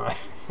 nothing. No.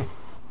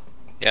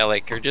 Yeah,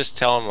 like, or just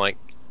tell them, like,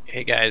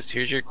 hey guys,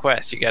 here's your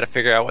quest. You got to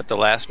figure out what the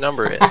last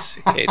number is.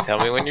 Okay, tell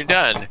me when you're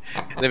done.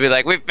 And they'll be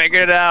like, we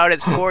figured it out.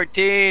 It's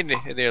 14.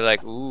 And they're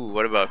like, ooh,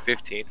 what about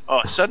 15?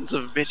 Oh, sons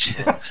of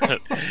bitches.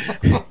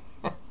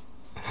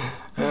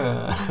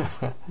 Yeah,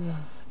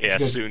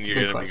 good- soon it's a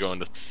you're good gonna be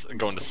question.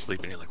 going to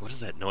sleep, and you're like, what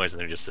is that noise? And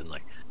they're just sitting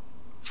like,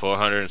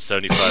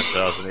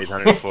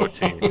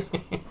 475,814,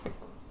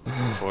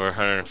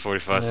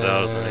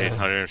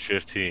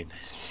 445,815.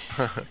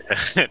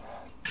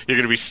 You're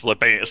gonna be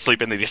sleeping.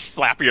 They just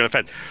slap you on the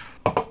head.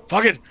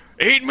 Fucking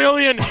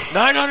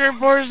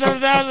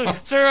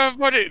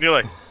 8,947,740. And you're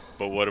like,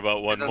 but what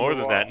about one more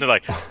than that? And they're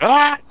like,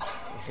 ah.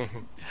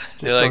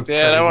 You're like, go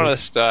Dad, I want to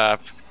crazy.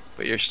 stop,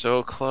 but you're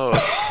so close.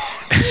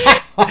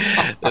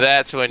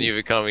 That's when you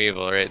become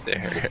evil, right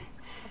there.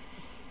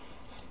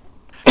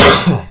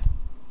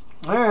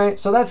 All right,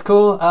 so that's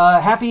cool.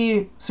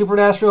 Happy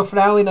Supernatural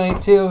finale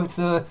night, too.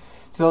 So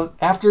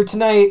after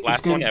tonight, Last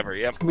it's gonna, one ever,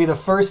 yep. It's going to be the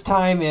first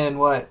time in,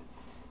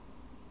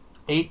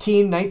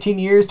 18, 19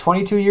 years,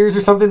 22 years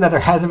or something that there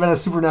hasn't been a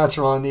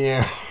Supernatural on the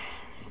air.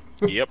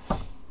 Yep. I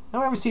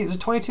don't remember, is it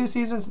 22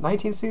 seasons,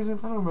 19 seasons?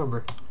 I don't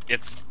remember.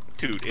 It's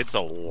a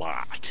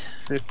lot.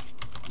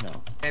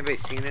 Anybody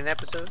seen an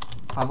episode?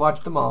 I've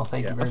watched them all.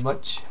 Thank you very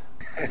much.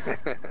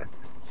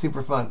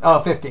 Super fun.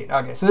 Oh, 15.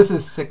 Okay, so this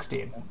is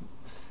 16.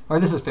 Or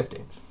this is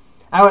 15.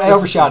 I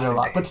overshot it a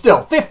lot, but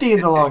still, 15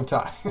 is a long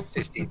time.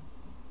 15.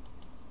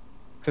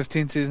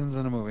 15 seasons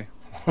in a movie.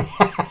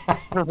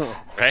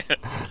 Right?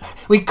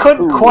 We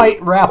couldn't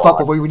quite wrap up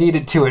what we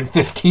needed to in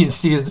 15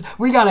 seasons.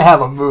 We got to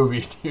have a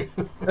movie, dude.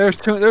 There's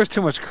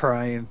too much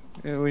crying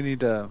We need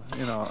to,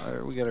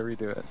 we got to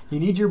redo it. You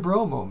need your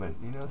bro moment,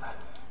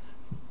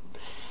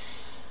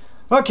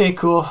 Okay,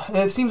 cool.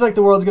 It seems like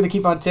the world's going to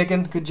keep on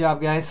ticking. Good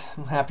job, guys.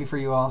 I'm happy for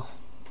you all.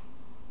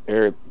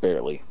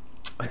 Barely.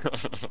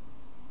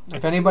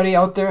 If anybody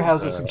out there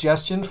has a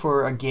suggestion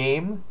for a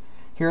game,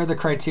 here are the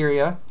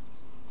criteria.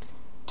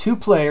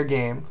 2-player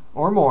game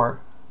or more,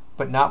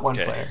 but not 1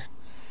 player.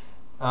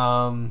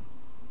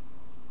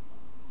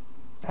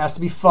 Has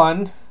to be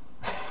fun.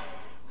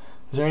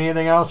 Is there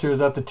anything else, or is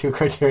that the 2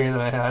 criteria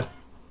that I had?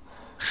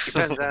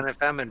 Depends on if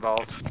I'm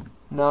involved.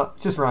 No,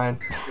 just Ryan.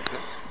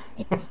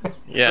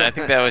 Yeah, I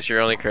think that was your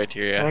only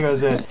criteria. I think that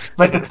was it.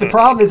 But the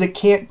problem is it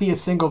can't be a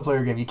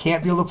single-player game. You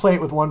can't be able to play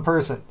it with 1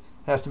 person.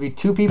 It has to be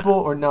 2 people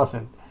or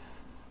nothing.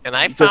 And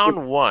I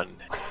found one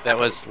that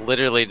was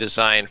literally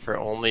designed for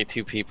only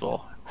 2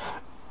 people.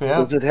 Yeah.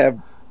 Does it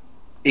have?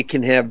 It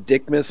can have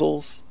dick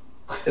missiles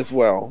as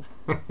well.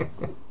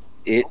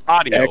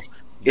 Audio.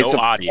 It's No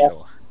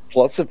audio.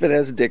 Plus, if it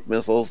has dick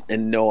missiles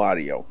and no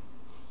audio.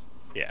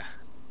 Yeah.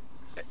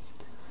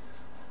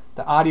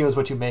 The audio is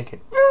what you make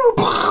it.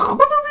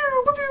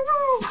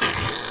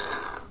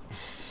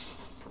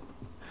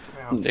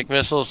 Dick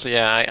missiles,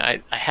 yeah.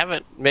 I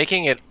haven't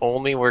making it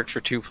only work for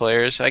 2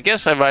 players. I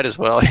guess I might as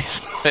well.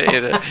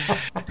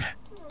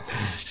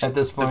 At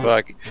this point.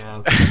 Fuck.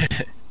 Yeah.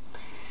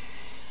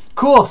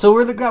 Cool. So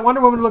we're got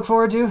Wonder Woman to look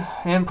forward to,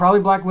 and probably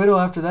Black Widow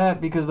after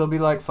that, because they'll be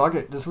like, "Fuck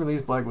it, just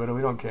release Black Widow.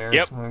 We don't care."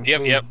 Yep.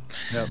 Yep.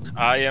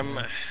 I am.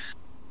 All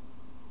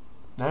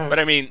right. But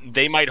I mean,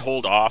 they might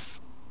hold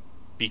off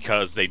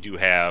because they do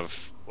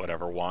have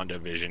whatever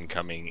WandaVision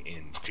coming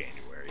in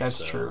January. That's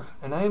so. true,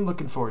 and I am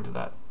looking forward to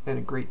that in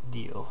a great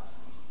deal.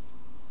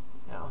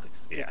 Yeah,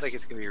 Yes. Like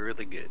it's gonna be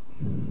really good.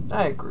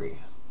 I agree.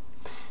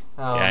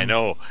 Yeah, I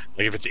know.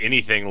 Like if it's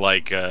anything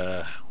like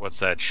what's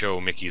that show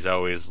Mickey's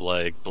always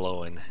like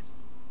blowing?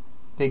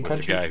 Big With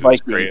Country.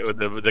 Vikings.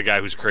 the guy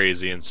who's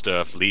crazy and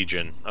stuff,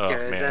 Legion. Oh Yeah,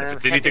 is man, that if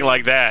it's him? anything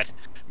like that,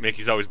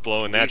 Mickey's always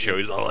blowing that show.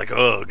 He's all like,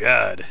 "Oh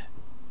God,"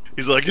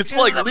 he's like, "It's It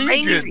like was Legion."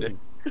 amazing.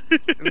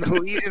 The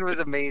Legion was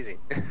amazing.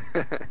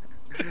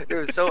 It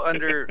was so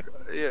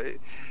it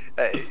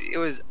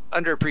was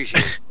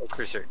underappreciated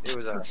for certain. It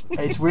was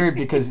It's weird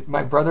because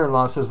my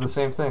brother-in-law says the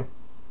same thing.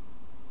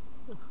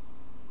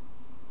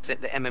 the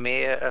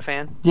MMA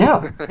fan.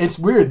 Yeah, it's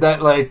weird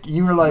that like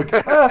you were like,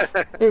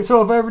 hey,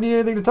 so if I ever need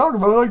anything to talk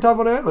about, I like to talk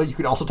about it. Like you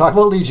could also talk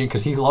about Legion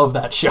because he loved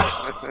that show.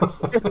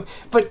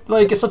 But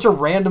like it's such a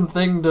random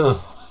thing to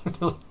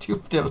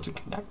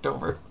connect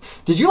over.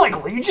 Did you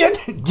like Legion?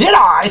 Did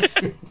I?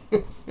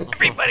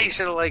 Everybody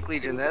should have liked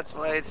Legion. That's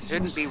why it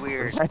shouldn't be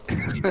weird.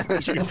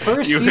 The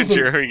first You and season.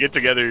 Jeremy get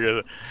together. You're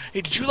like,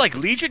 hey, did you like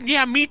Legion?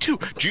 Yeah, me too.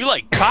 Do you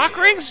like cock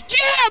rings?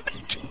 Yeah, me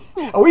too.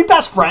 Are we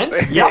best friends?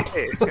 Yep.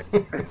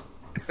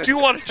 Do you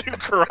want to do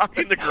karate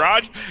in the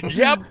garage?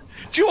 Yep.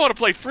 Do you want to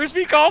play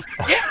frisbee golf?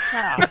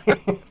 Yeah.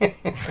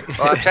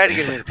 Well, I'm trying to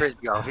get him into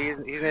frisbee golf. He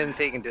hasn't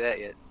taken to that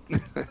yet.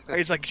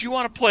 He's like, do you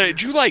want to play?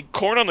 Do you like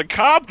corn on the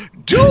cob?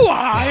 Do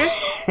I?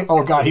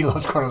 Oh God, he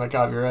loves corn on the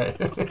cob. You're right.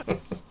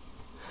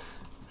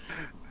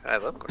 I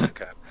love corn on the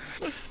cob.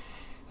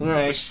 All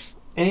right.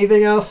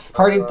 Anything else?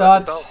 Parting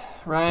thoughts?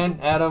 Ryan,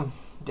 Adam,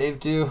 Dave,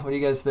 too. What do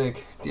you guys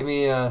think? Give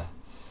me.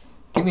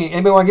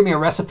 Anybody want to give me a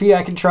recipe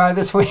I can try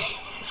this week?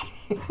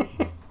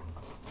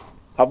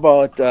 How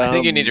about? I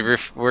think you need to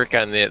work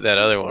on that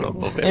other one a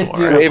little bit It's more.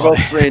 beautiful.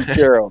 Huevos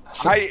rancheros.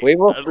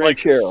 Huevos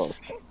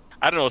rancheros.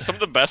 I don't know. Some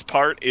of the best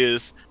part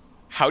is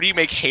how do you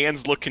make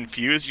hands look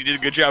confused? You did a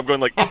good job going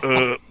like,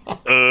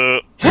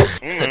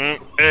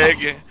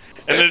 egg.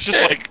 And then it's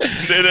just like,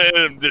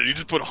 you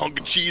just put a hunk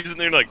of cheese in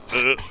there, like,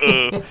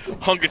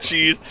 hunk of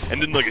cheese,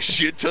 and then like a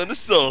shit ton of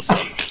sauce.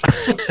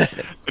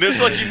 But it was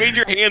like you made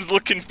your hands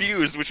look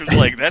confused, which was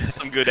like, that's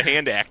some good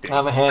hand acting.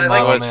 I'm a hand I like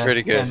model, what's man.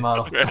 pretty good. Hand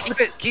model.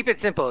 Keep it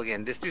simple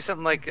again. Just do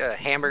something like a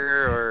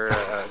hamburger or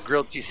a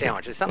grilled cheese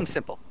sandwich. It's something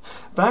simple.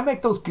 But I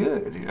make those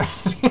good. You know?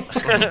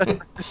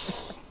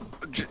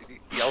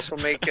 You also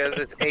make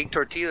this egg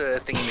tortilla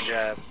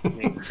thingamajig. I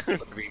mean,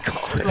 whatever you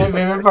call it. My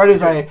favorite part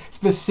is I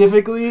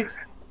specifically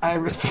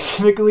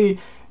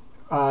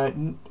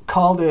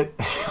called it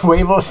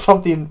huevo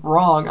something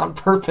wrong on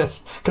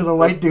purpose because a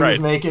white dude was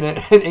Right. making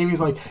it, and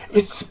Amy's like,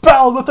 "It's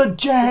spelled with a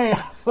J."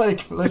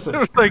 Like, listen,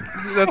 Like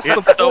that's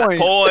It's the the point.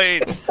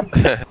 point.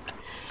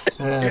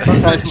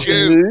 sometimes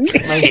Joke.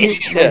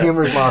 my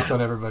humor is lost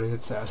on everybody.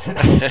 It's sad.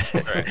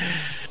 Right.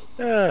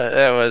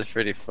 That was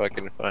pretty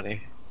fucking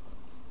funny.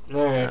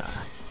 All right,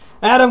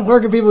 Adam, where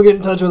can people get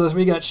in touch with us?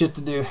 We got shit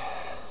to do.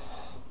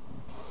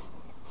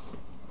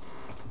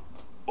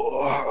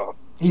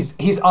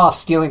 He's off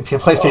stealing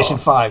PlayStation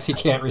 5s. He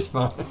can't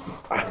respond.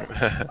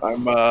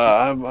 I'm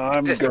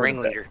Just a going-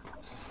 ringleader.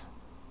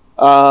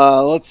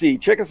 Let's see.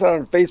 Check us out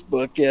on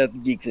Facebook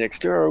at Geeks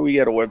Next Door. We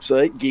got a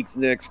website,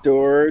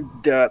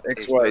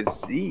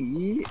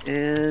 geeksnextdoor.xyz,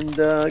 and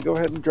go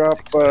ahead and drop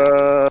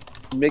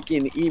Mickey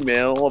an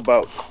email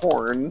about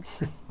corn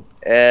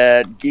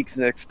at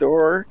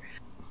geeksnextdoor.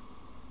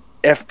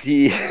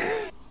 FT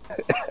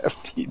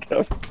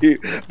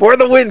FTW. For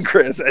the win,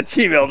 Chris at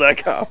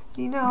gmail.com.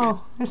 You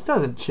know, this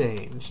doesn't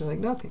change. Like,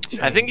 nothing changes.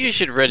 I think you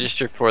should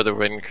register for the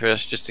win,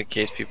 Chris, just in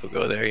case people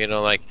go there. You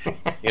know, like,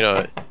 you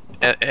know,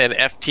 an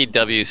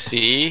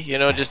FTWC. You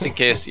know, just in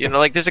case. You know,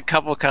 like, there's a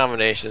couple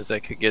combinations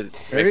that could get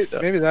mixed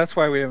up. Maybe that's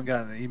why we haven't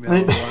gotten an email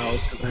in a while.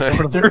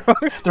 'Cause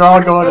They're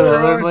all going to the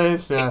other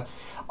place. Yeah.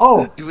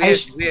 Oh, Do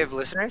we have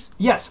listeners?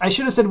 yes, I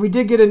should have said we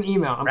did get an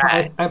email.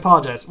 Right. I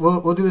apologize.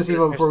 We'll do this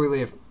email Listeners. before we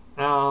leave.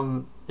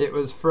 It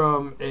was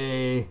from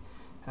a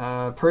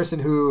person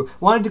who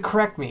wanted to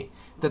correct me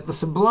that the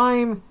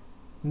Sublime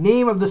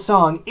name of the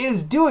song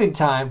is Doing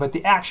Time, but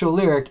the actual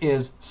lyric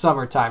is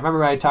Summertime.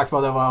 Remember I talked about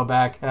that a while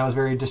back, and I was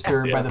very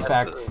disturbed by the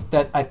fact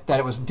that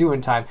it was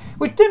Doing Time,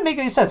 which didn't make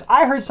any sense.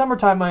 I heard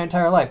Summertime my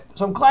entire life,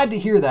 so I'm glad to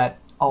hear that,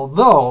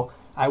 although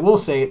I will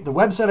say the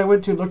website I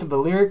went to and looked at the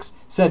lyrics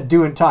said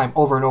Doing Time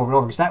over and over and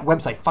over, because that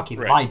website fucking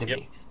lied to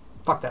me.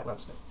 Fuck that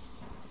website.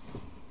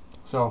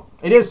 So,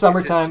 it is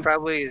Summertime. It's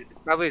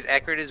probably as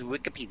accurate as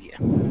Wikipedia.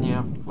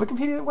 Yeah.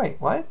 Wikipedia, wait,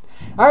 what?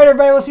 Alright,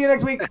 everybody, we'll see you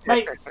next week.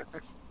 Bye.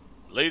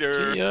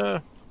 Later. See ya.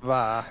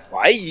 Bye.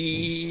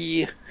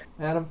 Bye.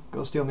 Adam,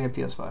 go steal me a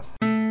PS5.